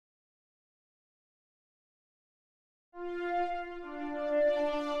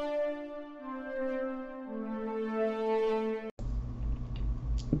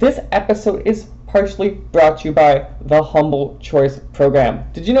This episode is partially brought to you by the Humble Choice program.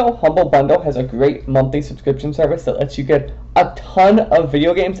 Did you know Humble Bundle has a great monthly subscription service that lets you get a ton of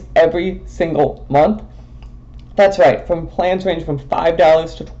video games every single month? That's right, from plans range from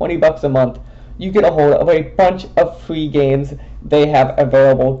 $5 to $20 a month, you get a hold of a bunch of free games they have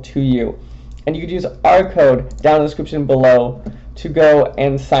available to you. And you could use our code down in the description below to go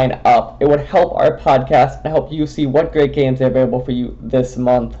and sign up. It would help our podcast and help you see what great games are available for you this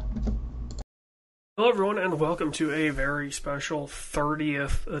month. Hello everyone, and welcome to a very special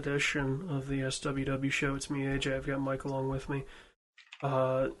 30th edition of the SWW show. It's me, AJ. I've got Mike along with me.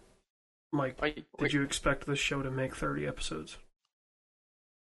 Mike, did you expect this show to make 30 episodes?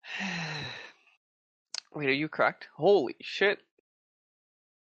 Wait, are you correct? Holy shit.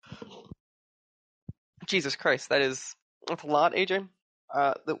 Jesus Christ, that's a lot, AJ.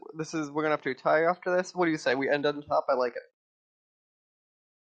 We're gonna have to retire after this. What do you say? We end on top? I like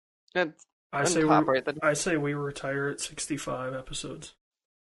it. I say we retire at 65 episodes.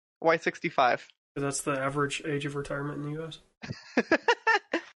 Why 65? Because that's the average age of retirement in the U.S.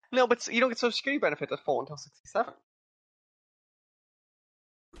 No, but you don't get Social Security benefits at full until 67.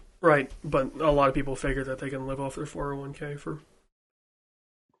 Right, but a lot of people figure that they can live off their 401k for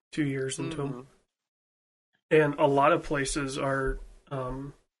 2 years into them. And a lot of places are,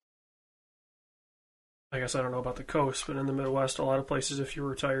 I guess I don't know about the coast, but in the Midwest, a lot of places, if you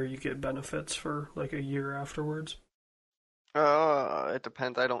retire, you get benefits for like a year afterwards. It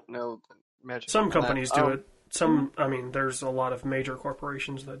depends. I don't know. Some companies do it. There's a lot of major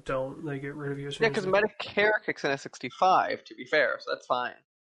corporations that don't. They get rid of you as soon as because Medicare kicks in at 65, to be fair, so that's fine.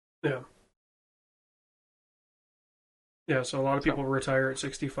 Yeah. Yeah, so a lot of people retire at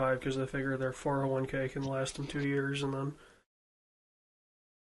 65 because they figure their 401k can last them 2 years, and then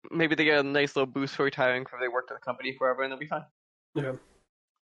maybe they get a nice little boost for retiring because they worked at a company forever, and they'll be fine. Yeah.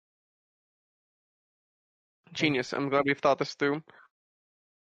 Genius. I'm glad we've thought this through.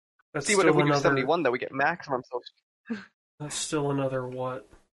 That's what if we do 71, though, we get maximum social. That's still another what?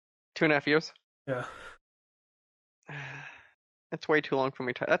 2.5 years? Yeah. That's way too long for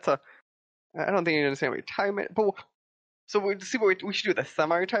me. I don't think you understand retirement. But so we should do the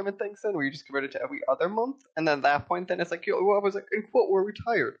semi-retirement thing then, where you just convert it to every other month, and then at that point, then it's like, I was like, in quote, we're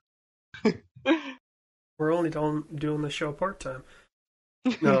retired. We're only doing the show part-time.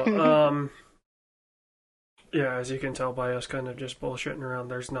 No, yeah, as you can tell by us kind of just bullshitting around,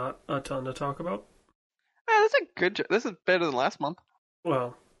 there's not a ton to talk about. This is better than last month.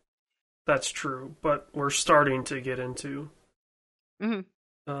 Well, that's true, but we're starting to get into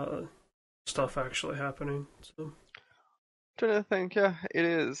stuff actually happening. So, trying to think, yeah, it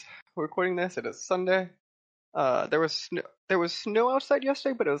is. We're recording this. It is Sunday. There was snow outside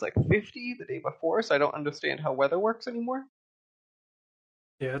yesterday, but it was like 50 the day before, so I don't understand how weather works anymore.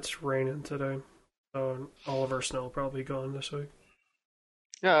 Yeah, it's raining today. So all of our snow will probably gone this week.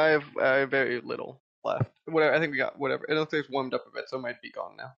 Yeah, I have very little left. Whatever, I think we got whatever. It looks like it's warmed up a bit, so it might be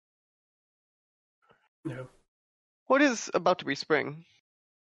gone now. Yeah. What is about to be spring?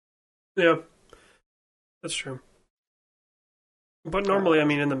 Yeah, that's true. But normally,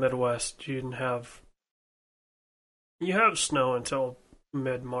 in the Midwest, you have snow until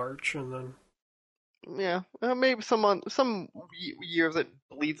mid-March, and then yeah, maybe some years it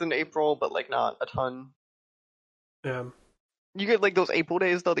bleeds into April, but like not a ton. Yeah, you get like those April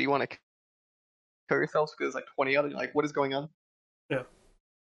days though that you want to kill yourself because it's like 20 out, and you're like, what is going on? Yeah,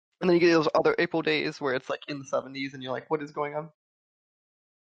 and then you get those other April days where it's like in the 70s, and you're like, what is going on?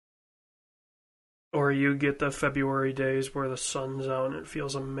 Or you get the February days where the sun's out and it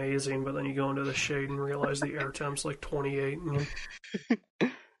feels amazing, but then you go into the shade and realize the air temp's like 28. And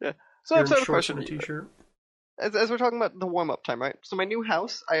yeah. So you're that's in shorts and a t-shirt. As we're talking about the warm-up time, right? So my new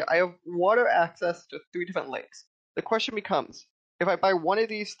house, I have water access to 3 different lakes. The question becomes, if I buy one of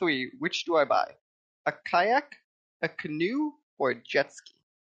these 3, which do I buy? A kayak, a canoe, or a jet ski?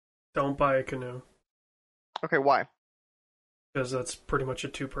 Don't buy a canoe. Okay, why? Because that's pretty much a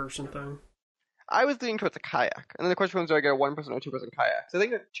 2-person thing. I was leaning towards a kayak, and then the question was, do I get a 1-person or 2-person kayak? So I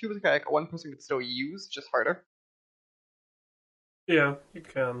think a 2-person kayak, a 1-person could still use, just harder. Yeah, you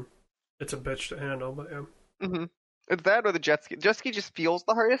can. It's a bitch to handle, but yeah. Mm-hmm. It's that or the jet ski. Jet ski just feels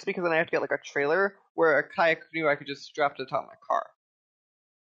the hardest because then I have to get like a trailer, where a kayak canoe I could just strap to the top of my car.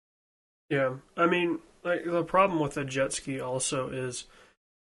 Yeah, like the problem with a jet ski also is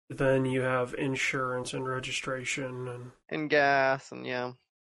then you have insurance and registration and gas and yeah.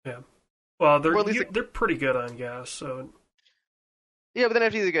 Well, they're pretty good on gas, so Yeah, but then I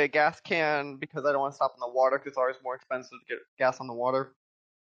have to either get a gas can because I don't want to stop in the water because it's always more expensive to get gas on the water.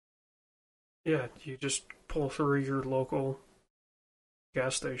 Yeah, you just pull through your local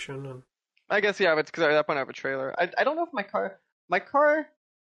gas station and I guess yeah, but because at that point I have a trailer. I don't know if my car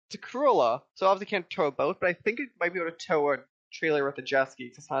it's a Corolla, so obviously can't tow a boat, but I think it might be able to tow a trailer with a jet ski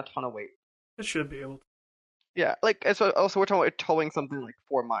 'cause it's not a ton of weight. it should be able to. Yeah, like so. Also, we're talking about towing something like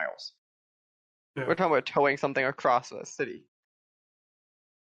 4 miles. Yeah. We're talking about towing something across a city.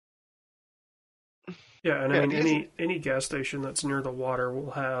 Yeah, and I Yeah, mean these. any gas station that's near the water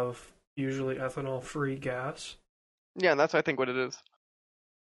will have usually ethanol free gas. Yeah, and that's I think what it is.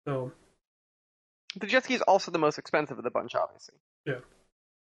 So The jet ski is also the most expensive of the bunch, obviously. yeah.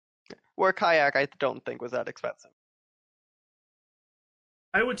 Where a kayak, I don't think was that expensive.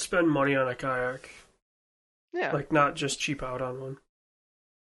 I would spend money on a kayak. Yeah, Like not just cheap out on one.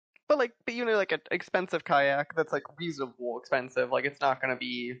 but like an expensive kayak that's like reasonable expensive. Like it's not gonna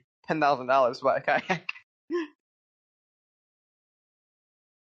be $10,000 to buy a kayak.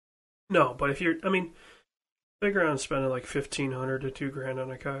 No, but if you're I mean, figure on spending like 1,500 to 2 grand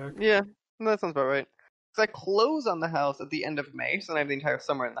on a kayak. Yeah, that sounds about right. Because I close on the house at the end of May, so then I have the entire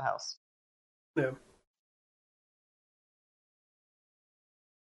summer in the house. Yeah.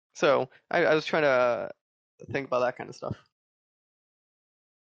 So I was trying to think about that kind of stuff.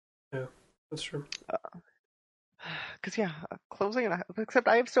 Yeah. That's true. Because yeah, closing it. Except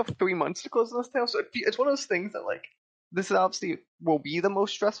I have still 3 months to close this house. So it's one of those things that like this is obviously will be the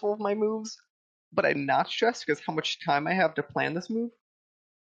most stressful of my moves, but I'm not stressed because how much time I have to plan this move.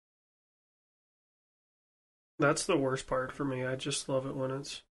 That's the worst part for me. I just love it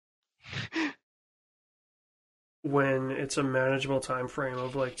when it's a manageable time frame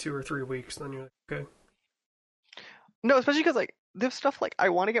of like 2 or 3 weeks, then you're like, okay. No, especially because like there's stuff like I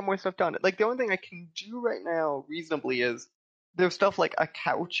want to get more stuff done. Like the only thing I can do right now reasonably is there's stuff like a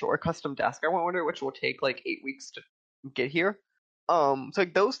couch or a custom desk I want to order, which will take like 8 weeks to get here. So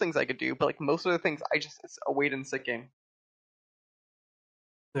like those things I could do, but like most of the things I just it's a wait and sit game.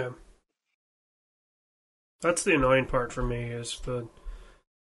 Yeah. That's the annoying part for me is the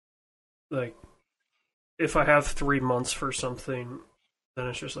like if I have 3 months for something, then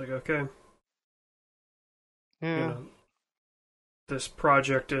it's just like, okay, you Yeah. know, this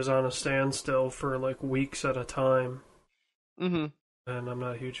project is on a standstill for like weeks at a time, Mm-hmm. and I'm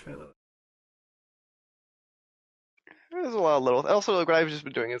not a huge fan of it. There's a lot of little. Also, like what I've just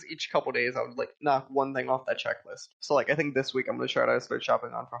been doing is each couple days I would like knock one thing off that checklist. So like I think this week I'm gonna try to start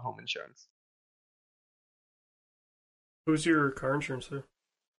shopping on for home insurance. Who's your car insurance there?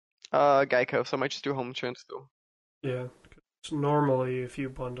 Geico. So I might just do home insurance too. Yeah, 'cause normally if you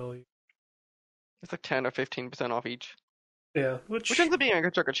bundle, It's like 10 or 15% off each, yeah, which which ends up being a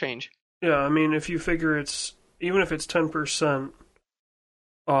good chunk of change. yeah, I mean, if you figure it's even if it's 10%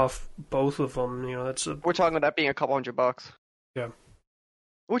 off both of them, that's a We're talking about that being a couple $100. yeah.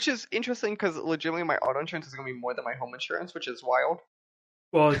 Which is interesting because legitimately my auto insurance is gonna be more than my home insurance, which is wild.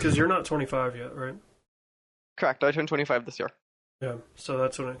 Well, because you're not 25 yet, right? Correct. I turned 25 this year. Yeah, so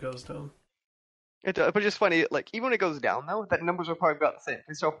that's when it goes down. But it's just funny, like even when it goes down though, that numbers are probably about the same.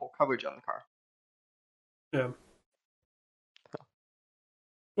 They still have full coverage on the car. Yeah.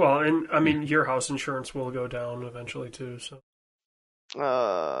 Well, and I mean, your house insurance will go down eventually too. So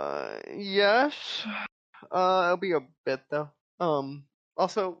Yes. It'll be a bit though.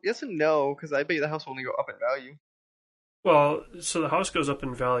 Also, yes and no, because I bet you the house will only go up in value. well, so the house goes up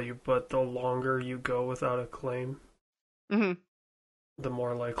in value, but the longer you go without a claim, Mm-hmm. the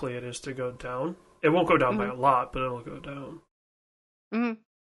more likely it is to go down. It won't go down by Mm-hmm. a lot, but it'll go down. Mm-hmm.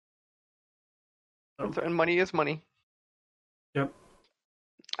 Um, And money is money. yep.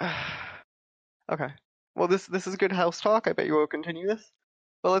 Okay. Well, this is good house talk. I bet you will continue this.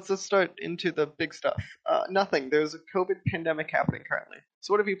 But let's just start into the big stuff. Nothing. There's a COVID pandemic happening currently.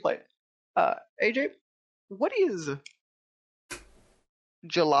 So what have you played? AJ, what is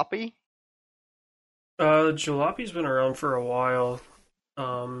jalopy? Jalopy's been around for a while.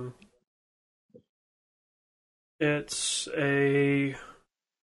 Um, it's a,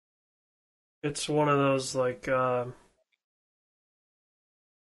 it's one of those like, well,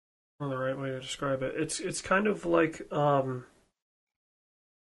 the right way to describe it. It's kind of like, what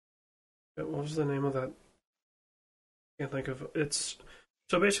was the name of that? I can't think of it's.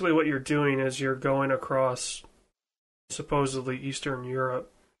 So basically, what you're doing is you're going across supposedly Eastern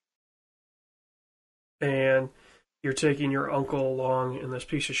Europe, and you're taking your uncle along in this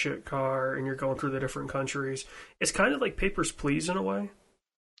piece of shit car, and you're going through the different countries. It's kind of like Papers, Please in a way.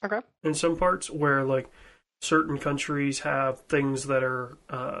 Okay. In some parts, where like certain countries have things that are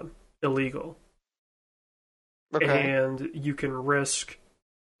illegal, Okay. and you can risk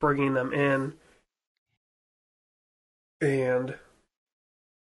bringing them in, and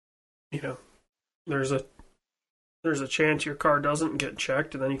you know there's a chance your car doesn't get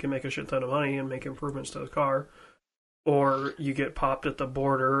checked, and then you can make a shit ton of money and make improvements to the car, or you get popped at the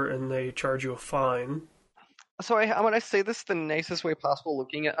border and they charge you a fine. So I when I say this the nicest way possible,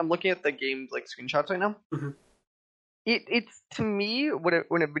 I'm looking at the game like screenshots right now. Mhm. It's to me when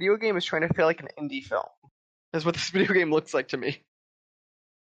a video game is trying to feel like an indie film. Is what this video game looks like to me.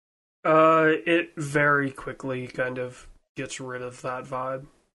 It very quickly kind of gets rid of that vibe.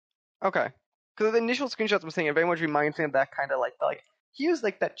 Okay. Because the initial screenshots I'm seeing, it very much reminds me of that kind of like here's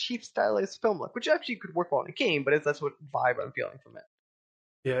like that cheap stylized film look, which actually could work well in a game, but that's what vibe I'm feeling from it.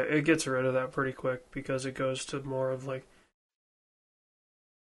 Yeah, it gets rid of that pretty quick because it goes to more of like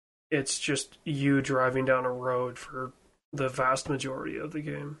it's just you driving down a road for the vast majority of the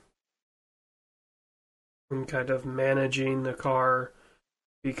game and kind of managing the car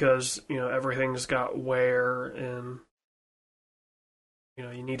because everything's got wear, and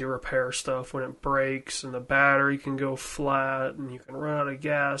you need to repair stuff when it breaks, and the battery can go flat, and you can run out of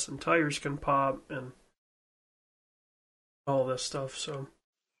gas, and tires can pop, and all this stuff. So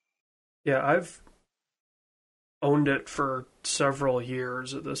yeah, I've owned it for several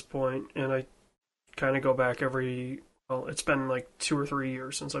years at this point, and I kind of go back well, it's been like 2 or 3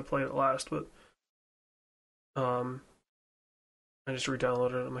 years since I played it last, but um I just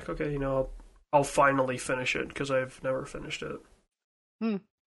re-downloaded it. I'm like, okay, I'll finally finish it because I've never finished it. Hmm.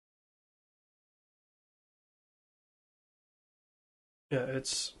 Yeah,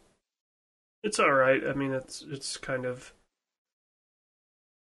 it's all right. I mean, it's kind of,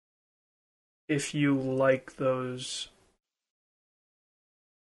 if you like those,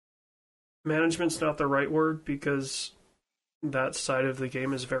 management's not the right word because that side of the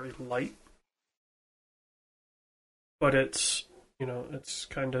game is very light, but it's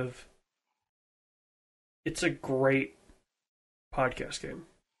kind of, it's a great podcast game.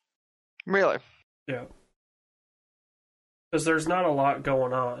 Really? Yeah. Because there's not a lot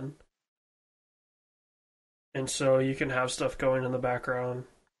going on. And so you can have stuff going in the background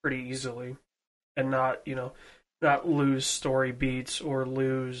pretty easily and not lose story beats or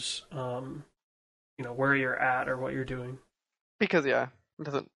lose, where you're at or what you're doing. Because yeah, it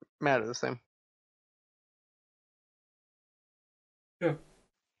doesn't matter the same. Yeah.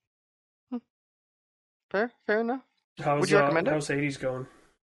 Fair enough. Would you recommend it? How's Hades going?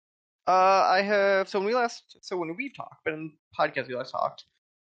 I have so when we talked, but in podcast we last talked,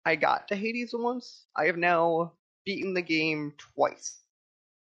 I got to Hades once. I have now beaten the game twice.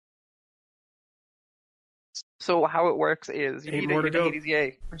 So how it works is you 8 beat it, more you to get to go. Hades,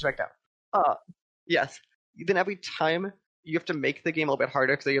 yay, push it back down. Uh, yes. Then every time you have to make the game a little bit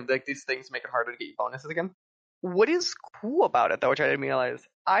harder because they have like these things to make it harder to get you bonuses again. What is cool about it though, which I didn't realize,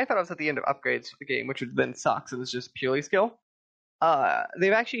 I thought I was at the end of upgrades for the game, which then sucks and it's just purely skill.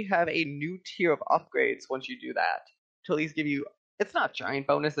 They actually have a new tier of upgrades once you do that to at least give you. It's not giant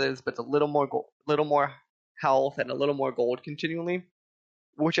bonuses, but it's a little more little more health and a little more gold continually,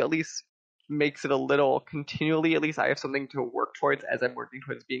 which at least makes it a little continually. At least I have something to work towards as I'm working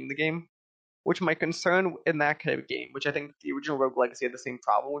towards being the game. Which my concern in that kind of game, which I think the original Rogue Legacy had the same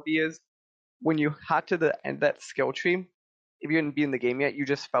problem with, is when you had to the end of that skill tree, if you didn't be in the game yet, you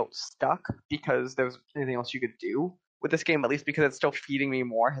just felt stuck because there was anything else you could do. With this game, at least because it's still feeding me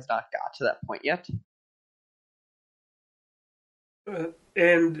more, has not got to that point yet.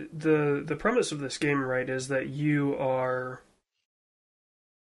 And the premise of this game, right, is that you are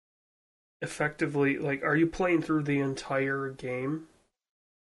effectively, like, are you playing through the entire game?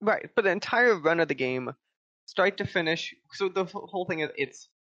 Right, but the entire run of the game, start to finish. So the whole thing is it's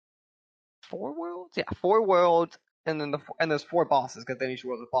 4 worlds, yeah, 4 worlds, and then there's 4 bosses because then each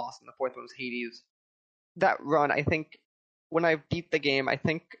world's a boss, and the fourth one's Hades. That run, I think, when I beat the game, I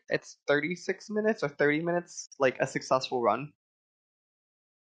think it's 36 minutes or 30 minutes, like a successful run.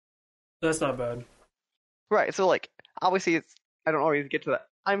 That's not bad. Right, so like obviously it's I don't always get to that.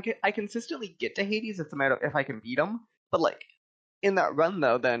 I consistently get to Hades. It's a matter of if I can beat him. But like in that run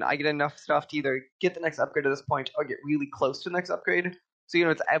though, then I get enough stuff to either get the next upgrade at this point or get really close to the next upgrade. So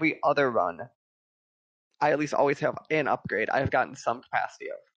it's every other run. I at least always have an upgrade I've gotten some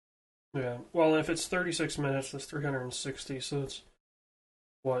capacity of. Yeah. Well, if it's 36 minutes, that's 360. So it's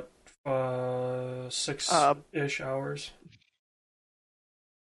what, 6-ish hours.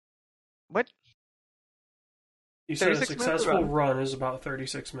 What? You said a 36 minutes successful run is about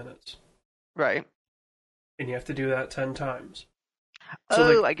 36 minutes, Right. and you have to do that 10 times.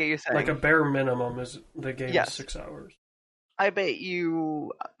 So So I get you saying. like a bare minimum is the game is Yes. 6 hours. I bet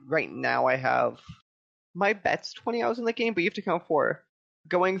you right now I have my bet's 20 hours in the game, but you have to count for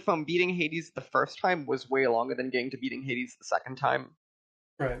going from beating Hades the first time was way longer than getting to beating Hades the second time.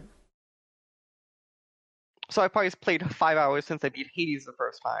 Right. So I probably played 5 hours since I beat Hades the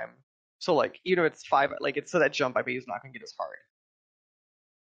first time. So like, it's five, like it's so that jump I bet is not gonna get as hard.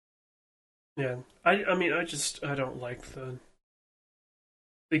 Yeah. I mean, I don't like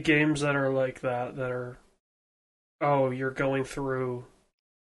the games that are like that are, oh, you're going through,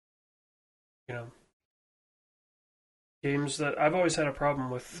 you know, games that I've always had a problem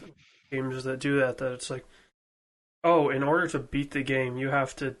with games that do that it's like, oh, in order to beat the game, you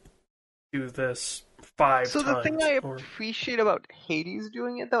have to do this five So the thing times. I Or appreciate about Hades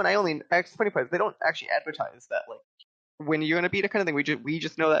doing it though, and I only actually funny part is they don't actually advertise that like when you're gonna beat a kind of thing. We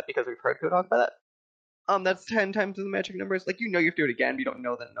just know that because we've heard people talk about that. That's 10 times the magic numbers. Like you have to do it again, but you don't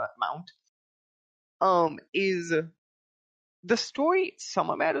know the amount. Is the story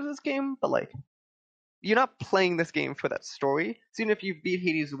somewhat matters in this game, but like you're not playing this game for that story. So even if you beat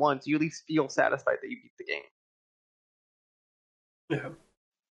Hades once, you at least feel satisfied that you beat the game. yeah,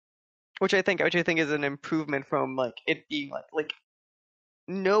 Which I think is an improvement from like it being like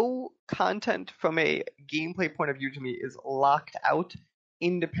no content from a gameplay point of view to me is locked out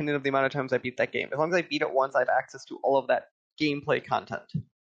independent of the amount of times I beat that game. As long as I beat it once, I have access to all of that gameplay content,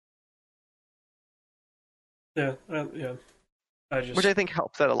 yeah. I which I just think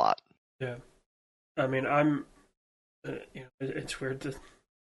helps that a lot. yeah. I mean, I'm it's weird to.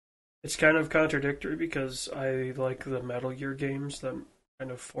 It's kind of contradictory because I like the Metal Gear games that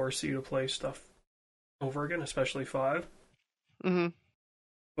kind of force you to play stuff over again, especially 5. Hmm.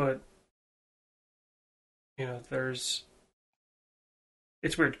 But there's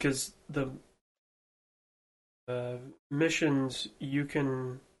it's weird because the missions you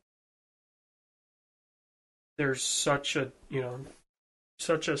can there's such a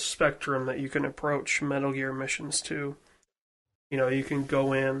spectrum that you can approach Metal Gear missions to. You can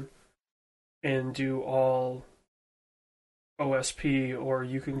go in and do all OSP, or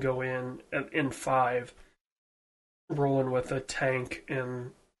you can go in 5 rolling with a tank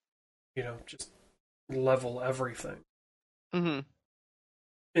and just level everything Hmm.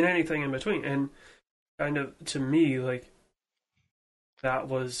 and anything in between. And kind of to me, like that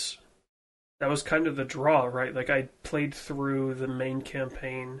was kind of the draw, right? Like I played through the main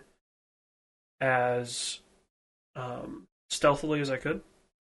campaign as stealthily as I could,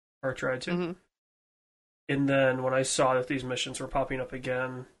 or I tried to. Hmm. And then when I saw that these missions were popping up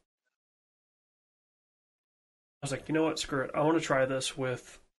again, I was like, you know what, screw it. I want to try this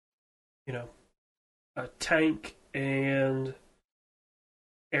with, you know, a tank and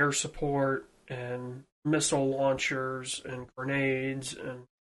air support and missile launchers and grenades and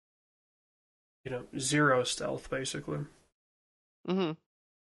zero stealth basically. Hmm.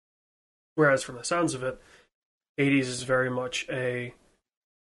 Whereas from the sounds of it, Hades is very much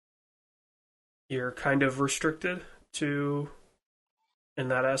you're kind of restricted to in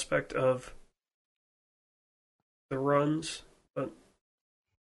that aspect of the runs, but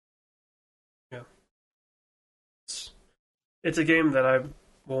yeah, it's it's a game that I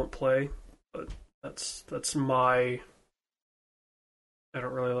won't play, but that's my I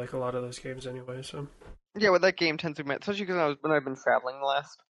don't really like a lot of those games anyway, so Yeah, well, that game tends to be, especially because when I've been traveling the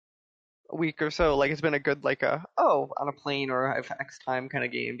last week or so, like it's been a good like on a plane or I've X time kind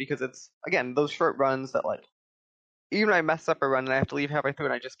of game because it's again those short runs that like even if I mess up a run and I have to leave halfway through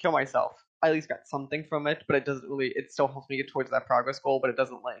and I just kill myself, I at least got something from it, but it still helps me get towards that progress goal, but it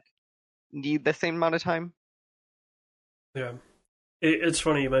doesn't like need the same amount of time. yeah. It's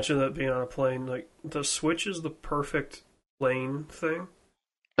funny you mentioned that being on a plane. Like the Switch is the perfect plane thing.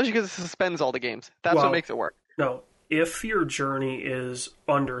 Especially because it suspends all the games. That's what Well, makes it work. no, if your journey is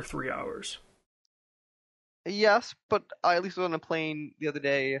under 3 hours. Yes, but I at least was on a plane the other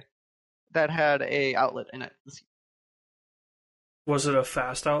day that had a outlet in it. Was it a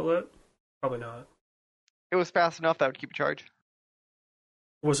fast outlet? Probably not. It was fast enough that I would keep a charge.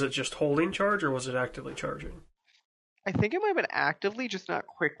 Was it just holding charge or was it actively charging? I think it might have been actively, just not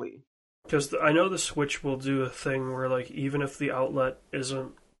quickly. Because I know the Switch will do a thing where, like, even if the outlet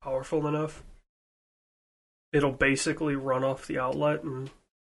isn't powerful enough, it'll basically run off the outlet and,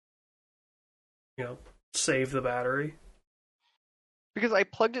 save the battery. Because I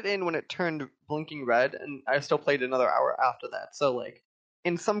plugged it in when it turned blinking red, and I still played another hour after that. So like,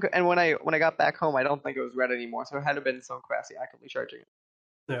 and when I got back home, I don't think it was red anymore. So it had to have been some capacity actively charging it.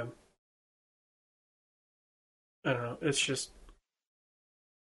 Yeah. I don't know. It's just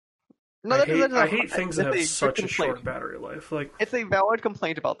No, I hate things that that's have a good such a complaint. short battery life. Like, It's a valid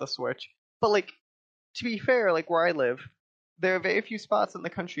complaint about the Switch, but like to be fair, like where I live, there are very few spots in the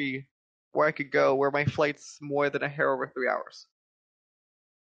country where I could go where my flight's more than a hair over 3 hours?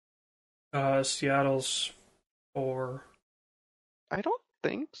 Seattle's 4. I don't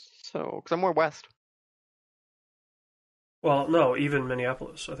think so, because I'm more west. Well, no, even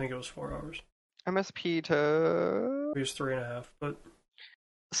Minneapolis. I think it was 4 hours. MSP to... It was 3.5, but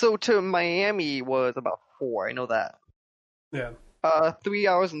So to Miami was about 4, I know that. yeah, 3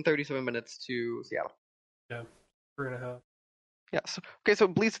 hours and 37 minutes to Seattle. yeah, 3.5. Yeah, okay, so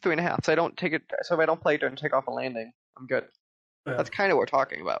it bleeds to 3.5, so I don't take it, so if I don't play during takeoff and landing, I'm good. Yeah. That's kind of what we're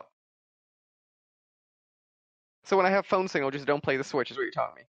talking about. So when I have phone signal, just don't play the Switch is what you're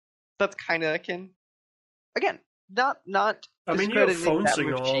telling me. That's kind of akin. Again, not I mean, you have discrediting phone that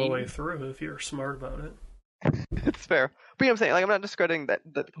signal all the way machine. through if you're smart about it. It's fair. But you know what I'm saying? Like, I'm not discrediting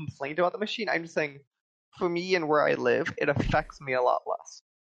the complaint about the machine. I'm just saying, for me and where I live, it affects me a lot less.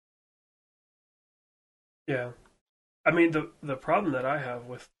 Yeah. I mean, the problem that I have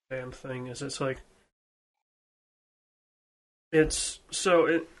with the damn thing is it's like, I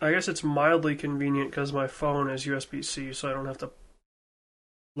guess it's mildly convenient because my phone is USB-C, so I don't have to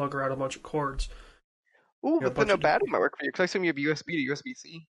lug around a bunch of cords. Ooh, Yeah, but then a battery might work for you, because I assume you have USB to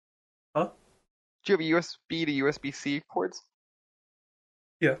USB-C. Huh? Do you have USB to USB-C cords?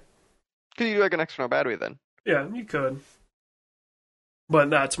 Yeah. Could you do like an external battery then? Yeah, you could. But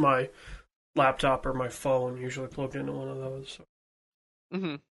that's my laptop or my phone usually plugged into one of those. So.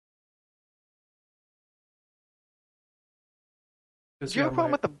 Mm-hmm. Do you Yeah, have a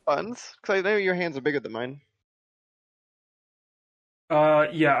problem with the buttons? Because I know your hands are bigger than mine.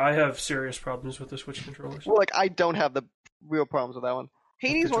 Yeah, I have serious problems with the Switch controllers. Well, like, I don't have the real problems with that one.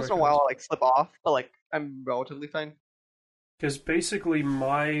 Hades, once in a while, I'll, like, slip off, but, like, I'm relatively fine. Because basically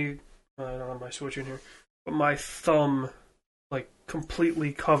I don't have my Switch in here, but my thumb, like,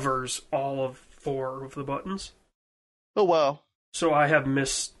 completely covers all of 4 of the buttons. Oh, wow. So I have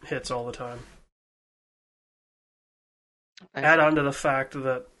miss hits all the time. I Add see. on to the fact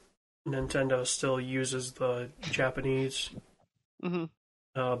that Nintendo still uses the Japanese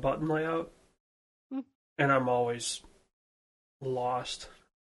Mm-hmm. button layout, and I'm always lost.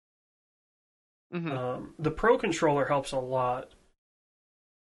 Mm-hmm. The Pro controller helps a lot,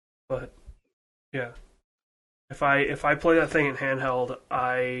 but yeah, if I play that thing in handheld,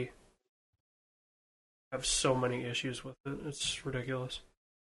 I have so many issues with it. It's ridiculous.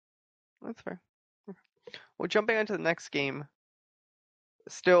 That's fair. Well, jumping into the next game,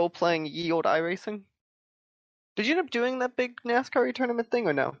 still playing Ye Old iRacing? Did you end up doing that big NASCAR tournament thing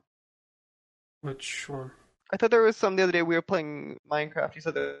or no? Which one? I thought there was some the other day we were playing Minecraft. You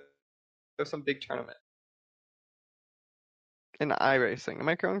said there was some big tournament in iRacing. Am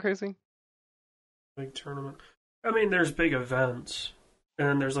I going crazy? Big tournament. I mean, there's big events, and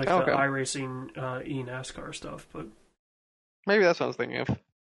then there's like the Okay. iRacing eNASCAR stuff, but Maybe that's what I was thinking of.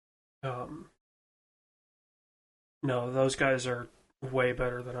 um, no, those guys are way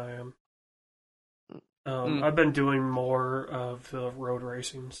better than I am. I've been doing more of the road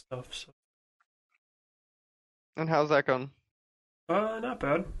racing stuff, so And how's that going? not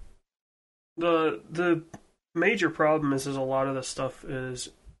bad. The major problem is a lot of the stuff is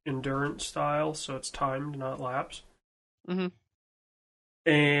endurance style, so it's timed, not laps. Mm-hmm.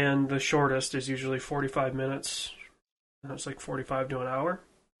 And the shortest is usually 45 minutes. It's like 45 to an hour.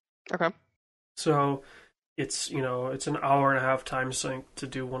 Okay. So it's it's an hour and a half time sink to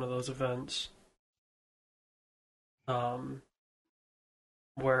do one of those events.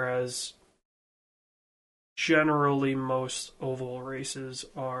 Whereas generally most oval races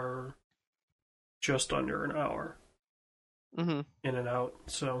are just under an hour Mm-hmm. in and out.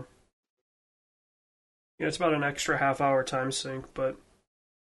 So yeah, it's about an extra half hour time sink, but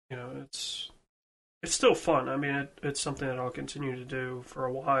it's still fun. I mean, it's something that I'll continue to do for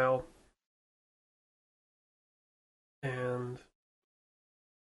a while, and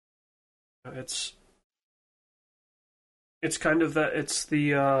it's kind of that. It's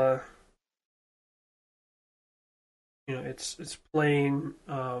the it's playing.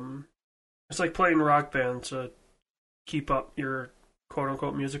 It's like playing Rock Band to keep up your quote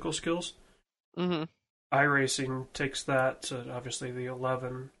unquote musical skills. Mm-hmm. iRacing takes that to obviously the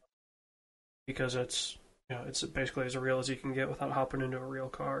 11 because it's it's basically as real as you can get without hopping into a real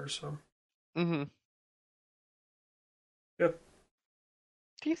car. So Mm-hmm. yep.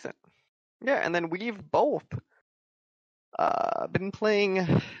 Decent. Yeah, and then we've both been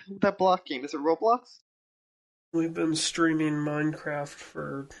playing that block game. Is it Roblox? We've been streaming Minecraft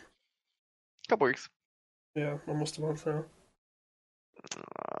for Couple weeks. almost a month now.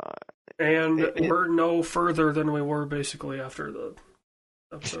 Uh, And we're no further than we were basically after the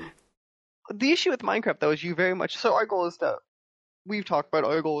episode. the issue with Minecraft though is you very much. So our goal is to we've talked about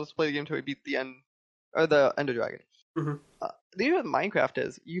our goal is to play the game until we beat the end, or the Ender Dragon. Hmm. The issue with Minecraft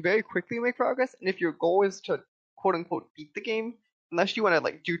is you very quickly make progress, and if your goal is to quote unquote beat the game, unless you want to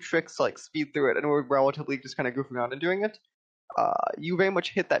like do tricks to, like speed through it, and we're relatively just kind of goofing around and doing it, you very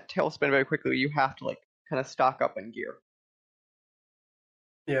much hit that tailspin very quickly. You have to like kind of stock up in gear.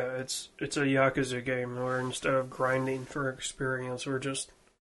 Yeah, it's a Yakuza game where instead of grinding for experience, we're just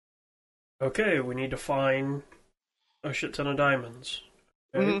okay. We need to find a shit ton of diamonds.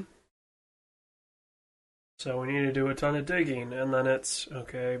 Okay? Mm-hmm. So we need to do a ton of digging, and then it's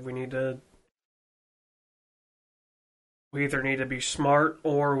okay. We either need to be smart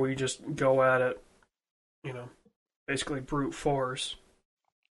or we just go at it, you know, basically brute force.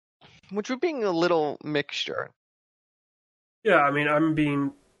 Which we're being a little mixture. Yeah, I mean, I'm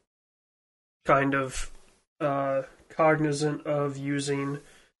being kind of cognizant of using,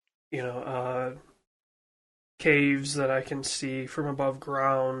 you know, caves that I can see from above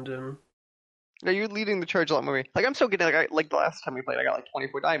ground, and Yeah, you're leading the charge a lot more. Like I'm still getting like the last time we played, I got like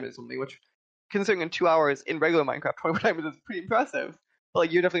 24 diamonds or something, which considering in 2 hours in regular Minecraft, 24 diamonds is pretty impressive. But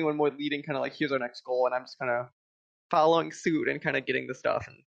like you're definitely one more leading, kind of like here's our next goal, and I'm just kind of following suit and kind of getting the stuff.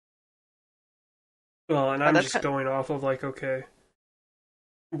 well, and And I'm that's just going off of like, okay,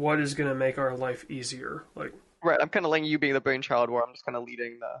 what is gonna make our life easier? Like, right. I'm kind of letting you be the brainchild, where I'm just kind of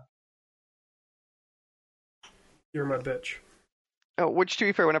leading the. you're my bitch. Oh, which to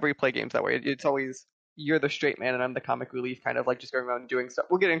be fair, whenever we play games that way, it's always you're the straight man and I'm the comic relief, kind of like just going around and doing stuff.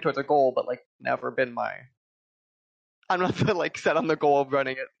 We're getting towards a goal, but like never been my. I'm not like set on the goal of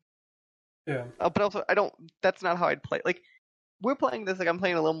running it. Yeah, But also, I don't. That's not how I'd play. Like we're playing this, like I'm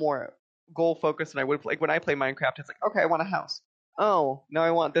playing a little more goal focused than I would play. Like when I play Minecraft, it's like okay, I want a house. Oh, now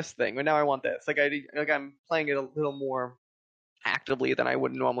I want this thing, but now I want this. I'm playing it a little more actively than I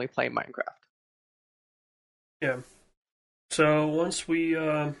would normally play Minecraft. yeah. So once we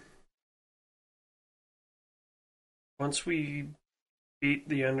beat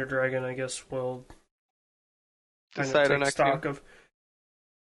the Ender Dragon, I guess we'll kind of Decide on take next stock of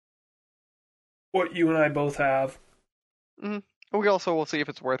what you and I both have. Mm-hmm. We also will see if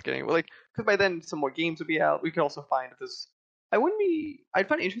it's worth getting. Like, because by then some more games would be out. We could also find if this. I wouldn't be. I'd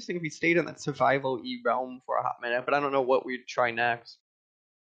find it interesting if we stayed in that survival e realm for a hot minute, but I don't know what we'd try next.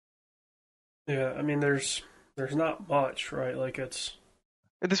 Yeah, I mean, there's not much, right? Like it's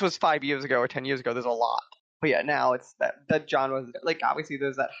If this was 5 years ago or 10 years ago, there's a lot. But yeah, now it's that genre. Like, obviously,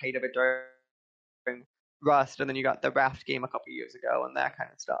 there's that height of it during Rust, and then you got the Raft game a couple years ago, and that kind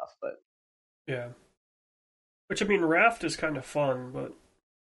of stuff. But yeah. Which I mean, Raft is kind of fun, but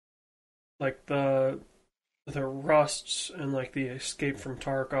like the Rusts and like the Escape from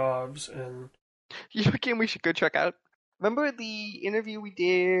Tarkov's and you know, a game we should go check out. Remember the interview we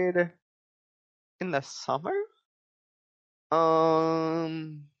did in the summer?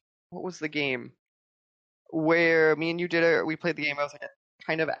 What was the game? Where me and you did it, we played the game. It was like a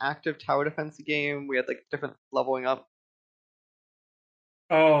kind of active tower defense game. We had like different leveling up.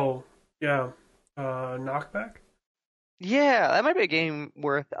 oh yeah, Knockback. Yeah, that might be a game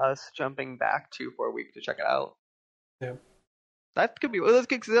worth us jumping back to for a week to check it out. Yeah, That could be. Well, that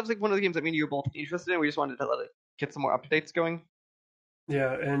was like one of the games that me and you were both interested in. We just wanted to let it get some more updates going.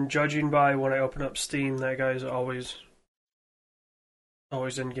 yeah. And judging by when I open up Steam, that guy's always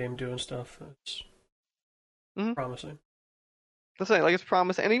in game doing stuff. It's Mm-hmm. promising. That's like it's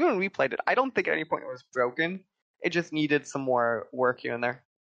promising. And even when we played it, I don't think at any point it was broken. It just needed some more work here and there.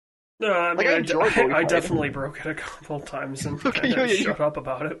 No, I Like mean, I enjoyed what we I played. definitely broke it a couple times and Okay, kind yeah, of yeah, shut up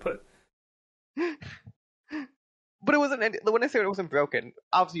about it, but But it wasn't. When I say it wasn't broken,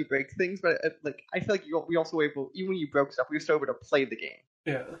 obviously you break things, but like I feel like we also were able, even when you broke stuff, we were still able to play the game.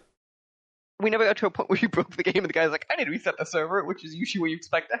 yeah, We never got to a point where you broke the game and the guy's like, "I need to reset the server," which is usually what you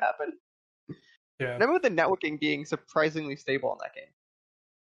expect to happen. yeah, Remember the networking being surprisingly stable in that game.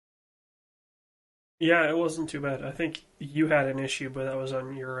 yeah. It wasn't too bad. I think you had an issue, but that was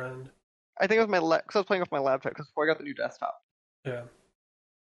on your end. I think it was because I was playing off my laptop because before I got the new desktop. Yeah.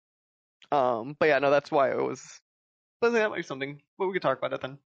 But yeah, no, that's why it was. But that might be something. But we could talk about it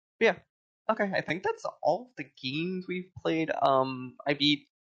then. But yeah. Okay, I think that's all of the games we've played. I beat.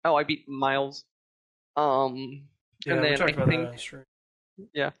 Oh, I beat Miles. Yeah, And we then talked I about that think, on stream.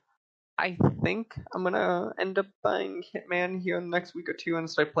 yeah, I think I'm gonna end up buying Hitman here in the next week or two and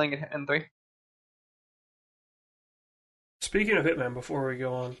start playing it Hitman 3. Do Speaking of Hitman, before we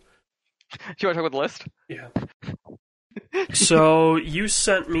go on, you want to talk about the list? yeah. So you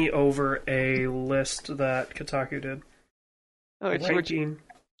sent me over a list that Kotaku did. Oh, it's which, Ranking.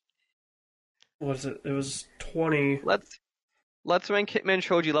 What was it? It was 20. let's rank Hitman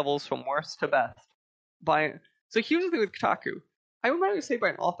Shoji levels from worst to best. So here's the thing with Kotaku. I would rather say by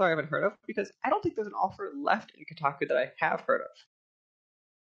an author I haven't heard of because I don't think there's an author left in Kotaku that I have heard of.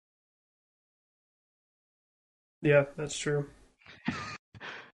 Yeah, that's true.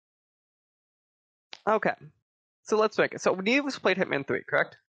 Okay, so let's make it. So neither of us played Hitman 3,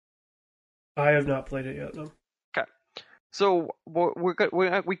 correct? I have not played it yet, though. Okay. So we're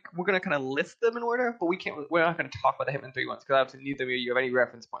gonna kind of list them in order, but we're not gonna talk about the Hitman 3 ones because obviously neither of you have any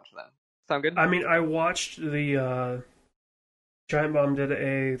reference points for them. Sound good? I mean, I watched the Giant Bomb did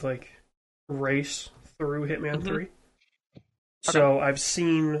a race through Hitman 3. So I've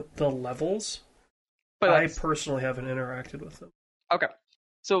seen the levels. But I personally haven't interacted with them. Okay.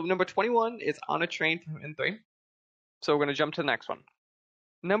 So number 21 is On a Train from Hitman 3. So we're going to jump to the next one.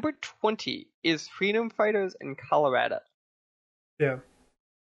 Number 20 is Freedom Fighters in Colorado. Yeah.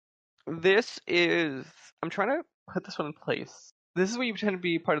 This is... I'm trying to put this one in place. This is where you pretend to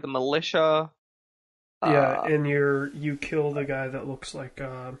be part of the militia. Yeah, and you kill the guy that looks like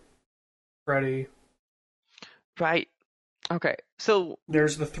Freddy. Right. Okay. So...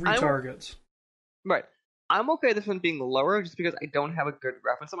 There's the 3 targets. Right. I'm okay with this one being lower just because I don't have a good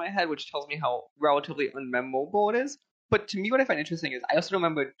reference in my head, which tells me how relatively unmemorable it is. But to me, what I find interesting is I also don't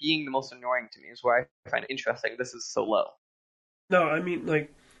remember it being the most annoying to me, is where I find it interesting this is so low. No, I mean,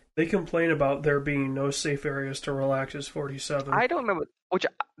 they complain about there being no safe areas to relax as 47. I don't remember,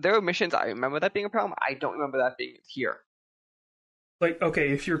 there are missions I remember that being a problem. I don't remember that being here. Okay,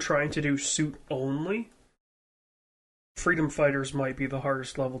 if you're trying to do suit only, Freedom Fighters might be the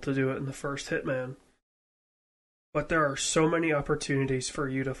hardest level to do it in the first Hitman. But there are so many opportunities for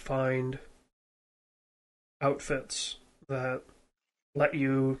you to find outfits that let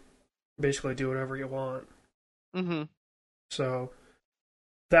you basically do whatever you want. Mm-hmm. So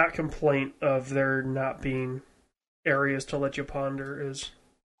that complaint of there not being areas to let you ponder is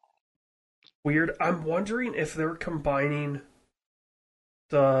weird. I'm wondering if they're combining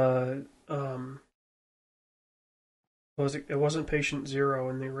the it wasn't Patient Zero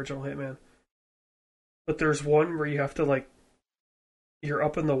in the original Hitman. But there's one where you have to you're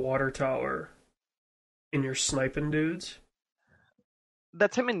up in the water tower and you're sniping dudes.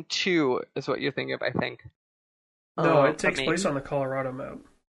 That's Hitman 2 is what you're thinking of, I think. No, it takes place on the Colorado map.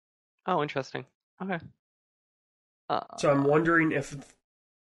 Oh, interesting. Okay. So I'm wondering if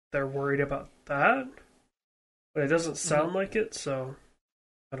they're worried about that, but it doesn't sound like it, so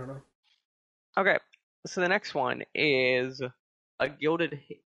I don't know. Okay, so the next one is a Gilded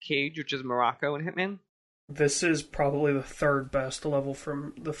Cage, which is Morocco in Hitman. This is probably the third best level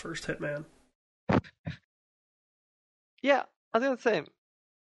from the first Hitman. Yeah, I was gonna say.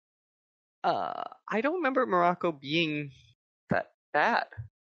 I don't remember Morocco being that bad.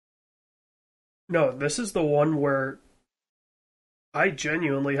 No, this is the one where I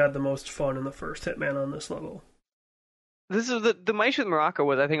genuinely had the most fun in the first Hitman on this level. This is the my issue with Morocco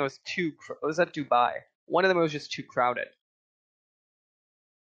was I think it was at Dubai. One of them was just too crowded.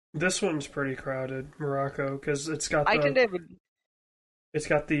 This one's pretty crowded, Morocco, because it's got it's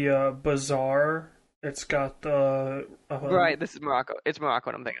got the bazaar. It's got the right. This is Morocco. It's Morocco.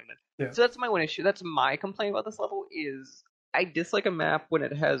 What I'm thinking of. Yeah. So that's my one issue. That's my complaint about this level is I dislike a map when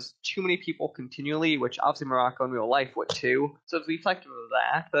it has too many people continually, which obviously Morocco in real life would too. So it's reflective of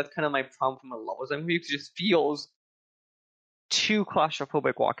that. But that's kind of my problem from the levels. I mean, it just feels too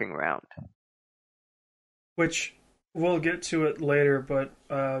claustrophobic walking around. Which we'll get to it later, but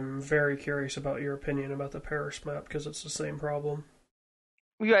I'm very curious about your opinion about the Paris map because it's the same problem.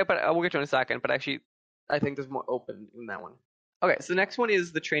 Yeah, but we'll get to it in a second. But actually, I think there's more open in that one. Okay, so the next one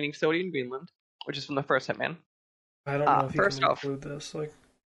is the training facility in Greenland, which is from the first Hitman. I don't know if you can include this. Well,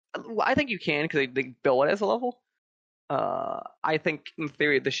 I think you can because they bill it as a level. I think in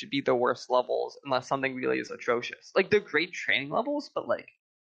theory this should be the worst levels unless something really is atrocious. They're great training levels, but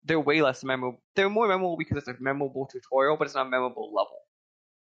they're way less memorable. They're more memorable because it's a memorable tutorial, but it's not a memorable level.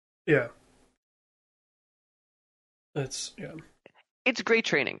 Yeah. It's great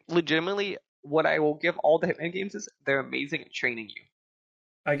training. Legitimately, what I will give all the Hitman games is they're amazing at training you.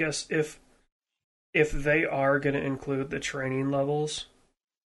 I guess if they are going to include the training levels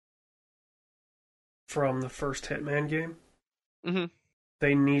from the first Hitman game,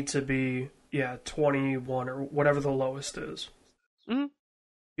 they need to be 21 or whatever the lowest is. Mm-hmm.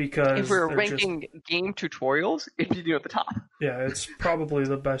 Because if we're ranking game tutorials, it'd be near the top. Yeah, it's probably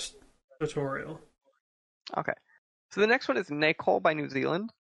the best tutorial. Okay. So the next one is Nicole by New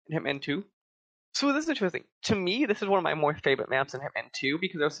Zealand in Hitman 2. So this is interesting. To me, this is one of my more favorite maps in Hitman 2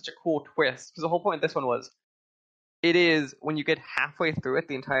 because there was such a cool twist. Because the whole point of this one was, it is when you get halfway through it,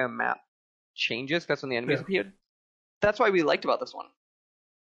 the entire map changes. That's when the enemies appeared. That's why we liked about this one.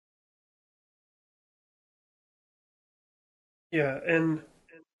 Yeah, and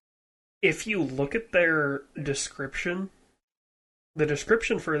if you look at their description, the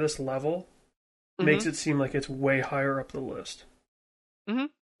description for this level Mm-hmm. makes it seem like it's way higher up the list. Mm-hmm.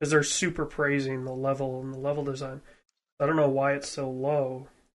 Because they're super praising the level and the level design. I don't know why it's so low.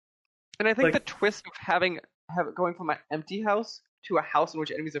 And I think the Like, twist of have going from an empty house to a house in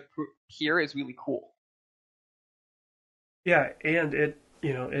which enemies appear is really cool. yeah, and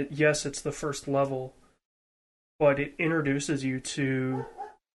yes, it's the first level, but it introduces you to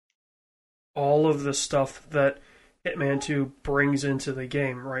all of the stuff that Hitman 2 brings into the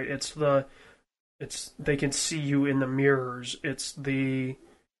game, right? It's they can see you in the mirrors. It's you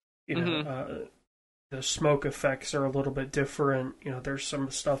know, Mm-hmm. the smoke effects are a little bit different. There's some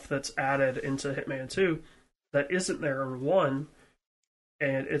stuff that's added into Hitman 2 that isn't there in 1,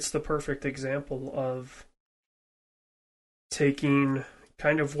 and it's the perfect example of taking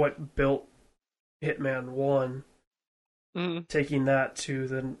kind of what built Hitman 1, Mm-hmm. taking that to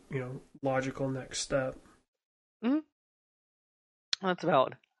the, logical next step. Mm-hmm. That's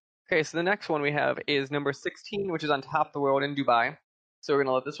valid. Okay, so the next one we have is number 16, which is on top of the world in Dubai. So we're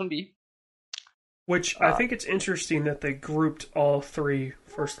gonna let this one be. Which I Uh, think it's interesting that they grouped all three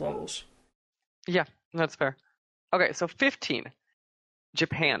first levels. yeah, that's fair. Okay, so 15,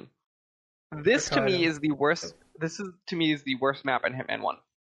 Japan. This to me Hokkaido. is the worst. This is to me is the worst map in Hitman 1.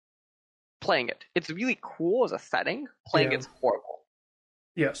 Playing it, it's really cool as a setting. Playing Yeah. it's horrible,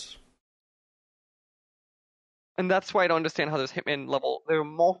 Yes. and that's why I don't understand how this Hitman level. There are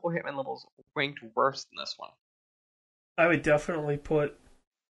multiple Hitman levels ranked worse than this one. I would definitely put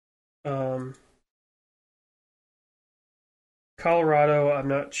um, Colorado. I'm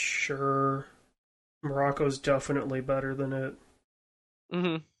not sure. Morocco's definitely better than it.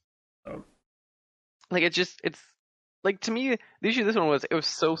 Mm-hmm. So, Like it's like to me the issue with this one was it was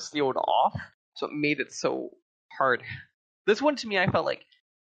so sealed off, so it made it so hard. This one to me I felt like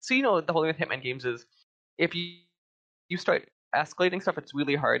so the whole thing with Hitman games is if you start escalating stuff, it's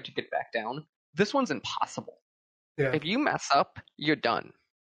really hard to get back down. This one's impossible. yeah. If you mess up, you're done.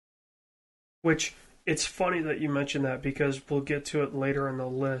 Which it's funny that you mentioned that because we'll get to it later in the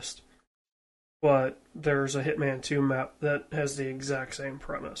list. But there's a Hitman 2 map that has the exact same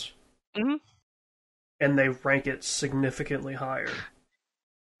premise. Mm-hmm. And they rank it significantly higher.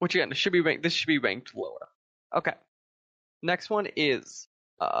 Which again, should be ranked. This should be ranked lower. Okay. Next one is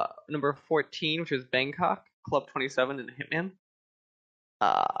number 14, which is Bangkok Club 27 in Hitman.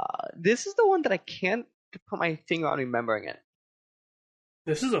 This is the one that I can't put my finger on remembering it.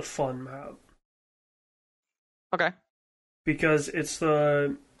 This is a fun map Okay. because it's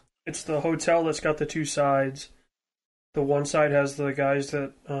the hotel that's got the two sides. The one side has the guys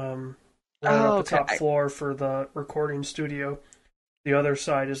that run up Oh, the okay. top floor for the recording studio. The other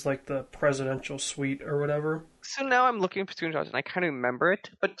side is like the presidential suite or whatever. So now I'm looking for screenshots and I kind of remember it,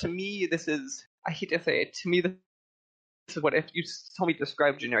 but to me, this is, I hate to say it, to me, this is what, if you told me to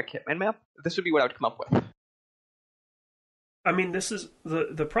describe generic Hitman map, this would be what I would come up with. I mean, this is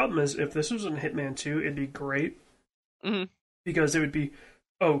the problem is if this was in Hitman 2, it'd be great Mm-hmm. because it would be,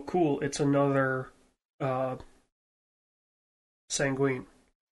 oh, cool, it's another uh, Sanguine.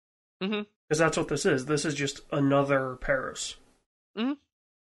 Mm-hmm. Because that's what this is. This is just another Paris. Mm-hmm.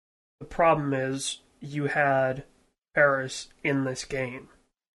 The problem is you had Paris in this game,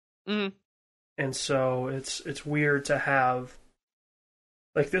 Mm-hmm. and so it's weird to have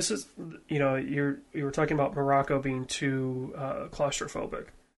like this is you were talking about Morocco being too claustrophobic.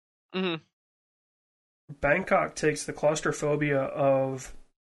 Mm-hmm. Bangkok takes the claustrophobia of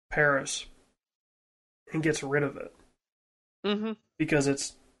Paris and gets rid of it Mm-hmm. because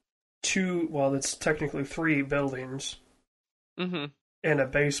it's it's technically three buildings Mm-hmm. and a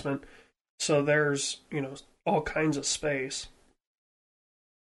basement, so there's all kinds of space,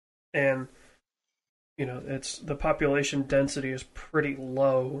 and it's the population density is pretty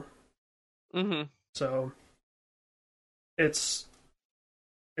low, Mm-hmm. so it's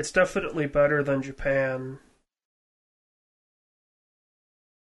it's definitely better than Japan.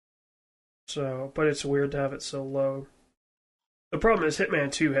 So, but it's weird to have it so low. The problem is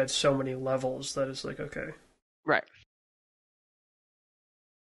Hitman 2 had so many levels that it's like, okay. Right.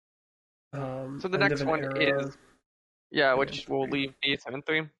 So the End of next an one era. is, yeah, Hitman which will 3. leave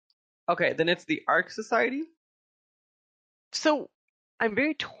B73. Okay, then it's the Arc Society. So I'm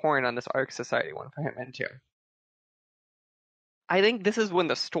very torn on this Arc Society one for Hitman 2. I think this is when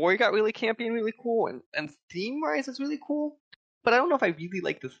the story got really campy and really cool, and theme-wise is really cool, but I don't know if I really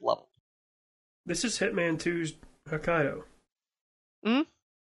like this level. This is Hitman 2's Hokkaido. Hmm.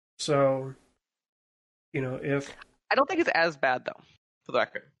 So, if. I don't think it's as bad, though, for the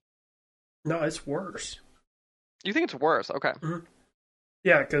record. No, it's worse. You think it's worse? Okay. Mhm.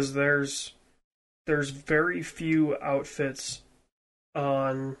 Yeah, because there's very few outfits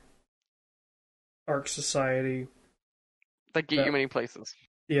on Arc Society That get you that, many places.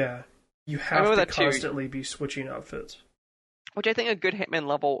 yeah, you I have remember to that too. constantly be switching outfits. Which I think a good Hitman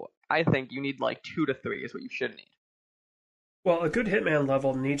level, I think you need like 2 to 3 is what you should need. Well, a good Hitman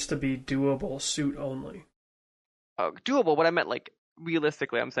level needs to be doable suit only. Doable. What I meant, like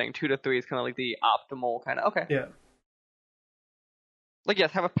realistically, I'm saying 2 to 3 is kind of like the optimal kind of. Okay. Yeah, Like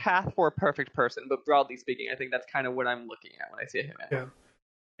yes, have a path for a perfect person, but broadly speaking, I think that's kind of what I'm looking at when I see a Hitman yeah. level.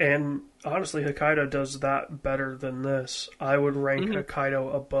 And honestly, Hokkaido does that better than this. I would rank Hmm.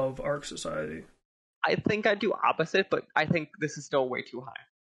 Hokkaido above Arc Society. I think I do opposite, but I think this is still way too high.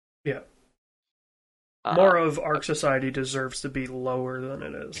 Yeah. Uh, More of Arc Society deserves to be lower than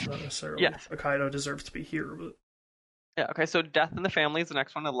it is, not necessarily. yes. Hokkaido deserves to be here, but Yeah. Okay. So Death in the Family is the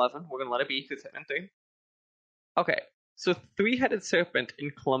next one, 11. We're gonna let it be because it's Hitman 3. Okay. So Three-Headed Serpent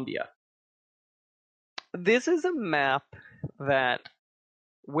in Colombia. This is a map that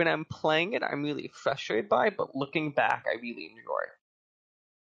when I'm playing it, I'm really frustrated by, but looking back, I really enjoy.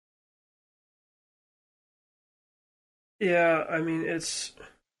 yeah, I mean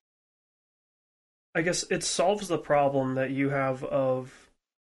I guess it solves the problem that you have of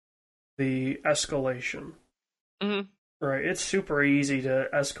the escalation. Hmm. Right. It's super easy to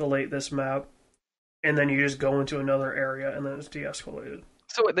escalate this map and then you just go into another area and then it's de-escalated.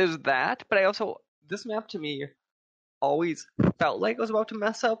 So there's that, but I also this map to me always felt like it was about to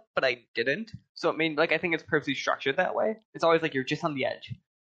mess up, but I didn't. So it made like I think it's purposely structured that way. It's always like you're just on the edge,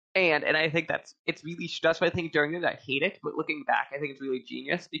 and I think it's really that's why I think during it I hate it, but looking back I think it's really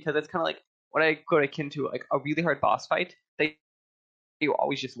genius because it's kind of like what I could akin to like a really hard boss fight that you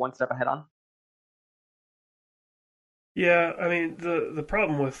always just one step ahead on. Yeah, I mean the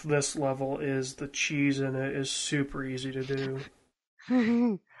problem with this level is the cheese in it is super easy to do.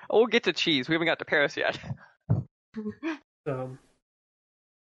 We'll get to cheese. We haven't got to Paris yet. So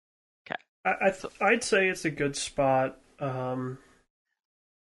Okay, so I'd say it's a good spot.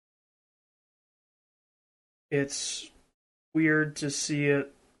 It's weird to see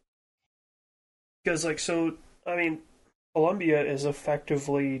it because like so I mean Colombia is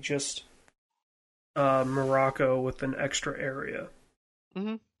effectively just Morocco with an extra area.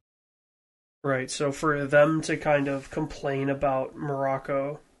 hmm Right. So for them to kind of complain about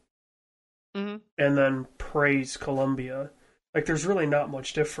Morocco hmm and then praise Colombia, like there's really not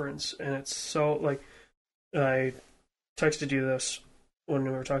much difference, and it's so like I texted you this when we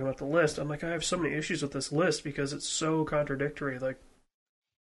were talking about the list. I'm like I have so many issues with this list because it's so contradictory. Like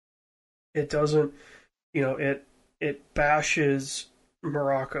it doesn't, it bashes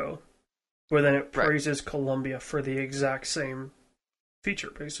Morocco, but then it right, praises Colombia for the exact same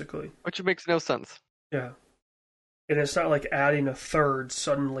feature, basically. which makes no sense. Yeah. And it's not like adding a third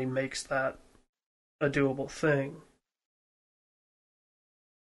suddenly makes that a doable thing.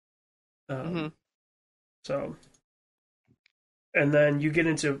 Hmm. Um, so, and then you get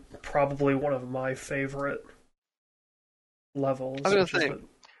into probably one of my favorite I levels, was which gonna is say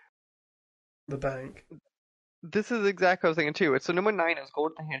the bank. this is exactly what I was thinking too. It's so number 9 is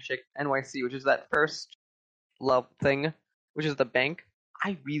Gold with the Handshake NYC, which is that first love thing, which is the bank.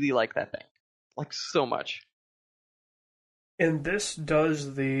 I really like that bank, like so much. And this does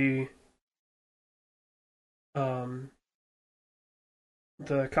um,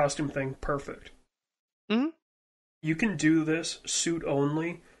 the costume thing perfect. Hmm. You can do this suit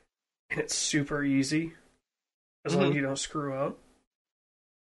only, and it's super easy as long Hmm. as you don't screw up.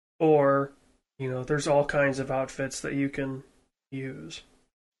 Or, there's all kinds of outfits that you can use.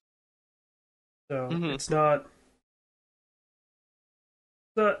 So Hmm. it's not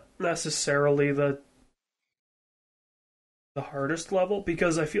necessarily the hardest level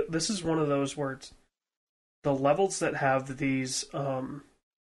because I feel this is one of those where it's the levels that have these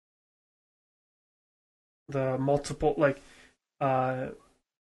the multiple like uh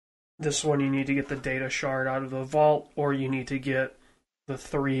this one you need to get the data shard out of the vault or you need to get the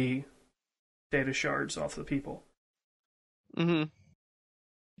 3 data shards off the people. Hmm.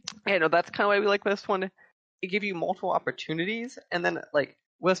 Yeah, no, that's kind of why we like this one. It give you multiple opportunities, and then like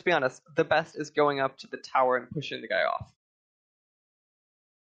let's be honest, the best is going up to the tower and pushing the guy off.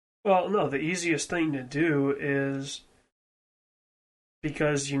 Well, no, the easiest thing to do is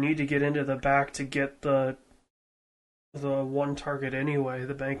because you need to get into the back to get the one target anyway,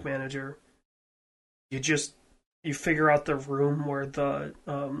 the bank manager. You just you figure out the room where the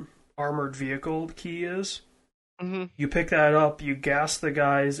armored vehicle key is. Hmm. You pick that up, you gas the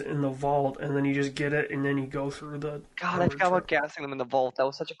guys in the vault, and then you just get it, and then you go through the God, I armored forgot about truck. gassing them in the vault. That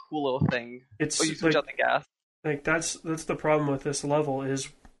was such a cool little thing. Oh, you It's switch like out the gas. Like that's the problem with this level is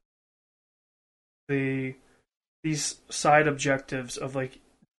the these side objectives of like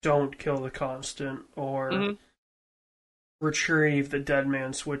don't kill the constant or Hmm. retrieve the dead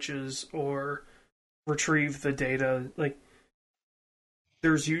man switches or retrieve the data. Like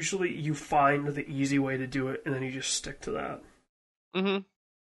there's usually you find the easy way to do it and then you just stick to that. Hmm.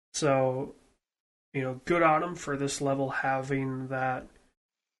 So, good on them for this level having that,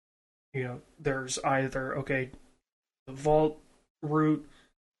 there's either okay, the vault route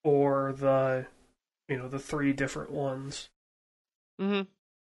or the three different ones. Hmm.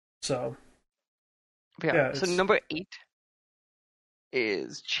 So, Yeah. yeah, So it's number 8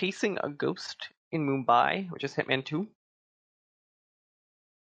 is chasing a ghost in Mumbai, which is Hitman 2,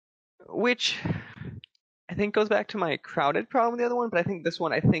 which I think goes back to my crowded problem with the other one, but I think this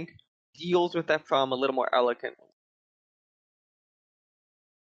one deals with that problem a little more elegantly.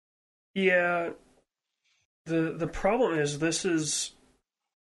 yeah, the problem is this is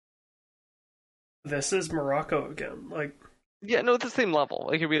Morocco again. Like, Yeah, no, it's the same level.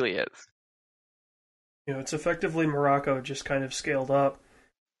 Like it really is. it's effectively Morocco just kind of scaled up.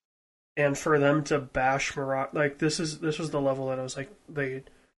 And for them to bash Morocco, like this was the level that I was like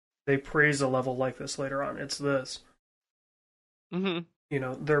they praise a level like this later on. It's this. Hmm.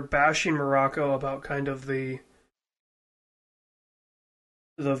 They're bashing Morocco about kind of the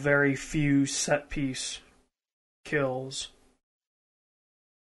very few set piece kills,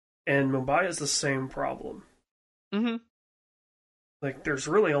 and Mumbai has the same problem. Hmm. Like, there's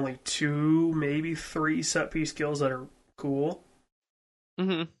really only two, maybe three set piece kills that are cool,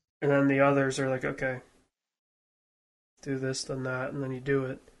 Hmm. and then the others are like, okay, do this, then that, and then you do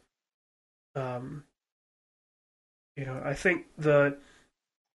it. Um, I think the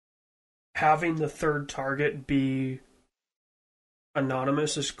having the third target be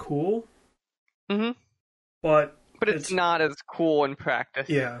anonymous is cool, Hmm. but But it's it's not as cool in practice.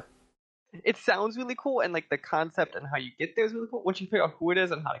 yeah. It sounds really cool, and like the concept and how you get there is really cool. Once you figure out who it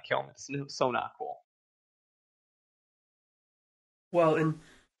is and how to kill him, it's so not cool. Well, and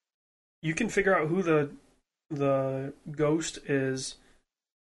you can figure out who the ghost is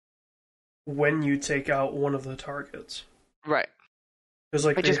when you take out one of the targets. Right. Because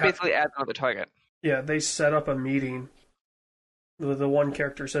like It just basically adds another target. they set up a meeting. The one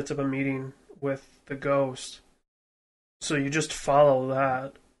character sets up a meeting with the ghost, so you just follow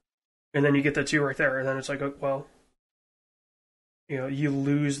that, and then you get the two right there, and then it's like, oh, well, you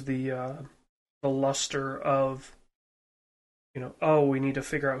lose the luster of oh, we need to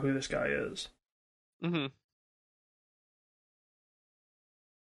figure out who this guy is. Hmm.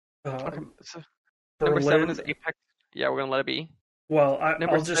 Okay. Um, So number 7 is Berlin. Apex. Yeah, we're gonna let it be. Well,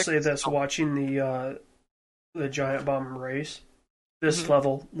 Number I'll just 6. say this: Oh. watching the giant bomb race, this Hmm.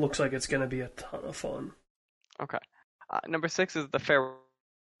 level looks like it's going to be a ton of fun. Okay. Number 6 is the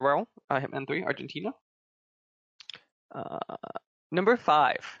Farewell. Hitman 3, Argentina. Uh, Number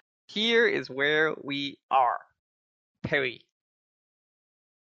 5. Here is where we are. Perry.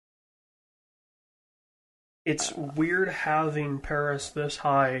 It's weird having Paris this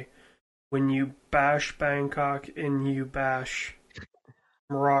high when you bash Bangkok and you bash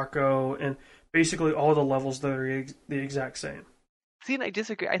Morocco and basically all the levels that are the exact same. See, and I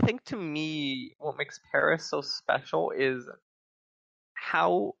disagree. I think to me, what makes Paris so special is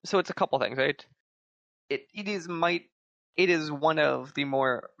how. So it's a couple things, right? It is one of the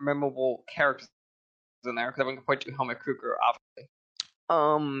more memorable characters in there because everyone can point to Helmut Kruger, obviously.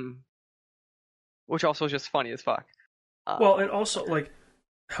 Um, which also is just funny as fuck. Well, and Um, also like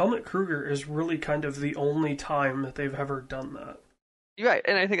Helmut Kruger is really kind of the only time that they've ever done that. you're right,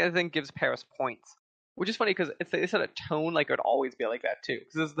 and I think gives Paris points, which is funny because they set a tone like it would always be like that too.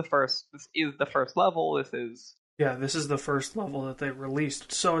 Because this is the first. This is the first level. This is. Yeah, this is the first level that they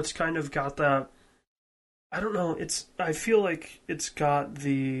released, so it's kind of got that. I don't know. I feel like it's got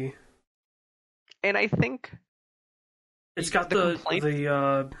the. And I think It's got the complaint. what's it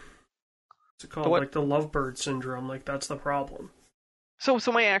The called? what? Like the lovebird syndrome. Like that's the problem. So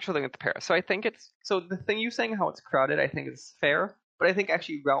my actual thing with the Paris. So I think it's so the thing you saying how it's crowded. I think is fair, but I think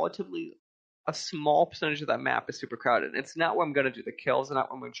actually relatively a small percentage of that map is super crowded. It's not where I'm gonna do the kills, and not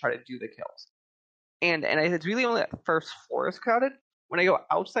where I'm gonna try to do the kills. And it's really only that first floor is crowded. When I go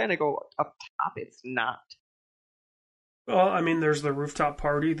outside and I go up top, it's not. Well, I mean, there's the rooftop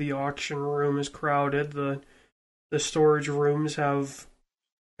party. The auction room is crowded. The storage rooms have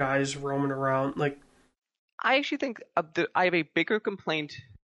guys roaming around. Like, I actually think I have a bigger complaint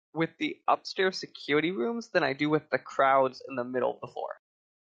with the upstairs security rooms than I do with the crowds in the middle of the floor.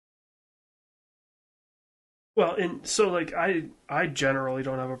 well, and so like I generally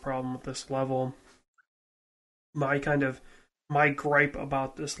don't have a problem with this level. my kind of my gripe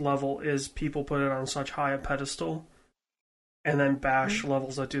about this level is people put it on such high a pedestal and then bash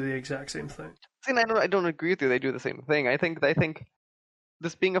levels that do the exact same thing. And I don't agree with you. They do the same thing. I think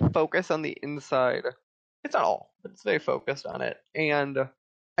this being a focus on the inside, it's not all, but it's very focused on it, and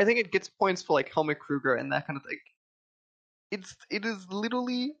I think it gets points for like Helmut Kruger and that kind of thing. It is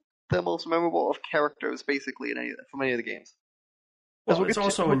literally the most memorable of characters, basically, from any of the games. Well, it's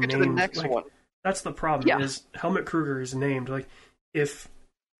also we'll get to the named. next Like, one. that's the problem. Yeah. Is Helmut Kruger is named like if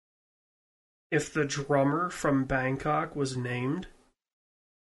the drummer from Bangkok was named,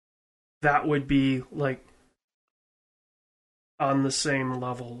 that would be like on the same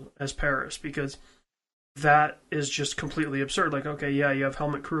level as Paris, because that is just completely absurd. Like, okay, yeah, you have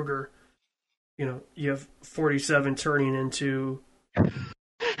Helmut Kruger, you have 47 turning into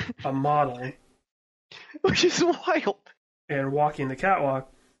a model Which is wild. and walking the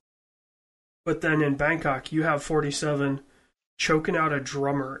catwalk, but then in Bangkok you have 47 choking out a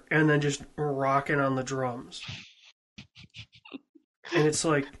drummer and then just rocking on the drums. And it's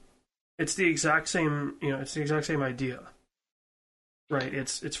like, it's the exact same, it's the exact same idea. Right,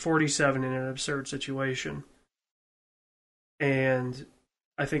 it's 47 in an absurd situation. And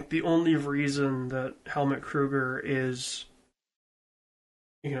I think the only reason that Helmut Kruger is,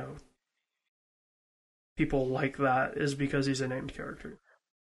 people like that is because he's a named character.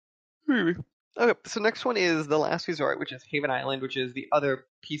 Maybe. Okay, so next one is The Last Resort, which is Haven Island, which is the other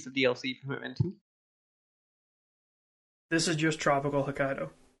piece of DLC from Hitman 2. This is just tropical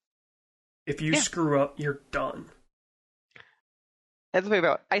Hokkaido. If you screw up, you're done. That's the thing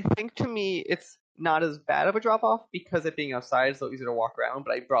about it. I think to me it's not as bad of a drop off because it being outside is so easy to walk around,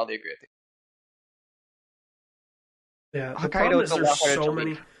 but I broadly agree with you. Yeah, the Hokkaido problem is is a there's lot harder so to many,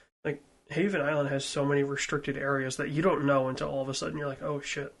 leave. like, Haven Island has so many restricted areas that you don't know until all of a sudden you're like, oh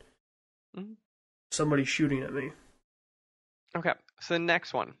shit, somebody's shooting at me. Okay, so the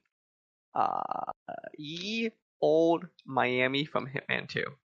next one. Ye Old Miami from Hitman 2.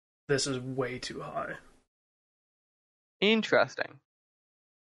 This is way too high. Interesting.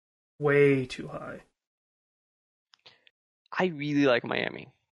 Way too high. I really like Miami.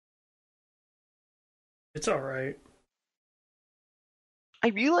 It's alright. I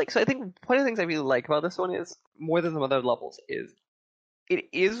think one of the things I really like about this one is, more than some other levels, is it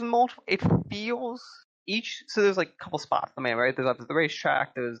is multiple. It feels so there's like a couple spots in Miami, right? There's the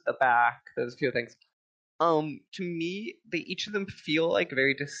racetrack, there's the back, there's a few things. To me, each of them feel like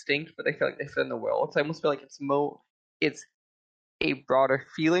very distinct, but they feel like they fit in the world. So I almost feel like it's a broader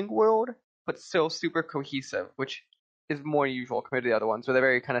feeling world, but still super cohesive, which is more usual compared to the other ones, where they're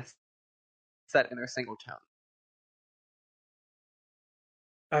very kind of set in their single town.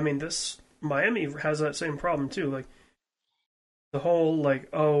 I mean, this Miami has that same problem too. Like the whole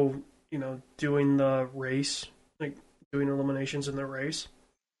doing the race, like doing eliminations in the race.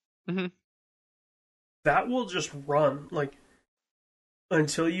 Mm-hmm. That will just run like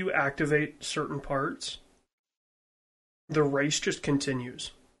until you activate certain parts. The race just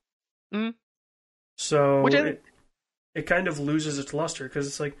continues. Mm-hmm. So it kind of loses its luster because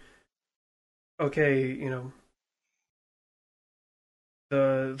it's like, okay,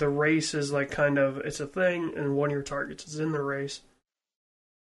 the race is like kind of, it's a thing, and one of your targets is in the race.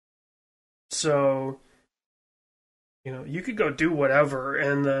 So, you could go do whatever,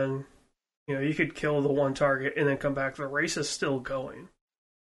 and then, you could kill the one target and then come back. The race is still going.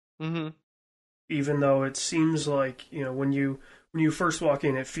 Mm-hmm. Even though it seems like, when you first walk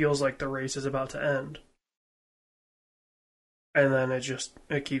in, it feels like the race is about to end. And then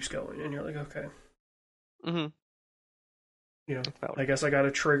it keeps going, and you're like, okay. Mm-hmm. I guess I got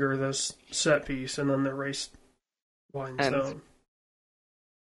to trigger this set piece, and then the race winds down.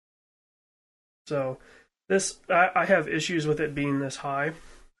 So, this I have issues with it being this high.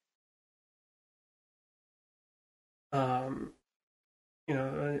 I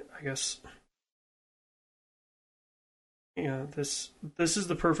guess, this is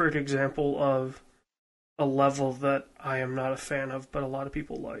the perfect example of a level that I am not a fan of, but a lot of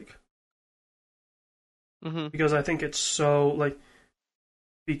people like. Mm-hmm. Because I think it's so, like,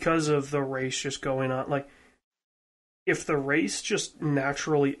 because of the race just going on, like, if the race just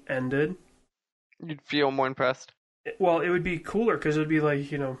naturally ended, you'd feel more impressed. It would be cooler, because it would be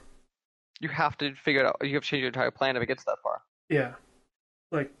like, you have to figure it out. You have to change your entire plan if it gets that far. Yeah.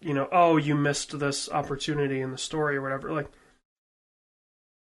 Like, oh, you missed this opportunity in the story or whatever. Like,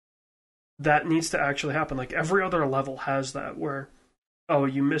 that needs to actually happen. Like, every other level has that, where, oh,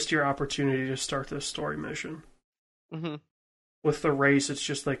 you missed your opportunity to start this story mission. Mm-hmm. With the race, it's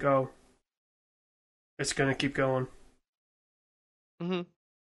just like, oh, it's going to keep going. Mm-hmm.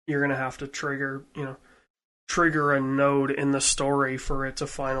 You're going to have to trigger trigger a node in the story for it to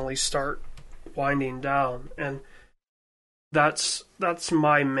finally start winding down. And that's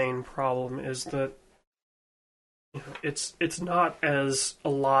my main problem, is that it's not as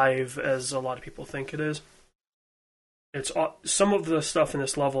alive as a lot of people think it is. It's some of the stuff in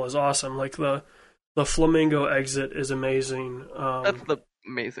this level is awesome, like the flamingo exit is amazing. That's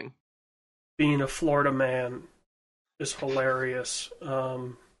amazing. Being a Florida man is hilarious.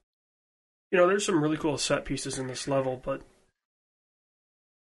 There's some really cool set pieces in this level, but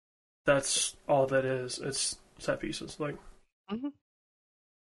that's all that is. It's set pieces. Like, Mm-hmm.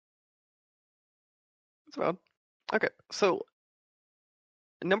 That's well. Okay, so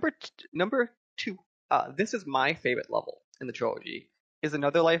number two. This is my favorite level in the trilogy. Is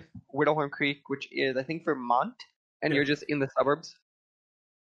Another Life, Widowhorn Creek, which is I think Vermont, and you're just in the suburbs.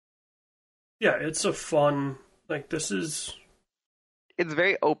 yeah, it's a fun. Like, this is. It's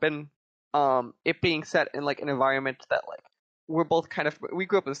very open. It being set in like an environment that like we're both we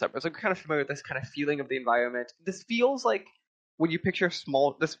grew up in the suburbs, so we're kind of familiar with this kind of feeling of the environment. This feels like when you picture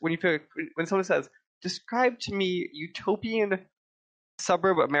when someone says, "Describe to me utopian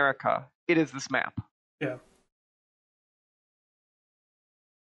suburb America," it is this map. Yeah.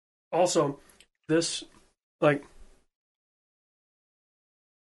 Also, this, like,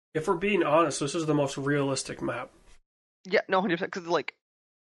 if we're being honest, this is the most realistic map. Yeah, no, 100%. Because like,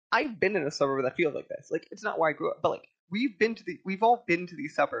 I've been in a suburb that feels like this. Like, it's not where I grew up, but like, we've all been to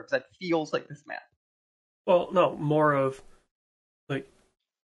these suburbs that feels like this map. Well, no, more of, like,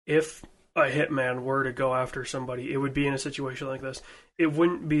 if a hitman were to go after somebody, it would be in a situation like this. It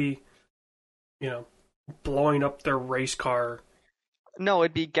wouldn't be, blowing up their race car. No,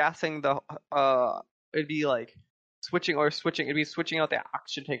 it'd be gassing it'd be like switching. It'd be switching out the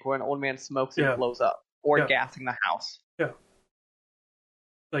oxygen tank where an old man smokes and blows up, or gassing the house. Yeah.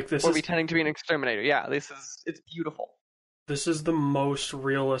 Like, this or is pretending to be an exterminator. Yeah, it's beautiful. This is the most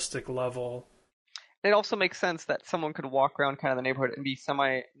realistic level. And it also makes sense that someone could walk around kind of the neighborhood and be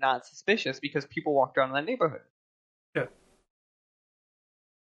semi not suspicious because people walked around in that neighborhood. Yeah.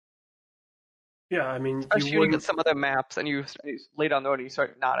 Yeah, I mean, especially when you get some other maps and you lay down the road and you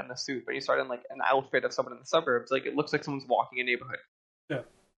start not in the suit, but you start in like an outfit of someone in the suburbs. Like, it looks like someone's walking a neighborhood. Yeah.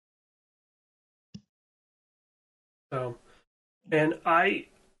 So, and I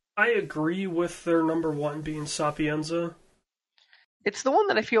agree with their number one being Sapienza. It's the one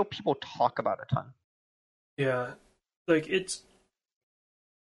that I feel people talk about a ton. Yeah, like it's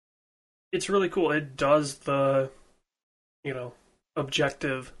really cool. It does the,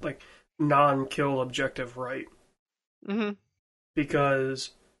 objective, like, non-kill objective right. Mm-hmm.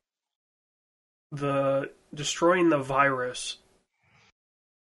 Because the destroying the virus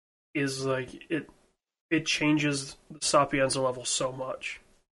is like it changes the Sapienza level so much.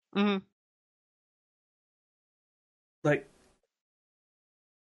 Mm-hmm. Like,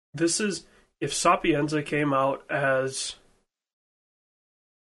 this is, if Sapienza came out as,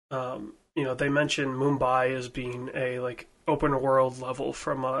 they mentioned Mumbai as being a, like, open world level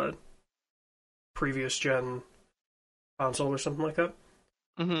from a previous gen console or something like that.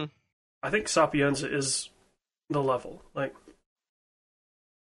 Mm-hmm. I think Sapienza is the level. Like,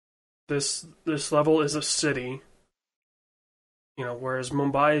 this level is a city, whereas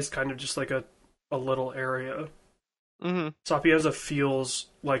Mumbai is kind of just like a little area. Mm-hmm. Sapienza feels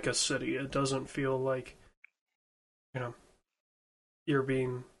like a city. It doesn't feel like, you're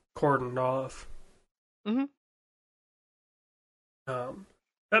being cordoned off. Mm-hmm.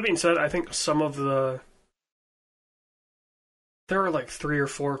 That being said, I think some of there are like 3 or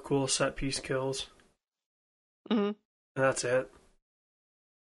 4 cool set piece kills. Mm-hmm. And that's it.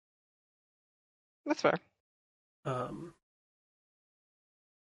 That's fair.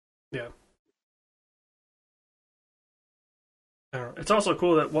 Yeah. I don't know. It's also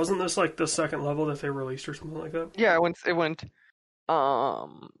cool that, wasn't this like the second level that they released or something like that? Yeah, it went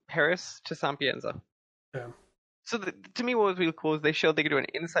Paris to Sapienza. Yeah. So to me, what was really cool is they showed they could do an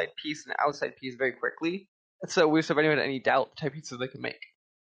inside piece and an outside piece very quickly. So if anyone had any doubt, the type of pieces they could make.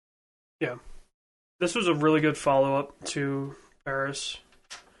 Yeah. This was a really good follow-up to Paris.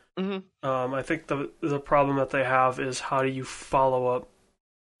 Mm-hmm. I think the problem that they have is, how do you follow up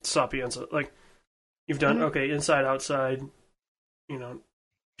Sapienza? Like, you've done, okay, inside, outside,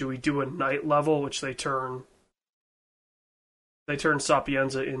 do we do a night level, which they turn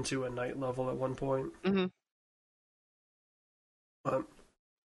Sapienza into a night level at one point. Mm-hmm.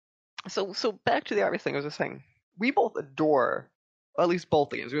 So back to the obvious thing I was just saying. We both adore, or at least both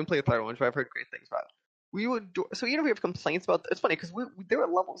the games. We didn't play the third one, but I've heard great things about it. We would adore, so even if we have complaints about it's funny because there are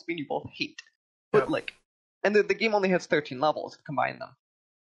levels we both hate, but like, and the game only has 13 levels to combine them.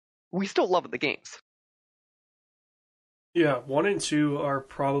 We still love the games. Yeah, 1 and 2 are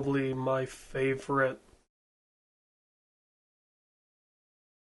probably my favorite.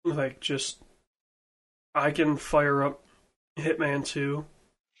 Like, just, I can fire up Hitman 2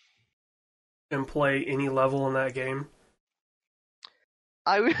 and play any level in that game.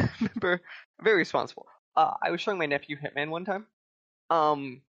 I remember very responsible. I was showing my nephew Hitman one time.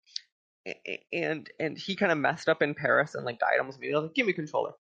 Um, and he kind of messed up in Paris and like died almost immediately. I was like, "Give me a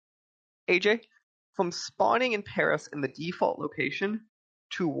controller, AJ." From spawning in Paris in the default location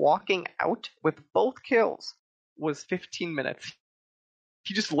to walking out with both kills was 15 minutes.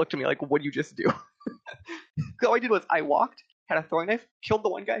 He just looked at me like, "What'd you just do?" All I did was I walked, had a throwing knife, killed the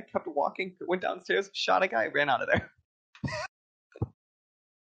one guy, kept walking, went downstairs, shot a guy, ran out of there.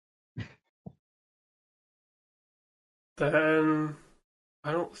 Then,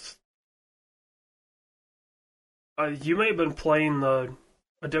 I don't. You may have been playing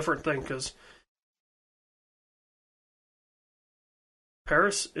a different thing, because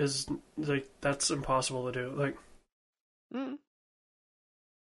Paris is, like, that's impossible to do. Like, Mm.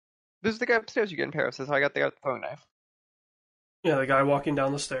 This is the guy upstairs you get in Paris. That's how I got the throwing knife. yeah, the guy walking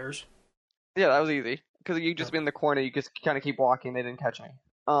down the stairs. Yeah, that was easy. Because you Yeah. just be in the corner, you just kind of keep walking, they didn't catch me.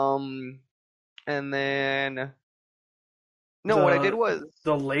 And then... No, what I did The was...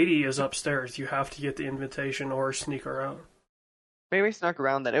 the lady is upstairs. You have to get the invitation or sneak her out. Maybe I snuck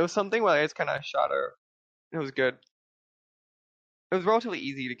around then. It was something where I just kind of shot her. It was good. It was relatively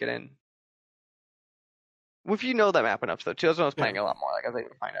easy to get in. Well, if you know that map enough, though. 'Cause I was playing Yeah. a lot more. Like, I was able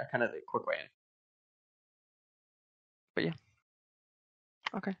to find a kind of a quick way in. But yeah.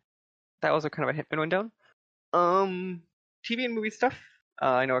 Okay. That was a kind of a Hitman one down. TV and movie stuff.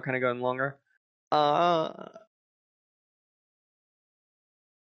 I know we're kind of going longer. Uh,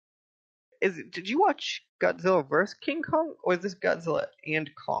 did you watch Godzilla vs King Kong, or is this Godzilla and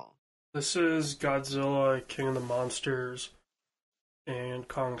Kong? This is Godzilla, King of the Monsters, and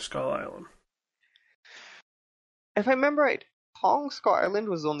Kong Skull Island. If I remember right, Kong Skull Island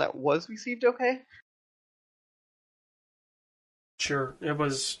was the one that was received okay. Sure, it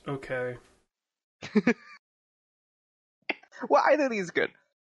was okay. Well, either of these is good.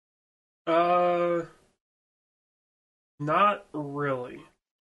 Uh, not really.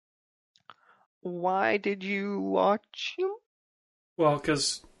 Why did you watch him? Well,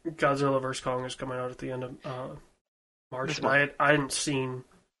 because Godzilla vs Kong is coming out at the end of March, This and month. I hadn't seen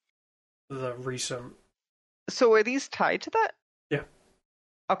the recent. So are these tied to that? Yeah,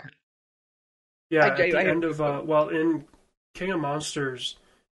 Okay. yeah. I, At the I, end of well, in King of Monsters,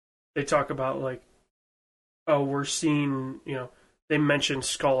 they talk about, like, oh, we're seeing, they mention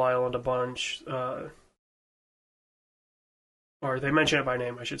Skull Island a bunch, or they mention it by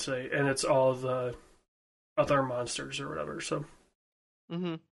name, I should say, and it's all the other monsters or whatever. So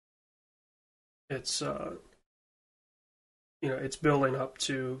mm-hmm. it's it's building up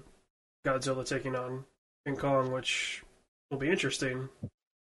to Godzilla taking on King Kong, which will be interesting.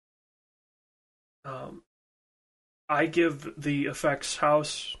 Um, I give the effects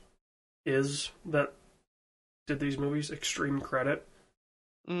house that did these movies extreme credit,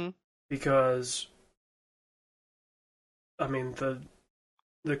 Mm-hmm. because I mean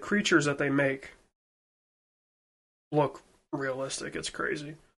the creatures that they make look realistic. It's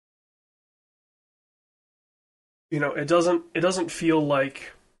crazy. It doesn't feel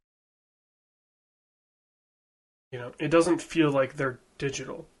like it doesn't feel like they're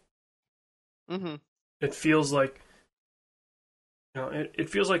digital. Mm-hmm. It feels like it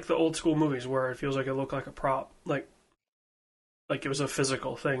feels like the old school movies where it feels like it looked like a prop, like it was a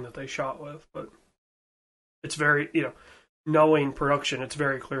physical thing that they shot with, but it's very, knowing production, it's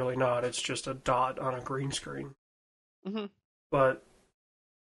very clearly not. It's just a dot on a green screen. Mm-hmm. But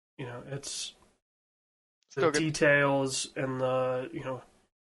it's the Still good. details and the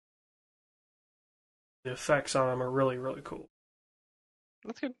effects on them are really, really cool.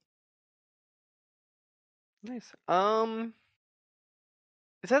 That's good. Nice.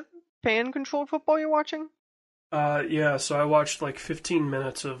 Is that fan controlled football you're watching? Yeah. So I watched like 15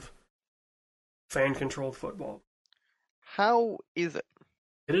 minutes of fan controlled football. How is it?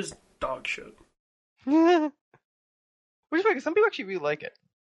 It is dog shit. Which is funny, 'cause some people actually really like it.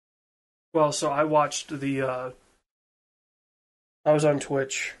 Well, so I watched I was on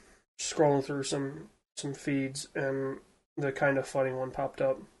Twitch scrolling through some feeds, and the kind of funny one popped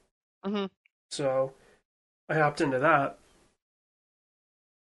up. Mm-hmm. So I hopped into that,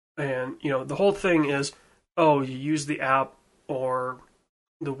 and the whole thing is, oh, you use the app or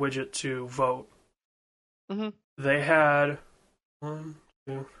the widget to vote. Mm-hmm. They had one,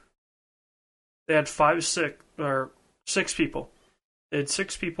 two, they had six people. They had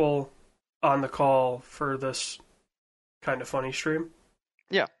six people on the call for this Kind of Funny stream.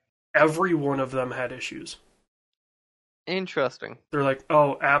 Yeah. Every one of them had issues. Interesting. They're like,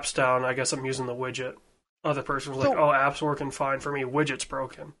 oh, app's down, I guess I'm using the widget. Other person was like, oh, app's working fine for me, widget's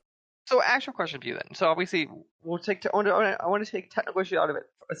broken. So, actual question for you then. So, obviously, we'll take. I want to take technical issue out of it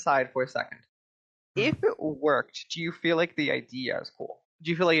aside for a second. If it worked, do you feel like the idea is cool? Do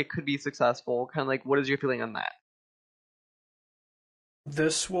you feel like it could be successful? Kind of like, what is your feeling on that?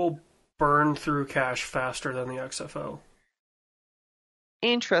 This will burn through cache faster than the XFL.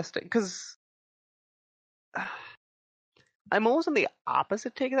 Interesting, because I'm almost on the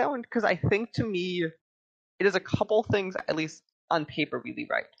opposite take of that one. Because I think to me, it is a couple things, at least on paper, really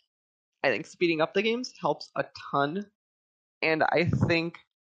right. I think speeding up the games helps a ton, and I think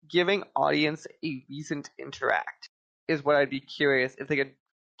giving audience a reason to interact is what I'd be curious if they could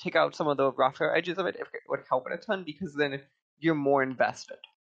take out some of the rougher edges of it, if it would help it a ton, because then you're more invested.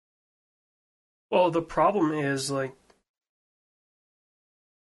 Well, the problem is, like,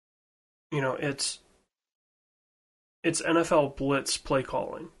 it's NFL blitz play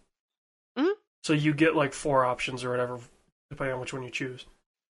calling. Mm-hmm. So you get like 4 options or whatever, depending on which one you choose.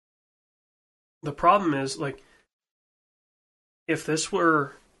 The problem is, like, if this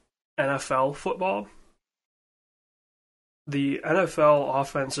were NFL football, the NFL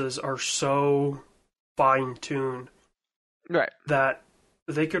offenses are so fine-tuned that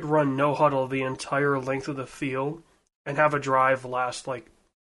they could run no huddle the entire length of the field and have a drive last like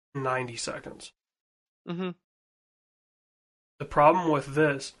 90 seconds. Mm-hmm. The problem with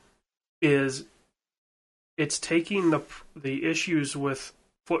this is it's taking the issues with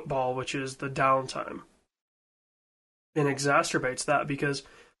football, which is the downtime, and exacerbates that because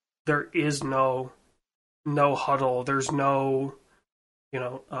there is no huddle. There's no,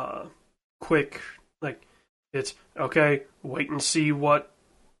 quick, like, it's, okay, wait and see what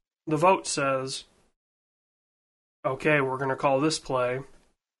the vote says. Okay, we're going to call this play.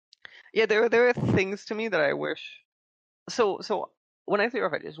 Yeah, there are things to me that I wish. So when I say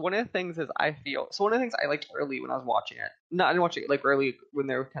rough edges, one of the things is I feel. So one of the things I liked early when I was watching it, I didn't watch it like early when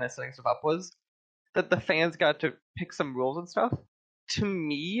they were kind of setting stuff up, was that the fans got to pick some rules and stuff. To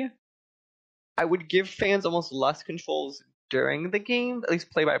me, I would give fans almost less controls during the game, at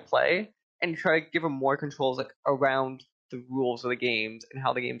least play by play, and try to give them more controls like around the rules of the games and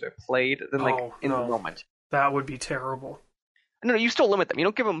how the games are played than like in the moment. That would be terrible. No, you still limit them. You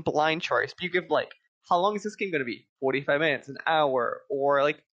don't give them blind choice, but you give like, how long is this game going to be? 45 minutes, an hour, or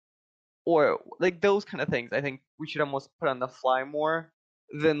like those kind of things. I think we should almost put on the fly more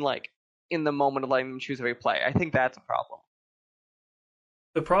than like in the moment of letting them choose every play. I think that's a problem.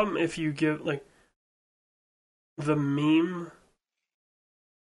 The problem if you give like the meme,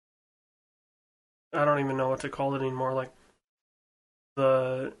 I don't even know what to call it anymore. Like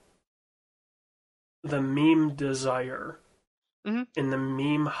the meme desire in the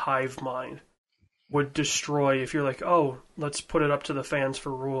meme hive mind would destroy if you're like, oh, let's put it up to the fans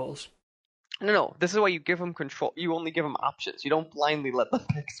for rules. No. This is why you give them control. You only give them options. You don't blindly let them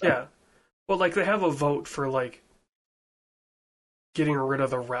pick stuff. Yeah. Well, like, they have a vote for, like, getting rid of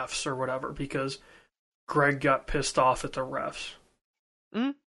the refs or whatever because Greg got pissed off at the refs.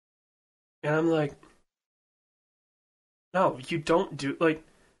 Mm-hmm. And I'm like, no, you don't do, like,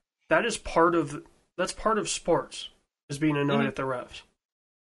 that's part of sports, is being annoyed at the refs.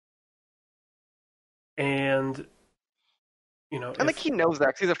 And, and like he knows that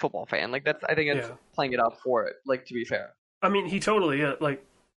 'cause he's a football fan. Like I think it's playing it up for it. Like, to be fair, I mean, he totally like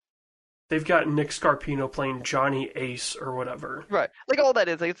they've got Nick Scarpino playing Johnny Ace or whatever. Right, like all that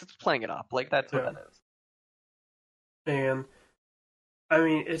is, like, it's playing it up. Like that's what that is. And I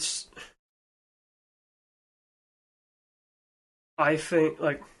mean, I think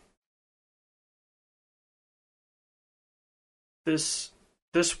like this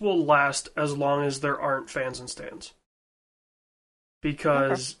will last as long as there aren't fans in stands.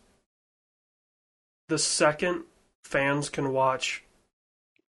 Because the second fans can watch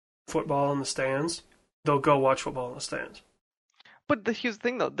football in the stands, they'll go watch football in the stands. But here's the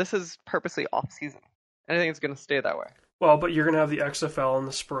thing, though. This is purposely off-season. And I think it's going to stay that way. Well, but you're going to have the XFL in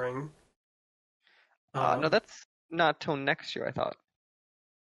the spring. No, that's not till next year, I thought.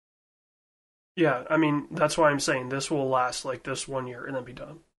 Yeah, I mean, that's why I'm saying this will last like this 1 year and then be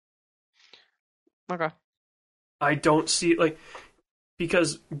done. Okay. I don't see, like,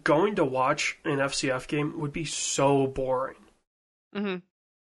 because going to watch an FCF game would be so boring. Mm-hmm.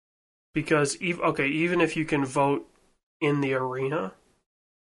 Because, even if you can vote in the arena,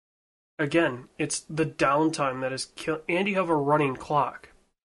 again, it's the downtime that is killing. And you have a running clock.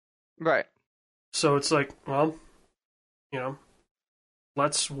 Right. So it's like, well,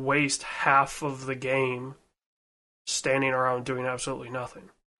 let's waste half of the game standing around doing absolutely nothing.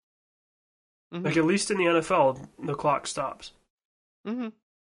 Mm-hmm. Like, at least in the NFL, the clock stops. Mm-hmm.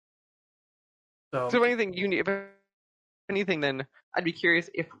 So So if anything, then I'd be curious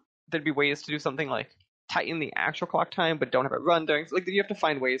if there'd be ways to do something like tighten the actual clock time, but don't have it run during. Like, you have to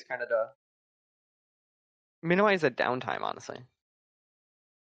find ways kind of to minimize the downtime, honestly.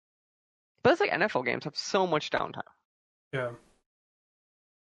 But it's like NFL games have so much downtime, yeah.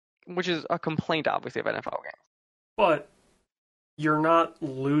 which is a complaint, obviously, of NFL games. But you're not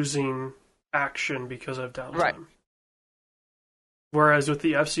losing action because of downtime. Right. Whereas with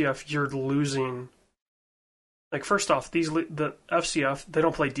the FCF, you're losing. Like, first off, the FCF, they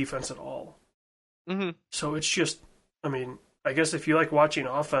don't play defense at all. Mm-hmm. So it's just, I mean, I guess if you like watching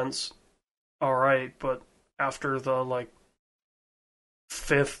offense, all right, but after the like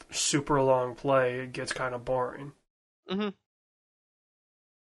fifth super long play, it gets kind of boring. Mm-hmm.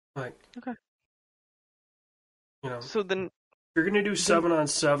 Like, okay, So then if you're gonna do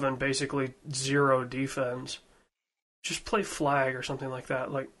 7-on-7, basically zero defense, just play flag or something like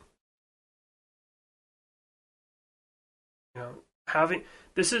that. Like, having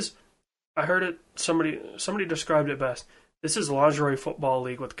this is, I heard it. Somebody described it best. This is lingerie football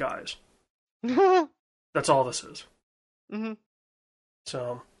league with guys. That's all this is. Mm-hmm.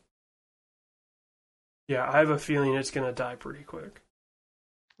 So, yeah, I have a feeling it's gonna die pretty quick.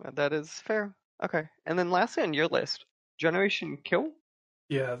 That is fair. Okay, and then lastly on your list, Generation Kill?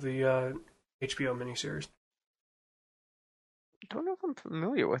 Yeah, the HBO miniseries. I don't know if I'm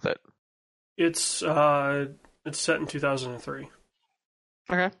familiar with it. It's set in 2003.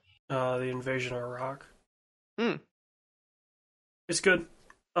 Okay. The invasion of Iraq. Hmm. It's good.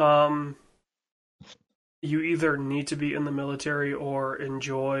 You either need to be in the military or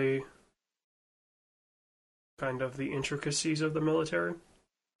enjoy kind of the intricacies of the military.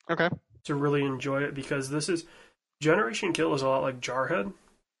 Okay. To really enjoy it, because this is Generation Kill is a lot like Jarhead.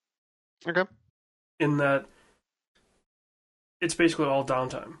 Okay. In that it's basically all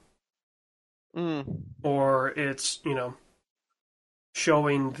downtime. Or it's,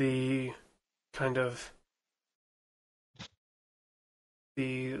 showing the kind of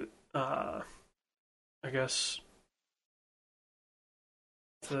the I guess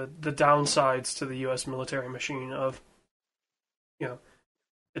the downsides to the US military machine of,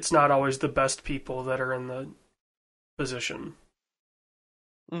 it's not always the best people that are in the position.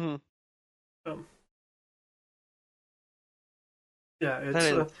 Mm-hmm. Yeah,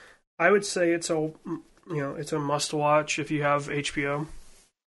 it's I would say it's a must watch if you have HBO.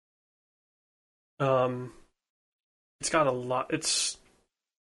 It's got a lot. It's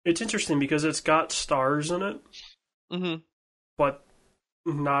interesting because it's got stars in it, but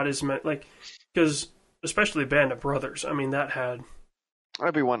not as many. Like, because especially Band of Brothers. I mean, that had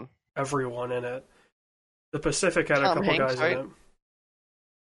everyone in it. The Pacific had Tom a couple Hanks, guys right? in it.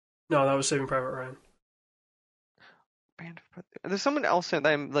 No, that was Saving Private Ryan. Band of Brothers. There's someone else in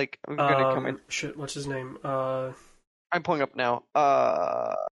that I'm gonna come in. Shit, what's his name? I'm pulling up now.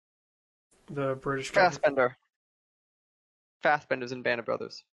 The British guy. Fassbender. Fassbender's in Band of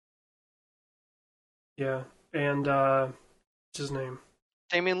Brothers. Yeah, and what's his name?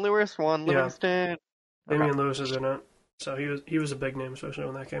 Damian Lewis, Juan Livingston. Damian Lewis is in it, so he was a big name, especially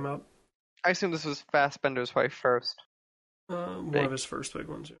when that came out. I assume this was Fassbender's probably first. One of his first big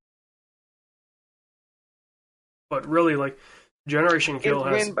ones. Yeah. But really, like, Generation Kill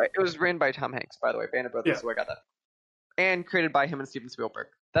it was written by Tom Hanks, by the way. Band of Brothers, so I got that. And created by him and Steven Spielberg.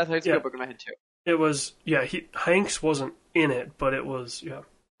 That's how Spielberg in my head too. It was, Hanks wasn't in it, but it was,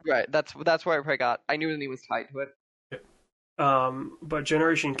 Right, that's where I probably got. I knew the name was tied to it. Yeah. But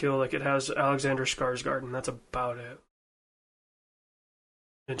Generation Kill, like, it has Alexander Skarsgård, and that's about it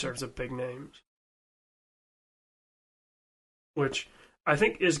in terms of big names. Which I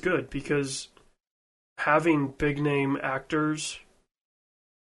think is good, because having big name actors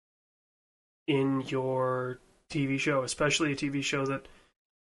in your TV show, especially a TV show that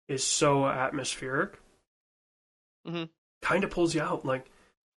is so atmospheric, kind of pulls you out. Like,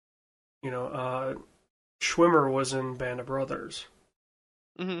 Schwimmer was in Band of Brothers.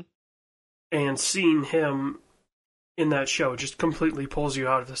 And seeing him in that show just completely pulls you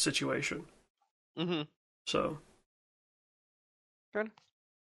out of the situation. So. Good.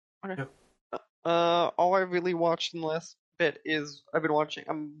 Okay. Yeah. All I really watched in the last bit is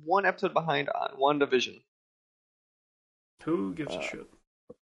I'm one episode behind on WandaVision. Who gives a shit?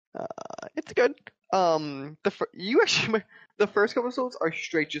 It's good. The first couple episodes are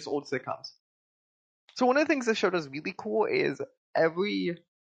straight just old sitcoms. So one of the things the show does really cool is every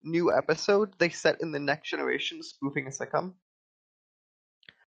new episode they set in the next generation, spoofing a sitcom.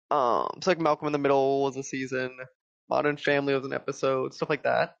 So like Malcolm in the Middle was a season. Modern Family was an episode, stuff like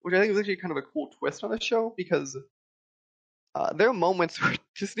that, which I think is actually kind of a cool twist on the show because there are moments where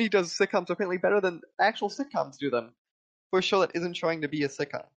Disney does sitcoms apparently better than actual sitcoms do them for a show that isn't trying to be a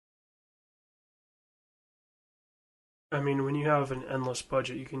sitcom. I mean, when you have an endless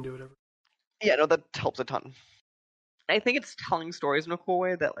budget, you can do whatever. Yeah, no, that helps a ton. I think it's telling stories in a cool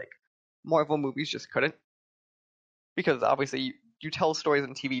way that like Marvel movies just couldn't, because obviously you tell stories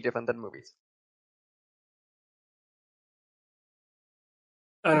in TV different than movies.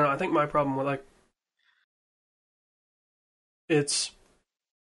 I don't know. I think my problem with like it's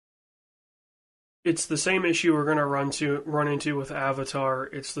the same issue we're gonna run into with Avatar.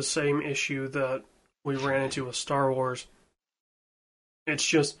 It's the same issue that we ran into with Star Wars. It's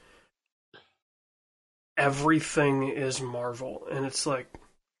just everything is Marvel, and it's like,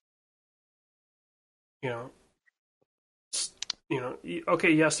 you know,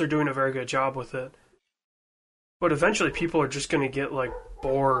 okay, yes, they're doing a very good job with it, but eventually people are just gonna get like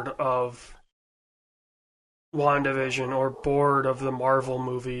bored of WandaVision or bored of the Marvel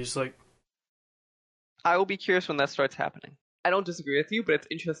movies. Like, I will be curious when that starts happening. I don't disagree with you, but it's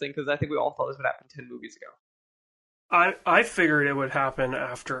interesting because I think we all thought this would happen 10 movies ago. I figured it would happen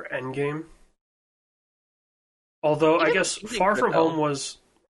after Endgame. Although I guess Far From Home was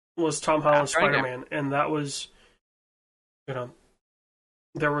Tom Holland's Spider-Man, and that was,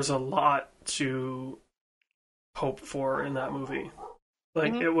 there was a lot to hope for in that movie.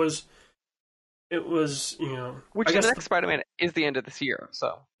 Like it was, Which I guess the next Spider-Man is the end of this year,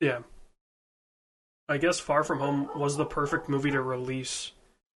 so yeah. I guess Far From Home was the perfect movie to release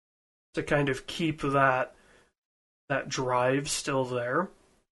to kind of keep that drive still there,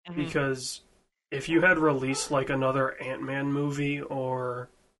 because if you had released like another Ant-Man movie or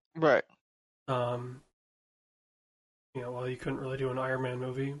right, well, you couldn't really do an Iron Man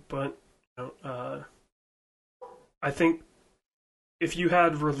movie, but I think if you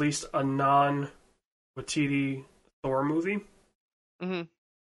had released a non-Waititi Thor movie,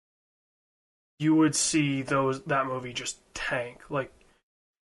 you would see that movie just tank, like,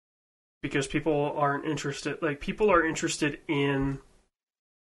 because people aren't interested. Like, people are interested in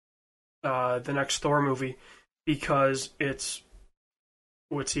the next Thor movie because it's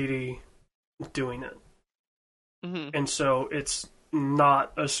Waititi doing it, and so it's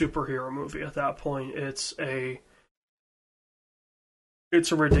not a superhero movie at that point. It's a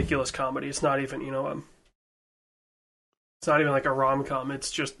ridiculous comedy. It's not even it's not even like a rom-com.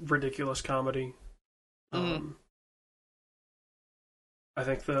 It's just ridiculous comedy. I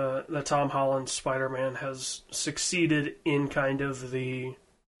think the Tom Holland Spider-Man has succeeded in kind of the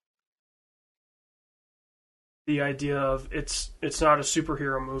idea of it's not a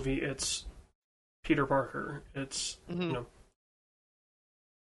superhero movie. It's Peter Parker. It's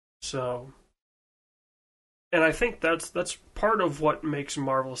so. And I think that's part of what makes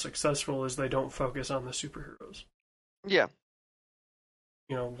Marvel successful is they don't focus on the superheroes. Yeah.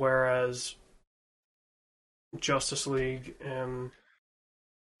 Whereas Justice League and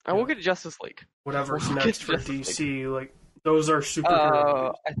we'll get to Justice League. Whatever's next for DC, like those are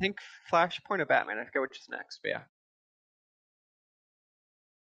superhero. I think Flashpoint or Batman. I forget which is next, but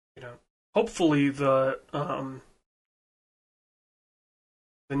yeah. Hopefully the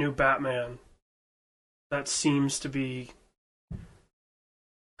new Batman that seems to be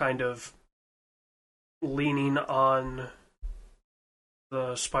kind of leaning on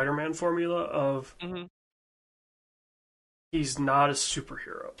the Spider-Man formula of he's not a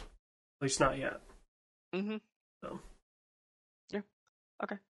superhero, at least not yet. So. Yeah.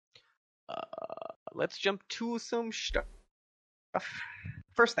 Okay. Let's jump to some stuff.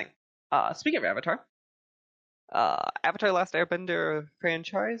 First thing, speaking of Avatar, Avatar: Last Airbender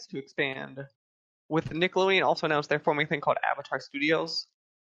franchise to expand with Nickelodeon also announced they're forming a thing called Avatar Studios.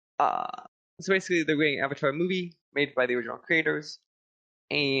 So basically, they're doing an Avatar movie made by the original creators,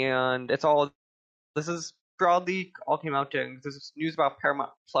 and this is broadly all came out during this news about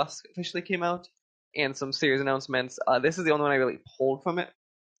Paramount Plus officially came out, and some series announcements. This is the only one I really pulled from it,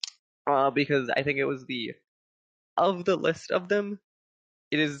 because I think it was of the list of them,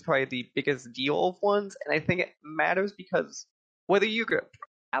 it is probably the biggest deal of ones, and I think it matters because whether you get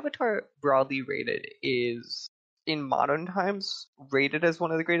Avatar broadly rated is in modern times rated as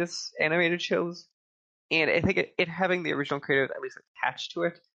one of the greatest animated shows, and I think it having the original creators at least attached to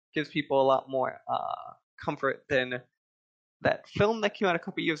it gives people a lot more comfort than that film that came out a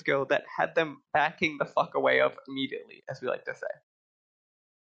couple years ago that had them backing the fuck away of immediately, as we like to say.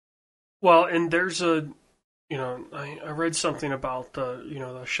 Well, and there's I read something about the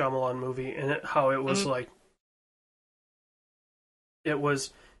Shyamalan movie and how it was like, it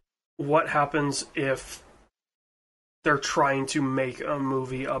was what happens if they're trying to make a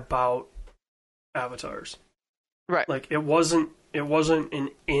movie about avatars. Right. Like it wasn't an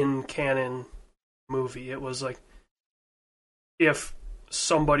in canon movie. It was like if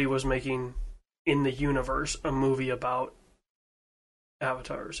somebody was making in the universe a movie about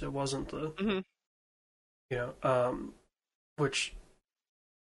avatars. It wasn't the which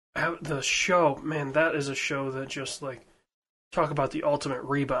the show, man, that is a show that just like talk about the ultimate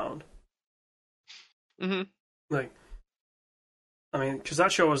rebound. Like, I mean, because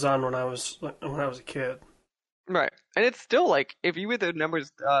that show was on when I was a kid. Right. And it's still like, if you read the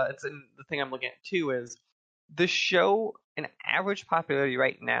numbers, it's in the thing I'm looking at too, is the show, an average popularity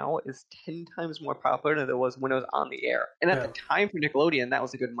right now is 10 times more popular than it was when it was on the air. And at the time for Nickelodeon, that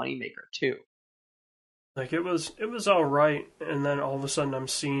was a good moneymaker too. Like it was all right, and then all of a sudden I'm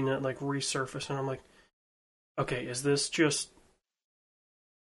seeing it like resurface, and I'm like, okay, is this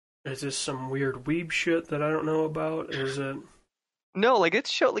some weird weeb shit that I don't know about? Is it? No, like it's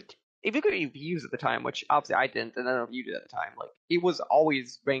show like if you look at reviews at the time, which obviously I didn't, and I don't know if you did at the time, like it was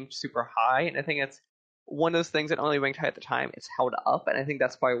always ranked super high, and I think it's one of those things that only ranked high at the time. It's held up, and I think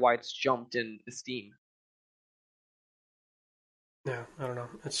that's probably why it's jumped in esteem. Yeah, I don't know.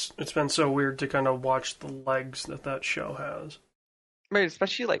 It's been so weird to kind of watch the legs that show has. Right,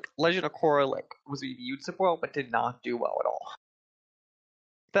 especially like Legend of Korra, like was reviewed super well, but did not do well at all.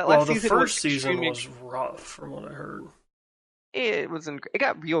 That last season, the first season was rough, from what I heard. It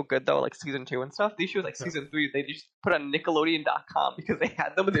got real good though, like season 2 and stuff. The issue was like season 3, they just put on Nickelodeon.com because they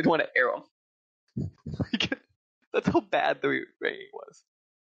had them and they didn't want to air them. That's how bad the rating was.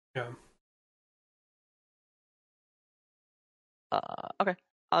 Yeah. Okay.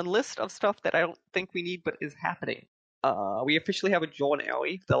 On list of stuff that I don't think we need but is happening. We officially have a Joel and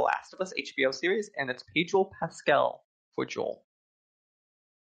Ellie, The Last of Us HBO series, and it's Pedro Pascal for Joel.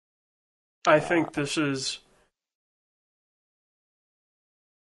 I think this is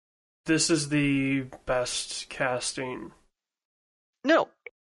the best casting. No,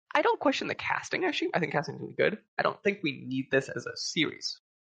 I don't question the casting, actually. I think casting is really good. I don't think we need this as a series.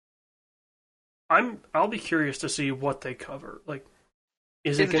 I'll be curious to see what they cover. Like,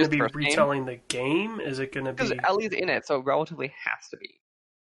 is it going to be retelling the game? Is it going to be... Because Ellie's in it, so it relatively has to be.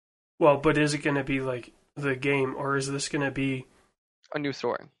 Well, but is it going to be like the game, or is this going to be... a new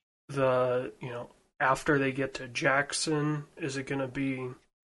story? After they get to Jackson, is it going to be...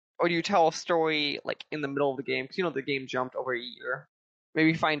 Or do you tell a story, like, in the middle of the game? Because, the game jumped over a year.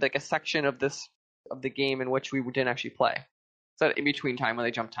 Maybe find, like, a section of the game in which we didn't actually play. So in between time when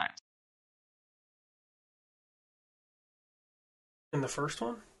they jump times. In the first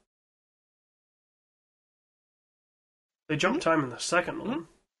one? They jumped time in the second one.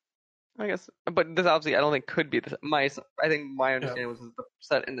 I guess, but this obviously I don't think could be this. I think my understanding was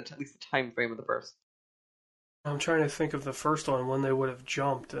set in at least the time frame of the first. I'm trying to think of the first one when they would have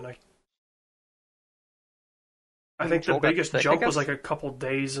jumped, and I think the biggest jump was like a couple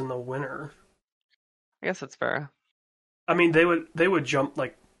days in the winter. I guess that's fair. I mean, they would jump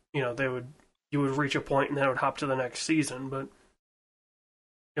like you would reach a point and then it would hop to the next season, but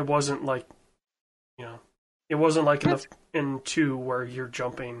it wasn't like it wasn't like in 2 where you're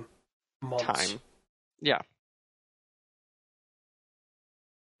jumping months. Time. Yeah.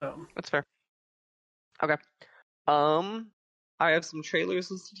 That's fair. Okay. I have some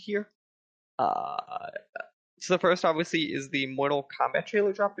trailers listed here. So the first obviously is the Mortal Kombat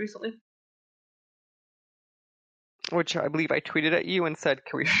trailer dropped recently. Which I believe I tweeted at you and said,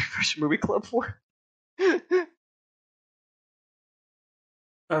 can we refresh Movie Club for?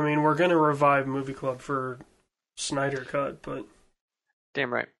 I mean, we're gonna revive Movie Club for Snyder Cut, but...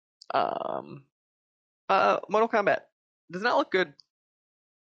 Damn right. Mortal Kombat. Does not look good.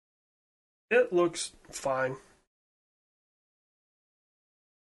 It looks fine.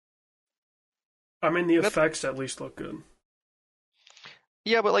 I mean, the effects at least look good.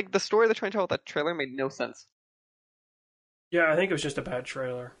 Yeah, but like the story they're trying to tell with that trailer made no sense. Yeah, I think it was just a bad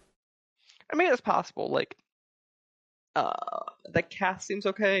trailer. I mean, it's possible. Like, the cast seems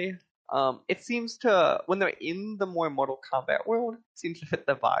okay. It seems to, when they're in the more Mortal Kombat world, it seems to fit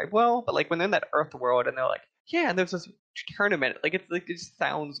the vibe well. But like when they're in that Earth world and they're like, yeah, and there's this tournament, like it just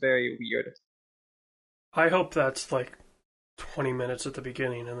sounds very weird. I hope that's like 20 minutes at the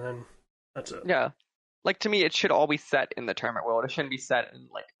beginning and then that's it. Yeah, like to me, it should all be set in the tournament world. It shouldn't be set in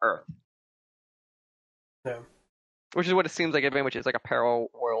like Earth. Yeah. Which is what it seems like it very much is, like a parallel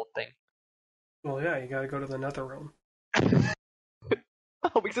world thing. Well, yeah, you gotta go to the Netherrealm.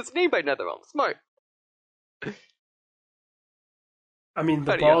 Oh, because it's named by Netherrealm. Smart. I mean,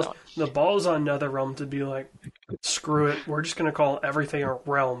 the balls on Netherrealm to be like, screw it, we're just gonna call everything a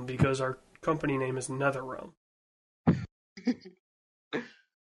realm because our company name is Netherrealm.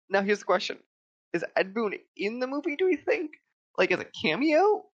 Now here's the question: is Ed Boon in the movie? Do we think, like, as a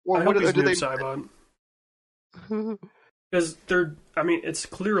cameo, or I what? hope he's Or do Noob they? Saibot. Because it's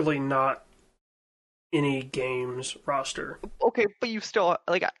clearly not any games roster. Okay, but you still,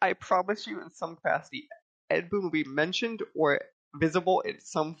 like, I promise you, in some capacity, Ed Boon will be mentioned or visible in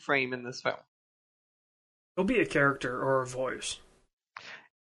some frame in this film. He'll be a character or a voice.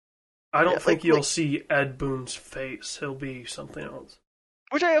 I don't Yeah, think like, you'll see Ed Boon's face. He'll be something else.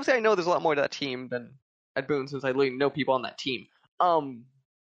 which I obviously I know there's a lot more to that team than Ed Boon, since I literally know people on that team.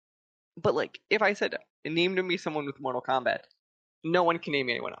 But like, if I said name to me someone with Mortal Kombat, no one can name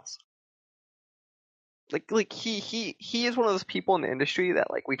anyone else. Like he is one of those people in the industry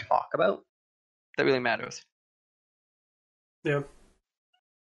that, like, we talk about that really matters. Yeah.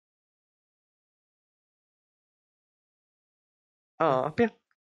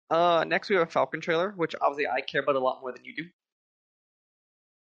 Yeah. Next we have a Falcon trailer, which obviously I care about a lot more than you do.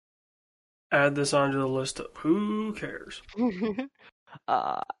 Add this onto the list of who cares. And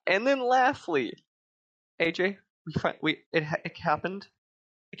then lastly, AJ, it happened.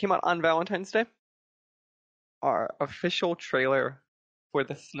 It came out on Valentine's Day. Our official trailer for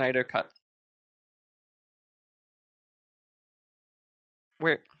the Snyder Cut.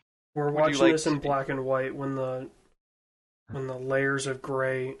 We're watching this in black and white when the Layers of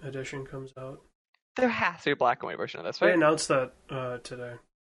Gray edition comes out. There has to be a black and white version of this, right? They announced that today.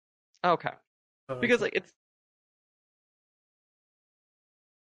 Okay. Because like it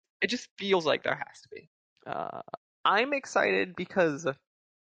just feels like there has to be. I'm excited because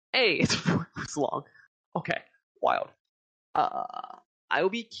it's 4 hours long. Okay, wild. I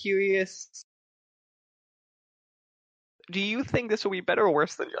will be curious. Do you think this will be better or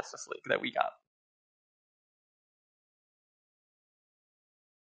worse than Justice League that we got?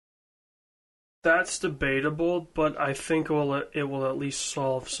 That's debatable, but I think it will at least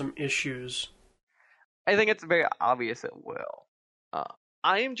solve some issues. I think it's very obvious it will.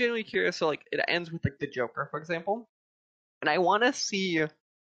 I am genuinely curious. So, like, it ends with, like, the Joker, for example, and I want to see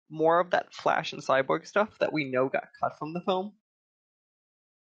more of that Flash and Cyborg stuff that we know got cut from the film.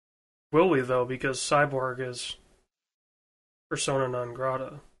 Will we, though? Because Cyborg is persona non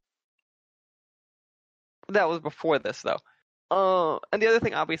grata. That was before this, though. And the other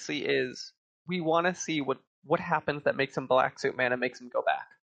thing, obviously, is we want to see what happens that makes him Black Suit Man and makes him go back,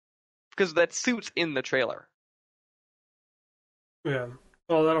 because that suit's in the trailer. Yeah.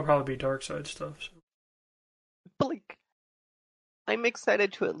 Well, that'll probably be Darkseid stuff. So. But, like, I'm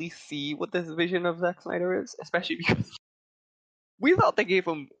excited to at least see what this vision of Zack Snyder is, especially because we thought they gave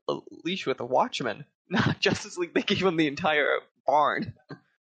him a leash with a Watchmen, not Justice League. They gave him the entire barn.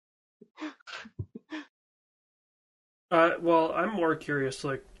 Well, I'm more curious,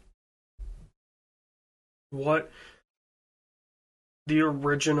 like, what the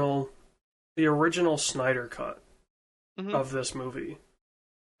original Snyder cut of this movie,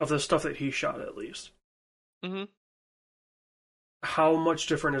 of the stuff that he shot, at least. Mm-hmm. How much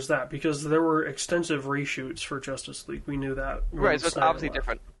different is that? Because there were extensive reshoots for Justice League. We knew that. Right, so it's obviously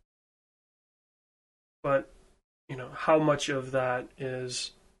different. But, how much of that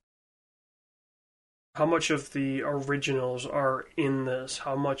is... How much of the originals are in this?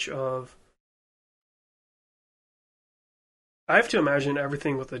 How much of... I have to imagine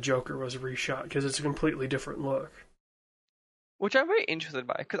everything with the Joker was reshot, because it's a completely different look. Which I'm very interested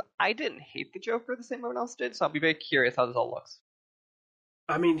by, because I didn't hate the Joker the same way everyone else did, so I'll be very curious how this all looks.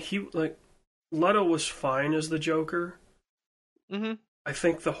 I mean, Leto was fine as the Joker. Mm-hmm. I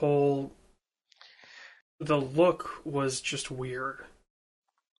think the look was just weird.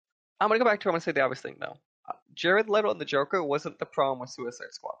 I'm gonna go back to I'm gonna say the obvious thing though. Jared Leto and the Joker wasn't the problem with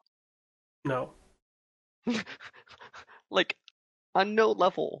Suicide Squad. No. Like, on no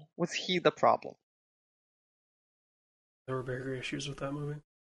level was he the problem. There were bigger issues with that movie.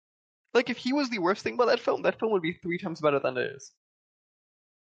 Like, if he was the worst thing about that film would be 3 times better than it is.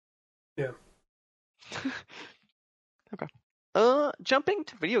 Yeah. Okay. Jumping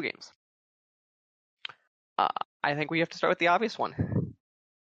to video games. I think we have to start with the obvious one.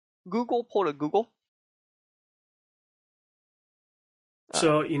 Google pulled a Google.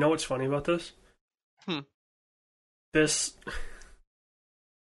 So, you know what's funny about this? This...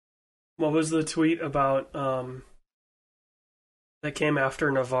 What was the tweet about, that came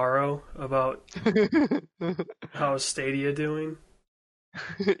after Navarro, about how is Stadia doing?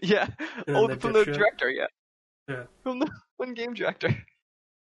 Yeah. From the director, yeah. Yeah. From the one game director.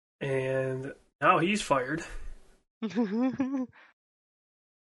 And now he's fired.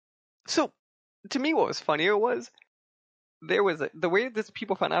 So, to me, what was funnier was the way that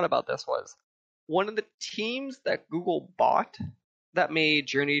people found out about this was one of the teams that Google bought that made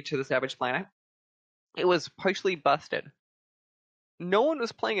Journey to the Savage Planet, it was partially busted. No one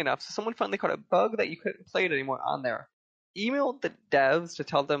was playing enough, so someone finally caught a bug that you couldn't play it anymore on there. Emailed the devs to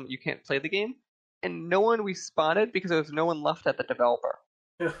tell them you can't play the game, and no one responded because there was no one left at the developer.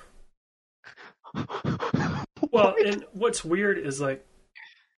 Yeah. Well, and what's weird is, like,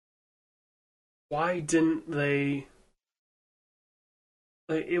 why didn't they...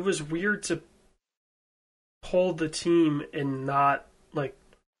 Like, it was weird to pull the team and not, like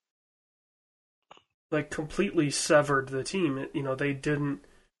completely severed the team. You know, they didn't,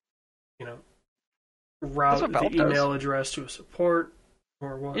 you know, route the email address to a support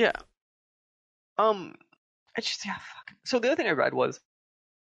or what. Yeah. Fuck. So the other thing I read was,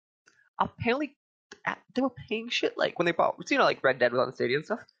 apparently they were paying shit, like when they bought, you know, like Red Dead was on the Stadia and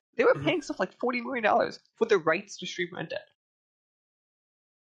stuff. They were paying stuff like $40 million for the rights to stream Red Dead.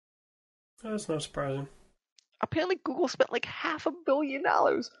 That's not surprising. Apparently Google spent like $500 million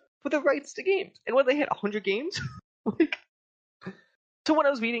for the rights to games. And what they had, 100 games? Like, so what I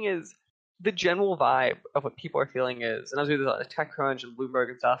was reading is, the general vibe of what people are feeling is, and I was reading this on TechCrunch and Bloomberg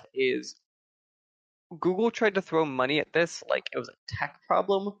and stuff, is Google tried to throw money at this like it was a tech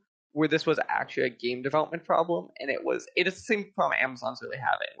problem, where this was actually a game development problem, and it is the same problem Amazon's really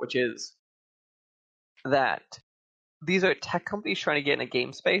having, which is that these are tech companies trying to get in a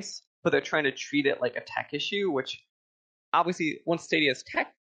game space, but they're trying to treat it like a tech issue, which obviously once Stadia's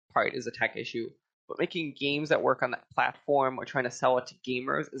tech part is a tech issue, but making games that work on that platform or trying to sell it to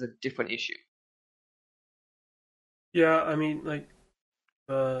gamers is a different issue. Yeah, I mean, like,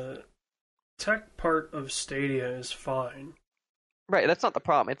 the tech part of Stadia is fine. Right, that's not the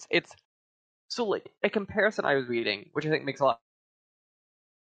problem. It's so, like, a comparison I was reading, which I think makes a lot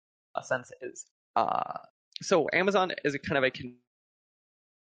of sense, is so Amazon is a kind of a to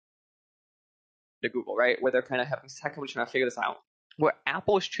Google, right? Where they're kind of having tech companies trying to figure this out. Where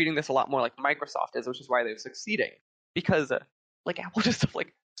Apple is treating this a lot more like Microsoft is, which is why they're succeeding. Because like Apple just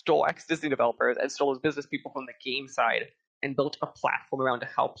stole ex-Disney developers and stole his business people from the game side and built a platform around to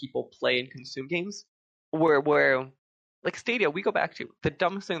how people play and consume games. Where like Stadia, we go back to the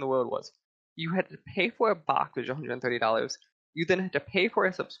dumbest thing in the world was you had to pay for a box, which is $130. You then had to pay for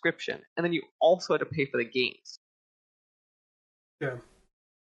a subscription, and then you also had to pay for the games. Yeah.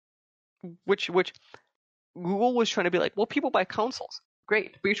 Which Google was trying to be like, well, people buy consoles.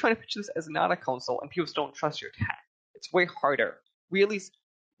 Great. But you're trying to pitch this as not a console, and people don't trust your tech. It's way harder. We at least,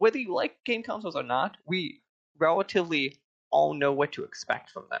 whether you like game consoles or not, we relatively all know what to expect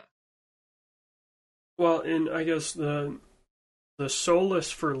from them. Well, and I guess the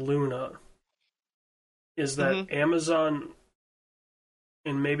solace for Luna is that Amazon,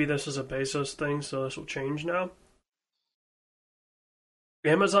 and maybe this is a Bezos thing, so this will change now.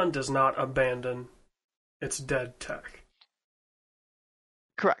 Amazon does not abandon its dead tech.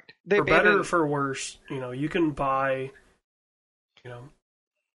 Correct. For better or for worse, you know, you can buy, you know,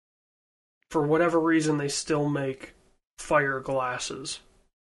 for whatever reason, they still make Fire glasses,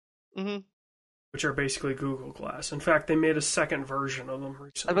 which are basically Google Glass. In fact, they made a second version of them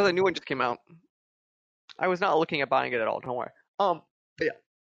recently. I thought the new one just came out. I was not looking at buying it at all. Don't worry. But yeah.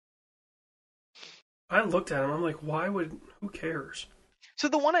 I looked at them. I'm like, who cares? So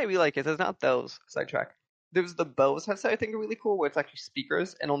the one I really like is it's not those, sidetrack. There's the Bose headset I think are really cool, where it's actually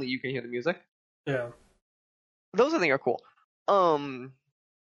speakers and only you can hear the music. Yeah. Those I think are cool.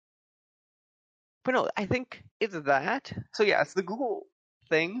 But no, I think it's that. So yeah, it's the Google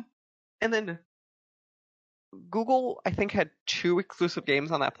thing. And then Google, I think, had 2 exclusive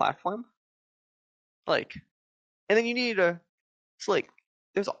games on that platform. Like, and then you need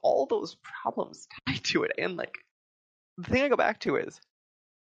there's all those problems tied to it. And like, the thing I go back to is,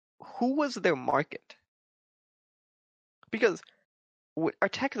 who was their market? Because our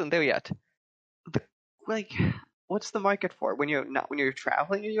tech isn't there yet. What's the market for when you're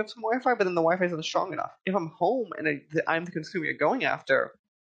traveling and you have some Wi-Fi, but then the Wi-Fi isn't strong enough? If I'm home and I'm the consumer you're going after,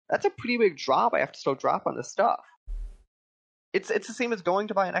 that's a pretty big drop I have to still drop on this stuff. It's the same as going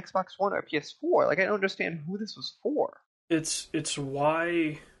to buy an Xbox One or a PS4. Like, I don't understand who this was for. It's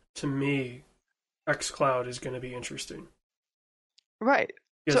why, to me, xCloud is going to be interesting. Right.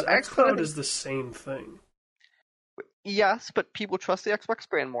 Because so xCloud is the same thing. Yes, but people trust the Xbox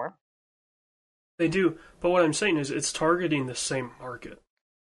brand more. They do, but what I'm saying is it's targeting the same market.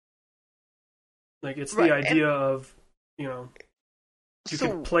 Like, it's the idea of, you know, you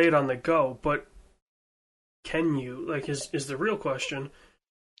can play it on the go, but can you? Like, is the real question.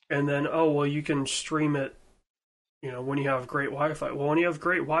 And then, you can stream it, you know, when you have great Wi-Fi. Well, when you have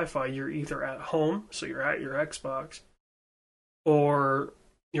great Wi-Fi, you're either at home, so you're at your Xbox, or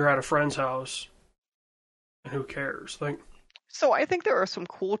you're at a friend's house, and who cares? Like, So I think there are some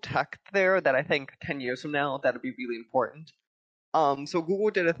cool tech there that I think 10 years from now that'll be really important. So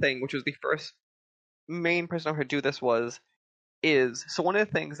Google did a thing, which was the first main person who do this so one of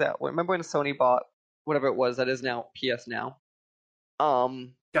the things that remember when Sony bought whatever it was that is now PS Now.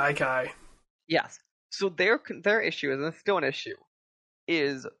 guy. Yes. So their issue is, and it's still an issue,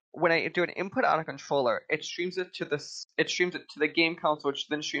 is when I do an input on a controller, it streams it to the game console, which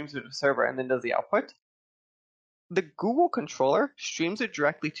then streams it to the server and then does the output. The Google controller streams it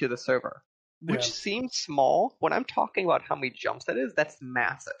directly to the server, which Yeah. seems small. When I'm talking about how many jumps that is, that's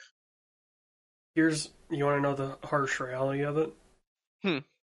massive. You want to know the harsh reality of it? Hmm.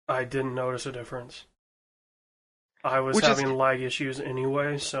 I didn't notice a difference. I was Which is having lag issues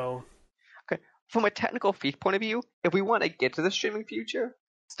anyway, so okay. From a technical feat point of view, if we want to get to the streaming future,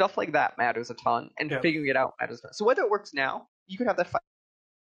 stuff like that matters a ton, and yeah. figuring it out matters a ton. So whether it works now, you could have that fight,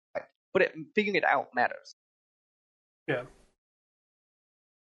 but figuring it out matters. Yeah.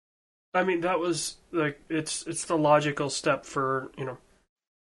 I mean, that was like it's the logical step for,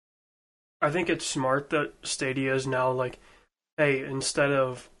 I think it's smart that Stadia is now like, hey, instead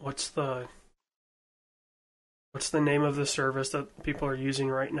of what's the name of the service that people are using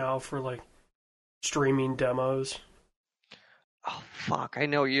right now for like streaming demos? Oh fuck, I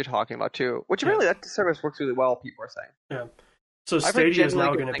know what you're talking about too. Which Yeah. apparently that service works really well. People are saying. Yeah. So I've heard Stadia is genuinely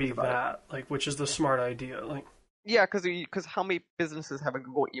now good going to things be about it. that, like, which is the smart idea. Like, Yeah, because how many businesses have a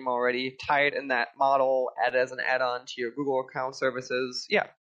Google email already? Tie it in that model, add it as an add-on to your Google account services. Yeah.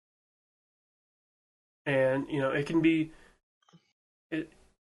 and it can be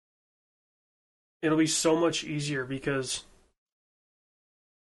it'll be so much easier because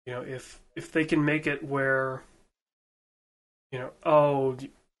if they can make it where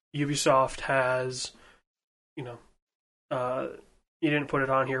Ubisoft has you didn't put it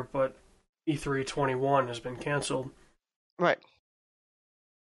on here, but E3 21 has been canceled. Right.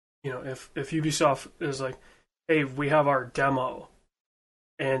 If Ubisoft is like, hey, we have our demo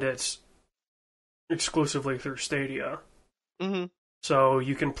and it's exclusively through Stadia. Mm-hmm. So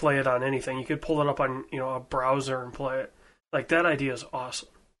you can play it on anything. You could pull it up on, a browser and play it. Like, that idea is awesome.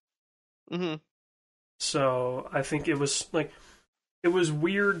 Mm-hmm. So I think it was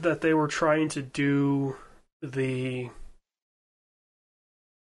weird that they were trying to do the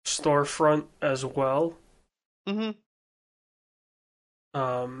storefront as well. Mm-hmm.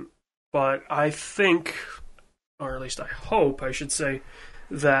 But I think, or at least I hope, I should say,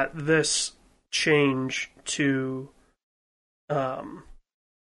 that this change to kind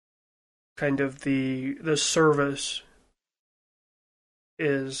of the service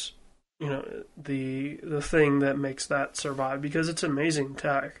is the thing that makes that survive, because it's amazing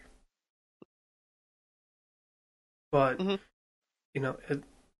tech, but Mm-hmm.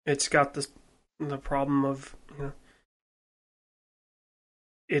 it's got the problem of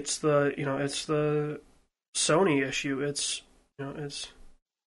it's the Sony issue. It's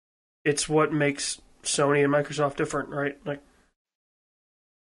what makes Sony and Microsoft different, right? Like,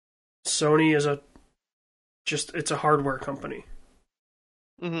 Sony is it's a hardware company.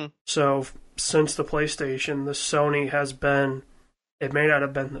 Mm-hmm. So since the PlayStation, the Sony has been, it may not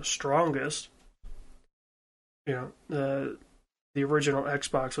have been the strongest. The original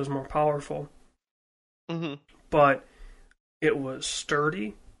Xbox was more powerful. Mm-hmm. But it was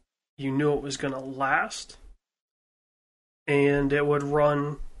sturdy. You knew it was going to last. And it would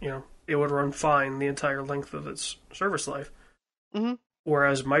run, fine the entire length of its service life. Mm-hmm.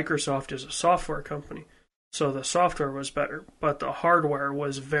 Whereas Microsoft is a software company. So the software was better, but the hardware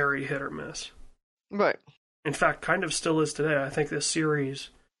was very hit or miss. Right. In fact, kind of still is today. I think this series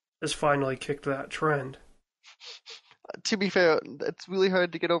has finally kicked that trend. To be fair, it's really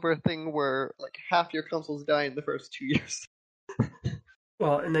hard to get over a thing where like half your consoles die in the first 2 years.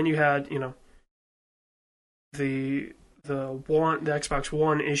 Well, and then you had, the Xbox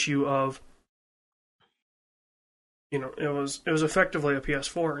One issue of, it was effectively a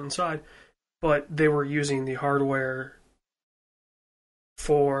PS4 inside, but they were using the hardware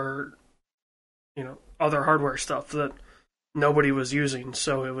for, other hardware stuff that nobody was using,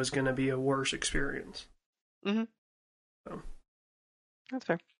 so it was going to be a worse experience. Mm-hmm. So. That's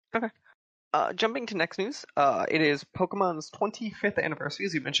fair. Okay. Jumping to next news, it is Pokemon's 25th anniversary,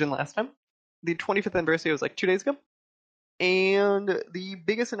 as you mentioned last time. The 25th anniversary was like 2 days ago. And the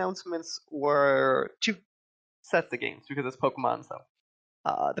biggest announcements were 2 sets of games, because it's Pokemon, so.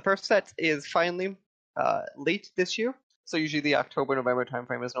 The first set is finally late this year, so usually the October-November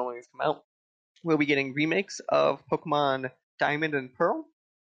timeframe is normally come out. We'll be getting remakes of Pokemon Diamond and Pearl,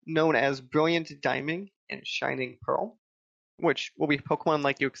 known as Brilliant Diamond and Shining Pearl, which will be Pokemon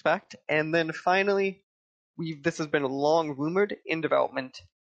like you expect. And then finally, this has been long rumored in development,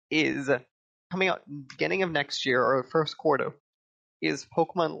 is coming out beginning of next year or first quarter, is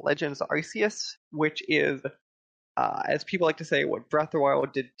Pokemon Legends Arceus, which is, as people like to say, what Breath of the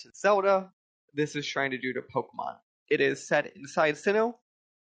Wild did to Zelda, this is trying to do to Pokemon. It is set inside Sinnoh,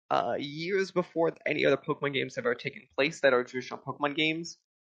 years before any other Pokemon games have ever taken place that are traditional Pokemon games.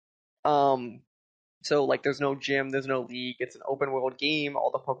 So like there's no gym, there's no league, it's an open world game,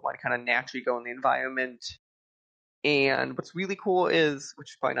 all the Pokemon kind of naturally go in the environment. And what's really cool is,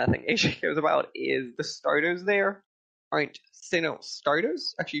 which is probably nothing AJ cares about, is the starters there aren't Sinnoh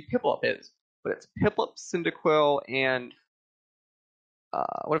starters. Actually, Piplup is, but it's Piplup, Cyndaquil, and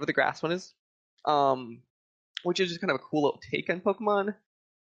whatever the grass one is. Which is just kind of a cool little take on Pokemon.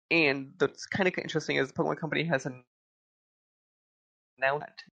 And that's kind of interesting is the Pokemon Company has announced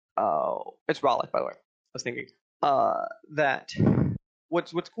it's Rowlet, by the way. I was thinking that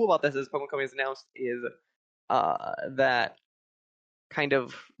what's cool about this is Pokemon Company has announced is that kind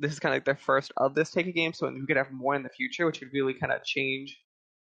of this is kind of like their first of this take a game, so we could have more in the future, which could really kind of change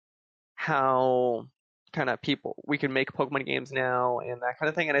how kind of we can make Pokemon games now and that kind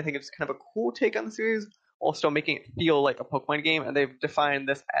of thing. And I think it's kind of a cool take on the series, while still making it feel like a Pokemon game. And they've defined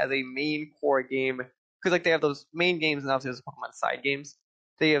this as a main core game because like they have those main games and obviously there's Pokemon side games.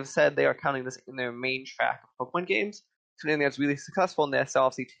 They have said they are counting this in their main track of Pokemon games. So anything that's really successful in this, they'll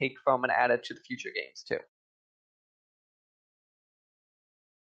obviously take from and add it to the future games too.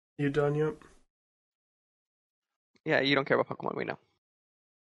 You done yet? Yeah, you don't care about Pokemon, we know.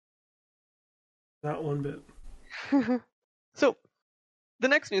 Not one bit. So, the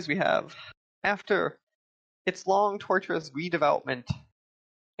next news we have, after its long, torturous redevelopment,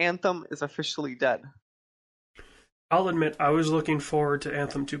 Anthem is officially dead. I'll admit, I was looking forward to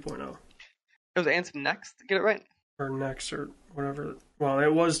Anthem 2.0. It was Anthem Next, get it right? Or Next, or whatever. Well,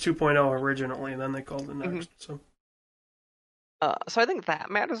 it was 2.0 originally, and then they called it Next, so... So I think that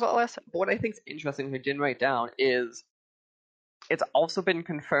matters a lot less. But what I think is interesting, I didn't write down, is it's also been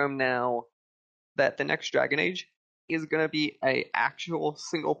confirmed now that the next Dragon Age is going to be a actual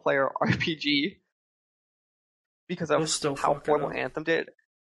single-player RPG because of how horrible Anthem did.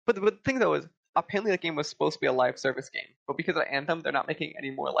 But the thing, though, is apparently the game was supposed to be a live service game. But because of Anthem, they're not making any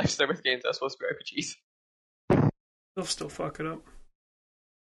more live service games that are supposed to be RPGs. They'll still fuck it up.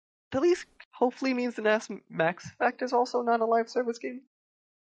 At least hopefully means the Mass Effect is also not a live service game.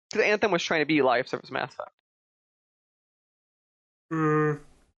 Because Anthem was trying to be live service Mass Effect. No,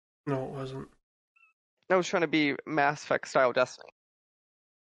 it wasn't. That was trying to be Mass Effect style Destiny.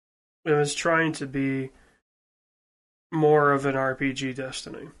 It was trying to be more of an RPG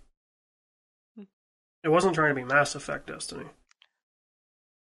Destiny. It wasn't trying to be Mass Effect Destiny.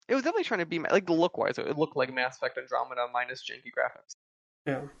 It was definitely trying to be, like, look-wise, it looked like Mass Effect Andromeda minus janky graphics.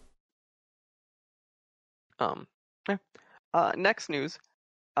 Yeah. Next news.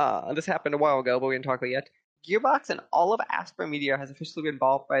 This happened a while ago, but we didn't talk about it yet. Gearbox and all of Aspera Media has officially been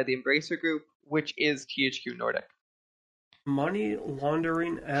bought by the Embracer Group, which is THQ Nordic. Money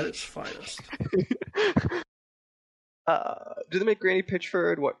laundering at its finest. Do they make Granny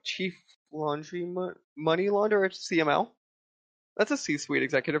Pitchford Chief Money Launderer at CML? That's a C-suite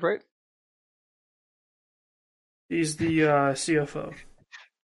executive, right? He's the CFO.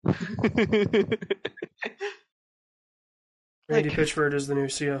 Randy Pitchford is the new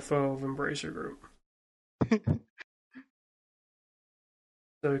CFO of Embracer Group.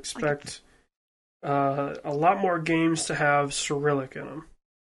 So expect a lot more games to have Cyrillic in them.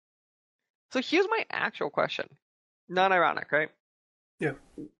 So here's my actual question. Not ironic, right? Yeah.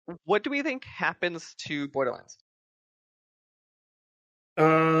 What do we think happens to Borderlands?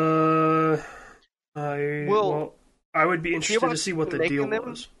 I would be interested to see what the deal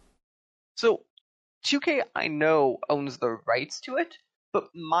was. So, 2K, I know, owns the rights to it, but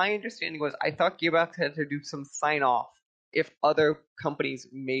my understanding was I thought Gearbox had to do some sign-off if other companies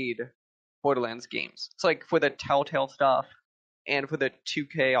made Borderlands games. So, like, for the Telltale stuff, and for the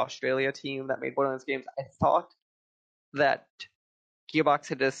 2K Australia team that made Borderlands games, I thought that Gearbox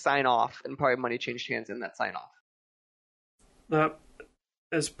had to sign off, and probably money changed hands in that sign-off. That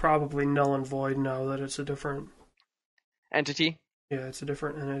is probably null and void now that it's a different... entity? Yeah, it's a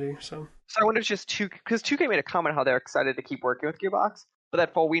different entity, so... So I wonder if it's just 2K... Because 2K made a comment how they're excited to keep working with Gearbox, but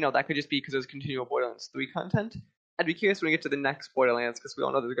that for all we know, that could just be because there's continual Borderlands 3 content. I'd be curious when we get to the next Borderlands, because we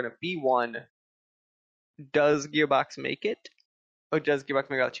all know there's going to be one. Does Gearbox make it? Or does Gearbox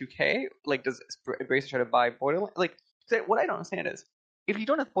make it out 2K? Like, does Embracer try to buy Borderlands? Like, what I don't understand is, if you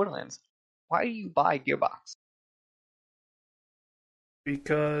don't have Borderlands, why do you buy Gearbox?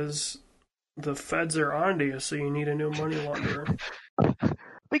 Because the feds are onto you, so you need a new money launderer.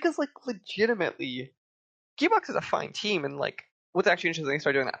 Because, like, legitimately, Gearbox is a fine team, and like, what's actually interesting, they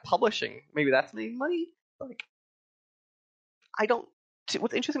start doing that publishing. Maybe that's making money. Like, I don't.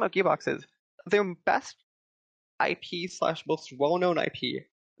 What's interesting about Gearbox is their best IP slash most well-known IP,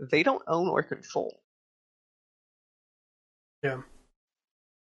 they don't own or control. Yeah.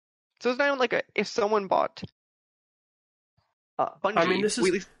 So it's not even like if someone bought Bungie, I mean, this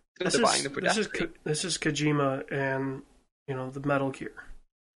is Kojima and the Metal Gear.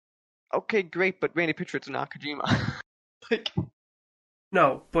 Okay, great, but Randy Pitchford's not Kojima. Like,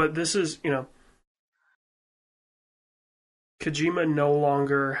 no, but this is Kojima no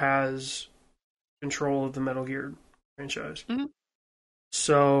longer has control of the Metal Gear franchise. Mm-hmm.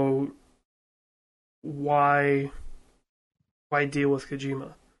 So why deal with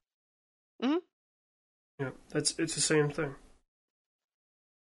Kojima? Mm-hmm. It's the same thing.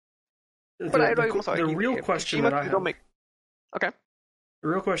 But the real question that I have. Okay. The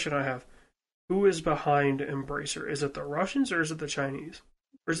real question I have: who is behind Embracer? Is it the Russians or is it the Chinese?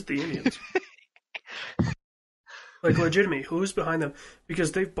 Or is it the Indians? Like, legitimately, who's behind them?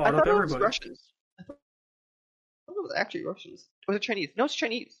 Because they've bought up everybody. Russians. I thought it was actually Russians. Was it Chinese? No, it's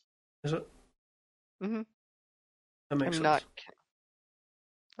Chinese. Is it? Mm-hmm. That makes sense.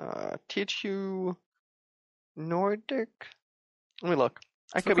 THQ Nordic. Let me look.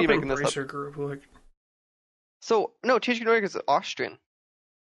 I could be making this up. Group, like. So no, THQ Nordic is Austrian.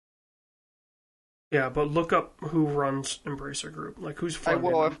 Yeah, but look up who runs Embracer Group. Like, who's funding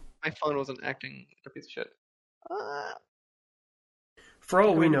I will them. if my phone wasn't acting like a piece of shit. For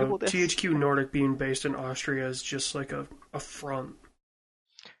all we know, THQ Nordic being based in Austria is just like a front.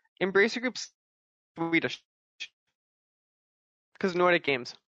 Embracer Group's Swedish. Because Nordic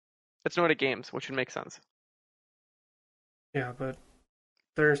Games. It's Nordic Games, which would make sense. Yeah, but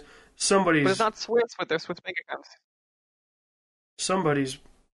there's somebody's... But it's not Swiss with their Swiss bank accounts. Somebody's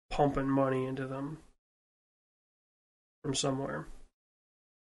pumping money into them from somewhere.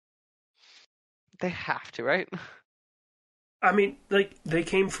 They have to, right? I mean, like, they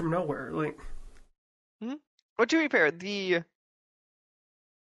came from nowhere. Like, But to be fair,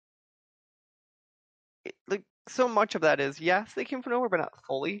 so much of that is, yes, they came from nowhere, but not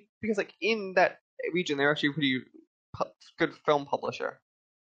fully. Because, like, in that region, they're actually a pretty good film publisher.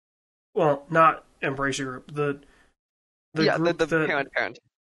 Well, not Embracer Group. The parent.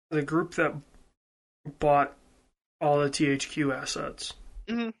 The group that bought all the THQ assets.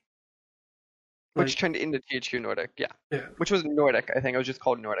 Mm-hmm. Which turned into THQ Nordic, yeah. Which was Nordic, I think. It was just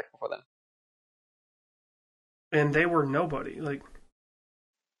called Nordic before then. And they were nobody. Like,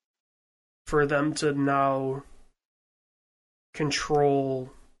 for them to now control,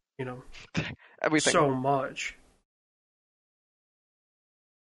 everything. So much.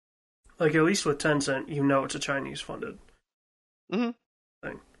 Like, at least with Tencent, it's a Chinese-funded thing.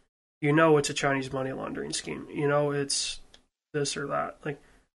 It's a Chinese money laundering scheme. It's this or that. Like,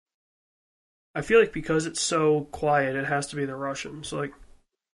 I feel like because it's so quiet, it has to be the Russians. Like,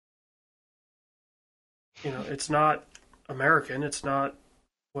 it's not American. It's not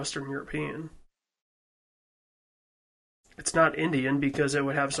Western European. It's not Indian because it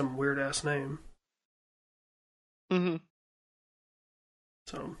would have some weird-ass name. Mm-hmm.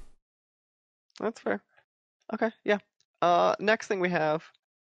 So. That's fair. Okay, yeah. Next thing we have...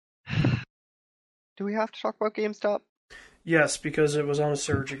 Do we have to talk about GameStop? Yes, because it was on a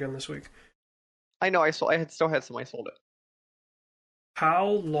surge again this week. I know, I still had some, I sold it. How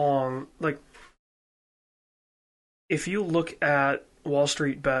long, like, if you look at Wall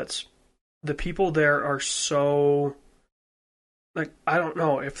Street Bets, the people there are so, like, I don't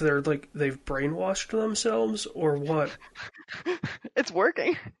know if they're, like, they've brainwashed themselves or what. It's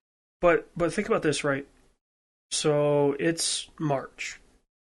working. But think about this, right? So, it's March.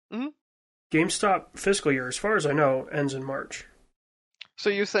 Mm-hmm. GameStop fiscal year, as far as I know, ends in March. So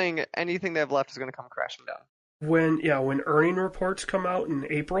you're saying anything they have left is going to come crashing down? When earning reports come out in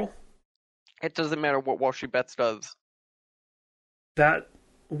April, it doesn't matter what Wall Street Bets does. That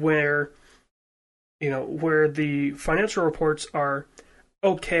where the financial reports are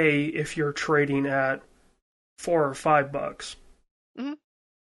okay if you're trading at $4 or $5. Mm-hmm.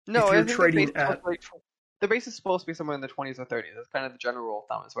 No, if you're trading at the base is supposed to be somewhere in the 20s or 30s. That's kind of the general rule of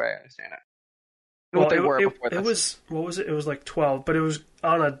thumb, is the way I understand it. Well, what was it? It was like 12, but it was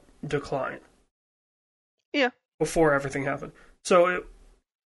on a decline. Yeah. Before everything happened. So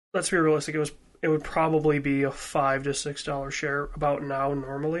let's be realistic. It would probably be a $5 to $6 share about now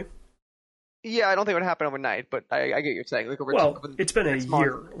normally. Yeah, I don't think it would happen overnight, but I get what you're saying. Like it's been a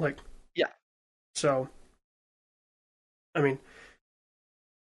year. Like, yeah. So, I mean,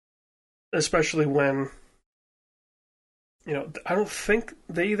 especially when I don't think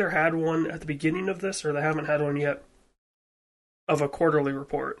they either had one at the beginning of this or they haven't had one yet of a quarterly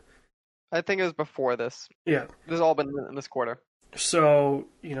report. I think it was before this. Yeah. This has all been in this quarter. So,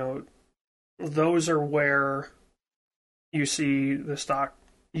 those are where you see the stock,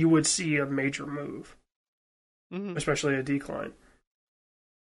 you would see a major move, especially a decline.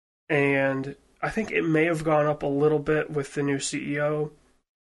 And I think it may have gone up a little bit with the new CEO,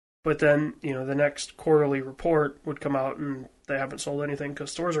 but then, the next quarterly report would come out and they haven't sold anything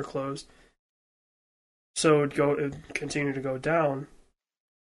because stores are closed. So it'd continue to go down.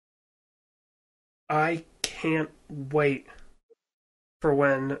 I can't wait for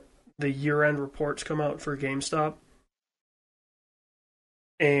when the year-end reports come out for GameStop.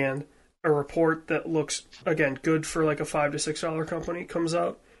 And a report that looks, again, good for like a $5 to $6 company comes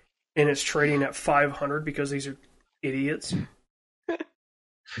out and it's trading at 500 because these are idiots.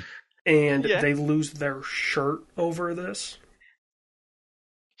 And they lose their shirt over this.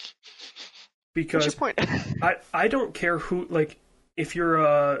 Because what's your point? I don't care who, like, if you're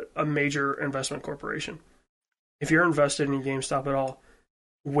a major investment corporation, if you're invested in GameStop at all,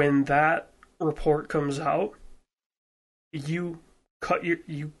 when that report comes out, you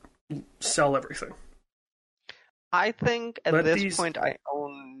sell everything. I think at this point I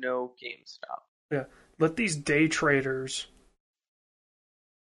own no GameStop. Yeah. Let these day traders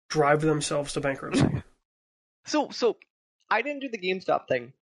drive themselves to bankruptcy. So I didn't do the GameStop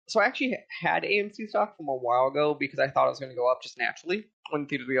thing. So I actually had AMC stock from a while ago because I thought it was going to go up just naturally when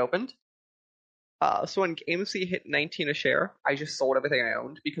theaters reopened. So when AMC hit 19 a share, I just sold everything I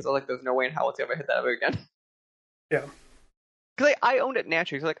owned because I was like, there's no way in hell it's ever hit that ever again. Yeah. Because I owned it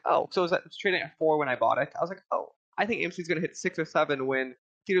naturally. So like, oh, so it was trading at 4 when I bought it. I was like, oh, I think AMC's going to hit 6 or 7 when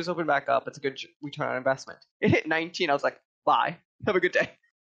theaters open back up. It's a good return on investment. It hit 19. I was like, bye. Have a good day.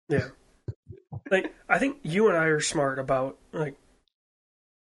 Yeah. Like, I think you and I are smart about, like,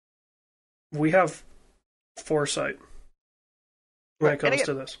 we have foresight when it comes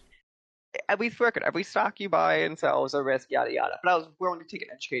to this. At least for record, every stock you buy and sell is a risk, yada yada. But I was willing to take an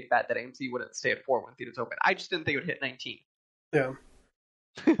educated bet that AMC wouldn't stay at 4 when theaters open. I just didn't think it would hit 19. Yeah.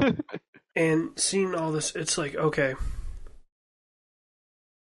 And seeing all this, it's like, okay.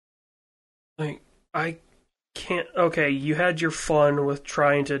 Like, I can't. Okay, you had your fun with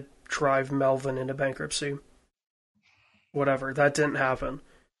trying to drive Melvin into bankruptcy. Whatever, that didn't happen.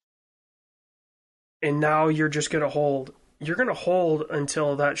 And now you're just going to hold. You're going to hold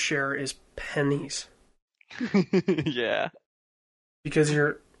until that share is pennies. Yeah. Because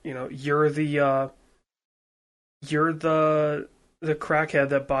you're the crackhead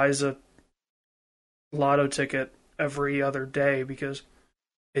that buys a lotto ticket every other day because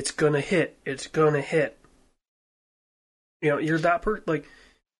it's going to hit. It's going to hit. You're that like,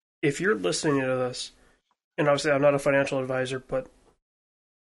 if you're listening to this, and obviously I'm not a financial advisor, but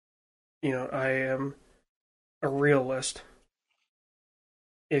I am a realist.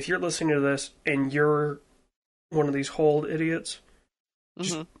 If you're listening to this and you're one of these hold idiots,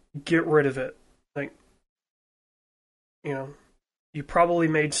 just get rid of it. Like, you probably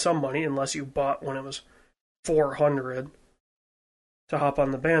made some money unless you bought when it was 400 to hop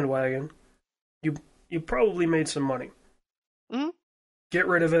on the bandwagon. You probably made some money. Get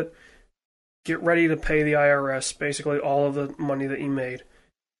rid of it. Get ready to pay the IRS basically all of the money that you made.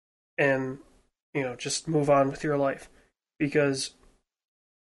 And, just move on with your life. Because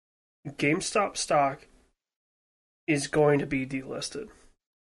GameStop stock is going to be delisted.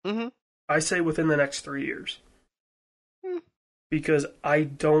 I say within the next 3 years. Because I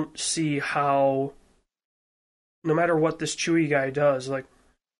don't see how, no matter what this Chewy guy does, like,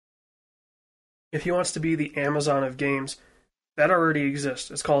 if he wants to be the Amazon of games, that already exists.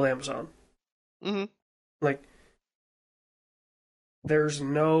 It's called Amazon. Like, there's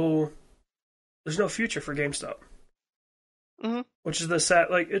no future for GameStop. Which is the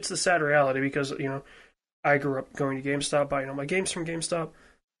sad, like, it's the sad reality because, I grew up going to GameStop, buying all my games from GameStop.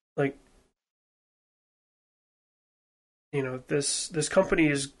 Like, this company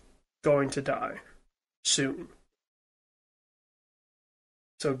is going to die soon.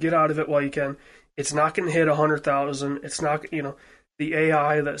 So get out of it while you can. It's not going to hit 100,000. It's not, the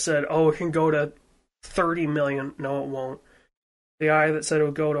AI that said, oh, it can go to 30 million. No, it won't. The AI that said it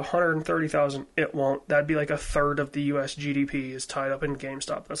would go to 130,000. It won't. That'd be like a third of the US GDP is tied up in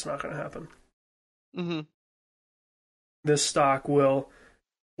GameStop. That's not going to happen. This stock will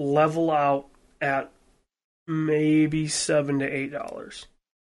level out at maybe $7 to $8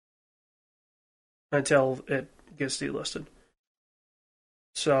 until it gets delisted.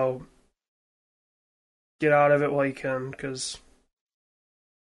 So get out of it while you can, because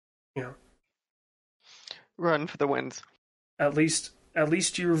run for the wins. at least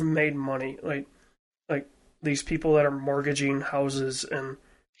you've made money. Like these people that are mortgaging houses and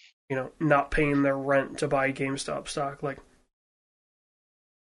not paying their rent to buy GameStop stock. Like,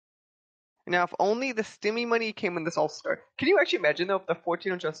 Now, if only the stimmy money came when this all started. Can you actually imagine, though, if the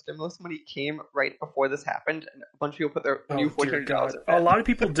 $1,400 stimulus money came right before this happened and a bunch of people put their new oh dear $1,400 God, in a bet? lot of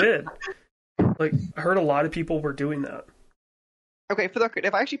people did. Like, I heard a lot of people were doing that. Okay, for the record,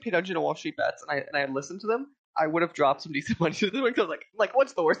 if I actually paid attention to Wall Street bets and I listened to them, I would have dropped some decent money to them because I was like,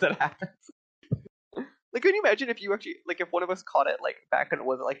 what's the worst that happens? Like, can you imagine if you actually, like, if one of us caught it, like, back when it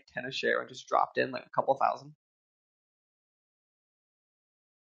was like 10 a share and just dropped in, like, a couple thousand?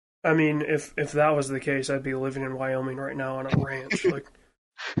 I mean, if that was the case, I'd be living in Wyoming right now on a ranch. Like,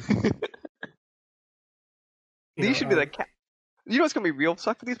 These should be like, you know what's gonna be real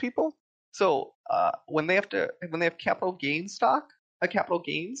suck for these people? So, when they have capital gains stock, capital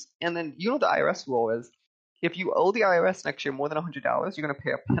gains, and then the IRS rule is, if you owe the IRS next year more than $100, you're gonna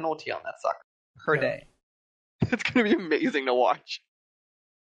pay a penalty on that sucker per Yeah. day. It's gonna be amazing to watch.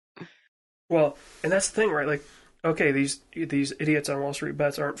 Well, and that's the thing, right? Like, okay, these idiots on Wall Street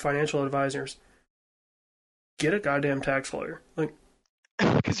bets aren't financial advisors. Get a goddamn tax lawyer. Like,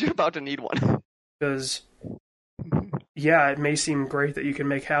 Because you're about to need one. because yeah, it may seem great that you can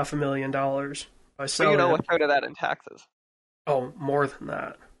make $500,000 by But selling a it. third of that in taxes. Oh, more than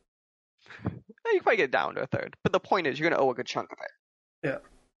that. You can probably get down to a third. But the point is, you're gonna owe a good chunk of it. Yeah.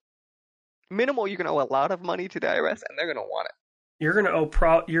 Minimal, you're gonna owe a lot of money to the IRS, and they're gonna want it. You're gonna owe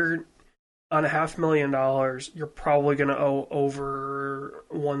you're on $500,000. You're probably gonna owe over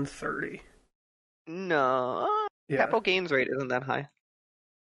 130. No, Yeah, capital gains rate isn't that high.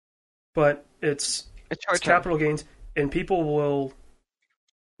 but it's It's short term. capital gains, and people will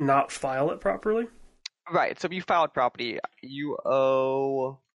not file it properly. Right. So if you filed property, you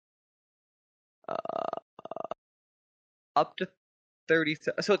owe up to 30.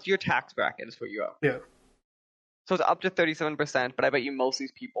 So it's your tax bracket is what you owe. Yeah. So it's up to 37%, but I bet you most of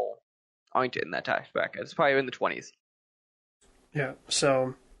these people aren't in that tax bracket. It's probably in the 20s. Yeah.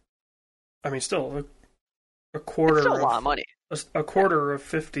 So, I mean, still a It's quarter still a lot of money. a quarter of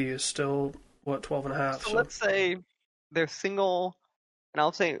 50 is still what 12 and a half. So let's say they're single, and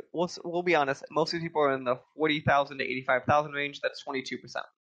I'll say we'll be honest. Most of these people are in the 40,000 to 85,000 range. That's 22%.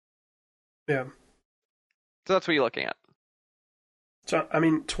 Yeah. So that's what you're looking at. So I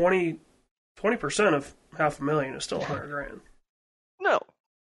mean, 20% of $500,000 is still $100,000. No,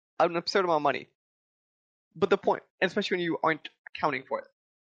 an absurd amount of money. But the point, especially when you aren't accounting for it.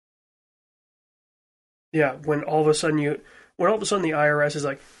 Yeah, when all of a sudden the IRS is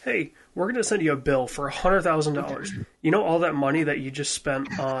like, "Hey, we're going to send you a bill for $100,000." You know all that money that you just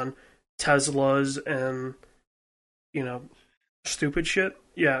spent on Teslas and stupid shit.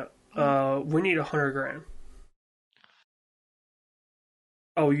 Yeah, we need $100,000.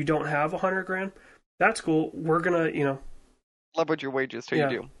 Oh, you don't have $100,000? That's cool. We're gonna, Leverage your wages till Yeah.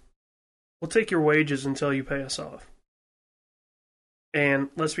 you do. we'll take your wages until you pay us off. And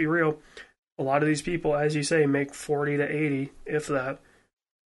let's be real, a lot of these people, as you say, make 40 to 80, if that.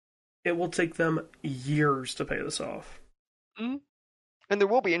 It will take them years to pay this off. Mm-hmm. And there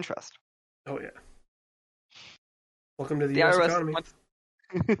will be interest. Oh yeah. Welcome to the The US IRS economy.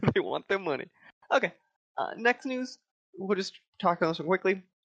 they want their money. Okay. Next news. We'll just talk on this one quickly.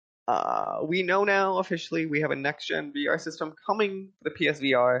 We know now officially we have a next-gen VR system coming for the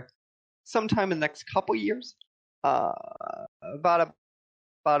PSVR sometime in the next couple years. About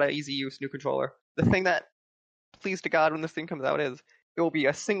a easy use new controller. The thing that, please to God, when this thing comes out is it will be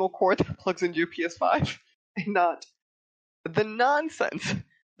a single cord that plugs into your PS5 and not the nonsense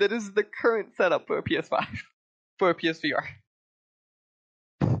that is the current setup for a PS5 for a PSVR.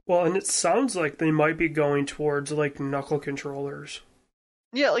 Well, and it sounds like they might be going towards like knuckle controllers.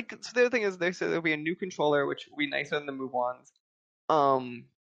 Yeah, like so the other thing is they said there'll be a new controller which will be nicer than the Move ones.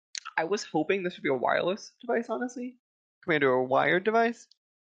 I was hoping this would be a wireless device, honestly, compared to a wired device.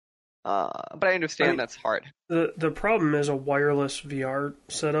 But I understand that's hard. The problem is a wireless VR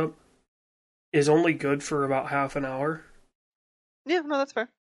setup is only good for about half an hour. Yeah, no, that's fair.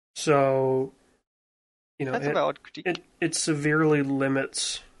 So, That's a valid critique. it severely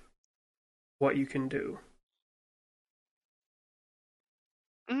limits what you can do.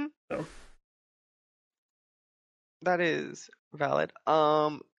 Mm-hmm. So. That is valid.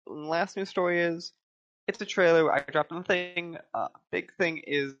 Last news story is it's a trailer. I dropped on the thing. Big thing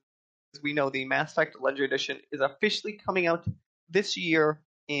is we know the Mass Effect Legendary Edition is officially coming out this year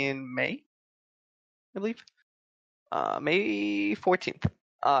in May, I believe. May 14th.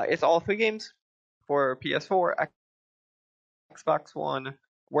 It's all 3 games for PS4, Xbox One,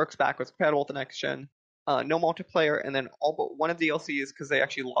 works backwards compatible with the next gen. no multiplayer, and then all but one of the DLCs because they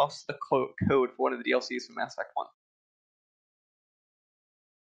actually lost the code for one of the DLCs from Mass Effect 1.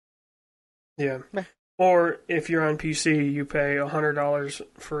 Yeah. Meh. Or if you're on PC, you pay $100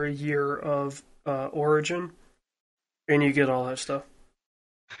 for a year of Origin, and you get all that stuff.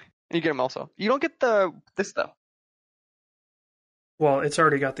 And you get them also. You don't get this though, Well, it's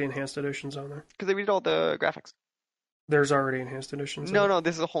already got the enhanced editions on there. because they redid all the graphics. There's already enhanced editions. No,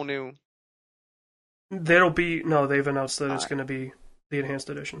 this is a whole new. They've announced that it's Alright. going to be the enhanced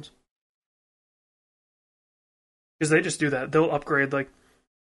editions. Because they just do that. They'll upgrade like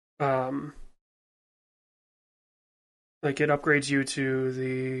it upgrades you to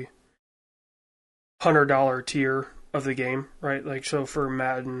the $100 tier of the game, right? Like, so for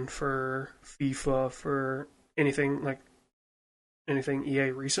Madden, for FIFA, for anything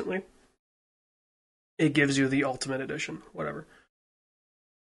EA recently, it gives you the Ultimate Edition, whatever.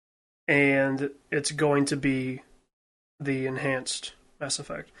 And it's going to be the enhanced Mass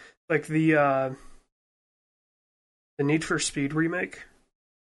Effect. Like the Need for Speed remake.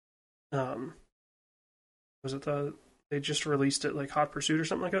 Was it they just released it like Hot Pursuit or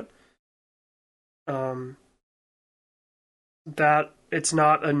something like that? That it's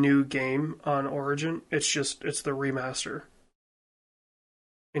not a new game on Origin. It's the remaster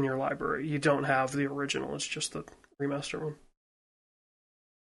in your library. You don't have the original. It's just the remaster one.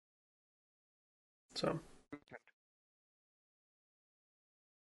 So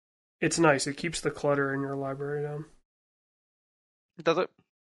it's nice. It keeps the clutter in your library down. Does it?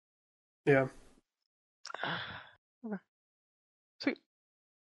 Yeah. Sweet.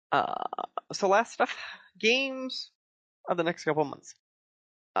 So last stuff, games of the next couple of months.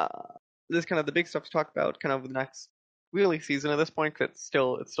 This is kind of the big stuff to talk about, kind of the next really season at this point, because it's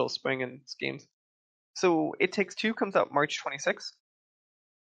still spring and it's games. So It Takes Two comes out March 26th.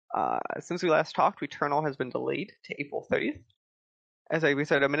 Since we last talked, Returnal has been delayed to April 30th. As we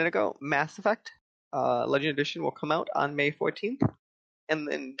said a minute ago, Mass Effect Legend Edition will come out on May 14th, and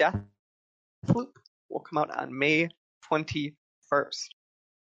then Deathloop will come out on May 21st.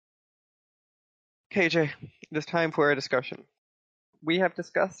 KJ, it is time for a discussion. We have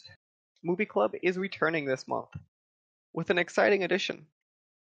discussed Movie Club is returning this month with an exciting addition.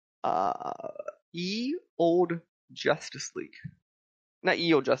 Old Justice League. Not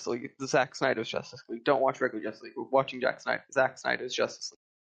Old Justice League, the Zack Snyder's Justice League. Don't watch regular Justice League. We're watching Zack Snyder's Justice League.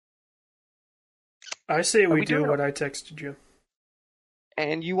 I say we we do doing what I texted you.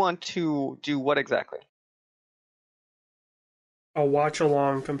 And you want to do what exactly? A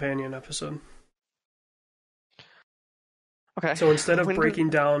watch-along companion episode. Okay. So instead of When breaking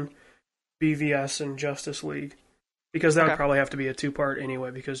down BVS and Justice League, because that would probably have to be a two-part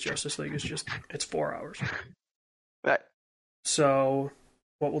anyway, because Justice League is it's 4 hours. Right. So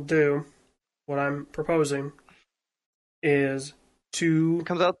what we'll do, what I'm proposing, is It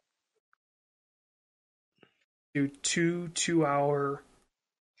comes out. do 2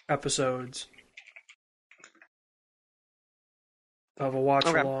 episodes of a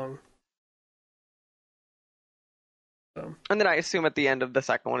watch-along. So. And then I assume at the end of the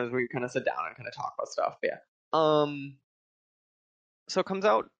second one is where you kind of sit down and kind of talk about stuff. But yeah. So it comes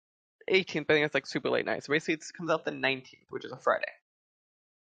out 18th, but I think it's like super late night. So basically it comes out the 19th, which is a Friday.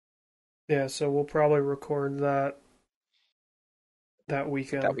 Yeah, so we'll probably record that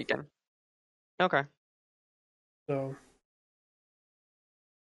weekend. That weekend. Okay. So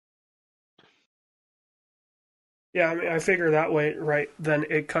yeah, I mean, I figure that way, right? Then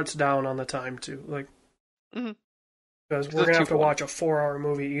it cuts down on the time too, like, because we're gonna have to watch a 4-hour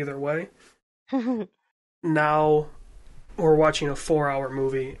movie either way. Now we're watching a 4-hour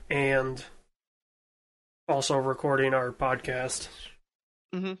movie and also recording our podcast.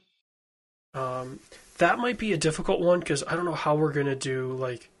 That might be a difficult one because I don't know how we're gonna do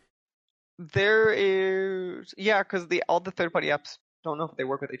like. There is because all the third-party apps don't know if they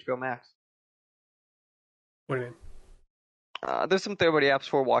work with HBO Max. What do you mean? There's some third-party apps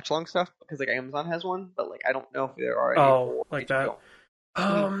for watch-along stuff because like Amazon has one, but like I don't know if there are any for like HBO.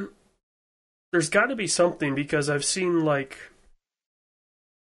 that. There's got to be something because I've seen like,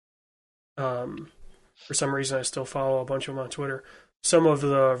 for some reason I still follow a bunch of them on Twitter. Some of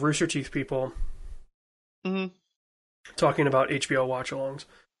the Rooster Teeth people talking about HBO watch-alongs.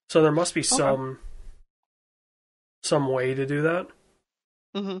 So there must be some way to do that.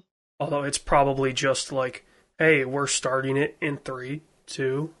 Although it's probably just like, hey, we're starting it in 3,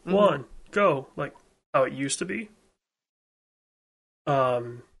 2, 1, go, like how it used to be.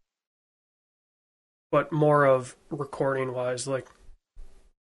 But more of recording wise, like,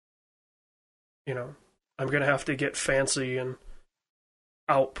 you know, I'm gonna have to get fancy and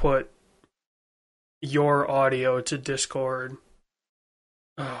output your audio to Discord.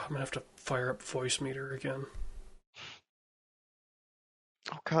 Oh, I'm gonna have to fire up Voice Meter again.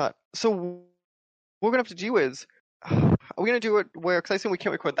 Oh God. So what we're gonna have to do is, are we gonna do it where? Because I assume we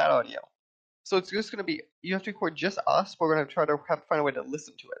can't record that audio. So it's just gonna be you have to record just us. But we're gonna try to find a way to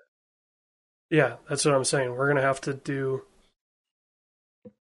listen to it. Yeah, that's what I'm saying. We're gonna have to do.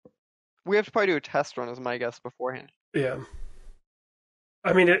 We have to probably do a test run, is my guess, beforehand. Yeah.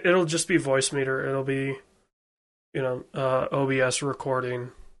 I mean, it'll just be Voice Meter. It'll be, OBS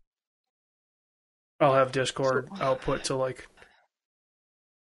recording. I'll have Discord output to like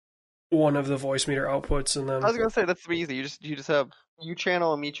one of the Voice Meter outputs, and then I was gonna say that's easy. You just have you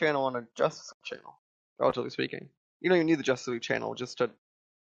channel and me channel on a Justice League channel, relatively speaking. You don't even need the Justice League channel just to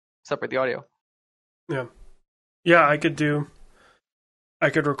separate the audio. yeah, I could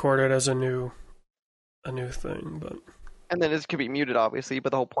record it as a new thing, but And then it could be muted, obviously.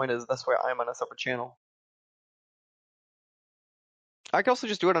 But the whole point is that's where I'm on a separate channel. I could also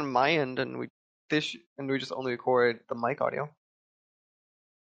just do it on my end, and we just only record the mic audio.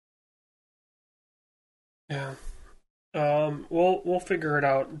 yeah. We'll figure it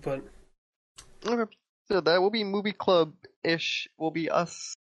out, but Okay. So that will be movie club-ish. Will be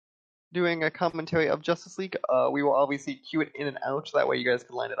us doing a commentary of Justice League. We will obviously cue it in and out, so that way you guys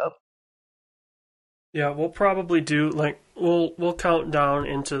can line it up. yeah, we'll probably do like we'll count down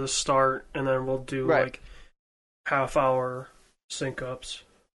into the start, and then we'll do Right. like half-hour sync ups.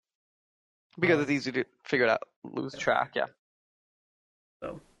 Because it's easy to figure it out, lose track, yeah.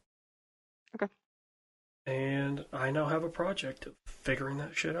 So. Okay. And I now have a project of figuring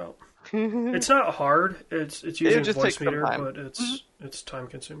that shit out. It's not hard. It's using just Voice takes some Meter, time. but it's time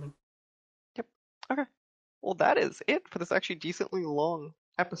consuming. Yep. Okay. Well, that is it for this actually decently long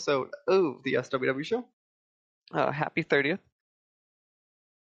episode of the SWW show. Happy 30th.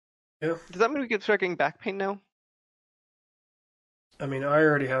 Yeah. Does that mean we can start getting back pain now? I mean, I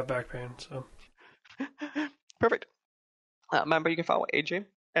already have back pain, so. Perfect. Remember, you can follow AJ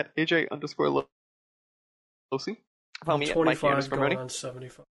at AJ_Losi. Follow me at 25 going Mikey_Moni. on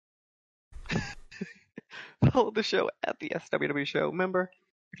 75. Follow the show at the SWW show. Remember,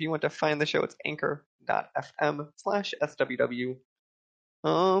 if you want to find the show, it's anchor.fm/SWW.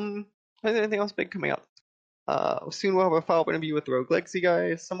 Is there anything else big coming up? Soon we'll have a follow-up interview with the Rogue Legacy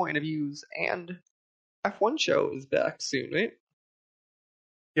guys, some more interviews, and F1 show is back soon, right?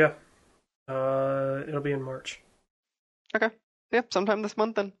 Yeah. It'll be in March. Okay. Yep, sometime this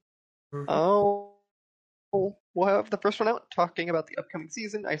month then. Mhm. Oh, we'll have the first one out talking about the upcoming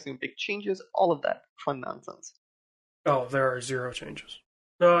season. I assume big changes, all of that fun nonsense. Oh, there are 0 changes.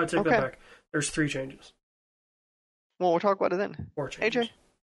 No, I take Okay. that back. There's 3 changes. Well, we'll talk about it then. 4 changes. AJ,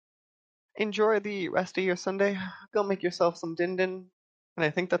 enjoy the rest of your Sunday. Go make yourself some din-din. And I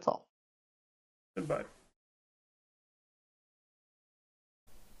think that's all. Goodbye.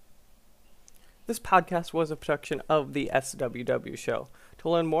 This podcast was a production of The SWW Show. To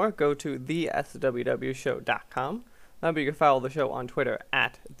learn more, go to theswwshow.com. Remember, you can follow the show on Twitter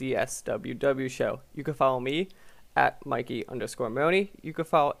at The SWW Show. You can follow me at Mikey_Moni. You can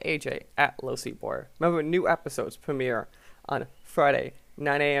follow AJ at LowSeaBoy. Remember, new episodes premiere on Friday,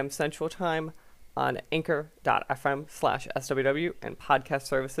 9 a.m. Central Time on anchor.fm/SWW and podcast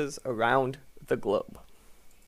services around the globe.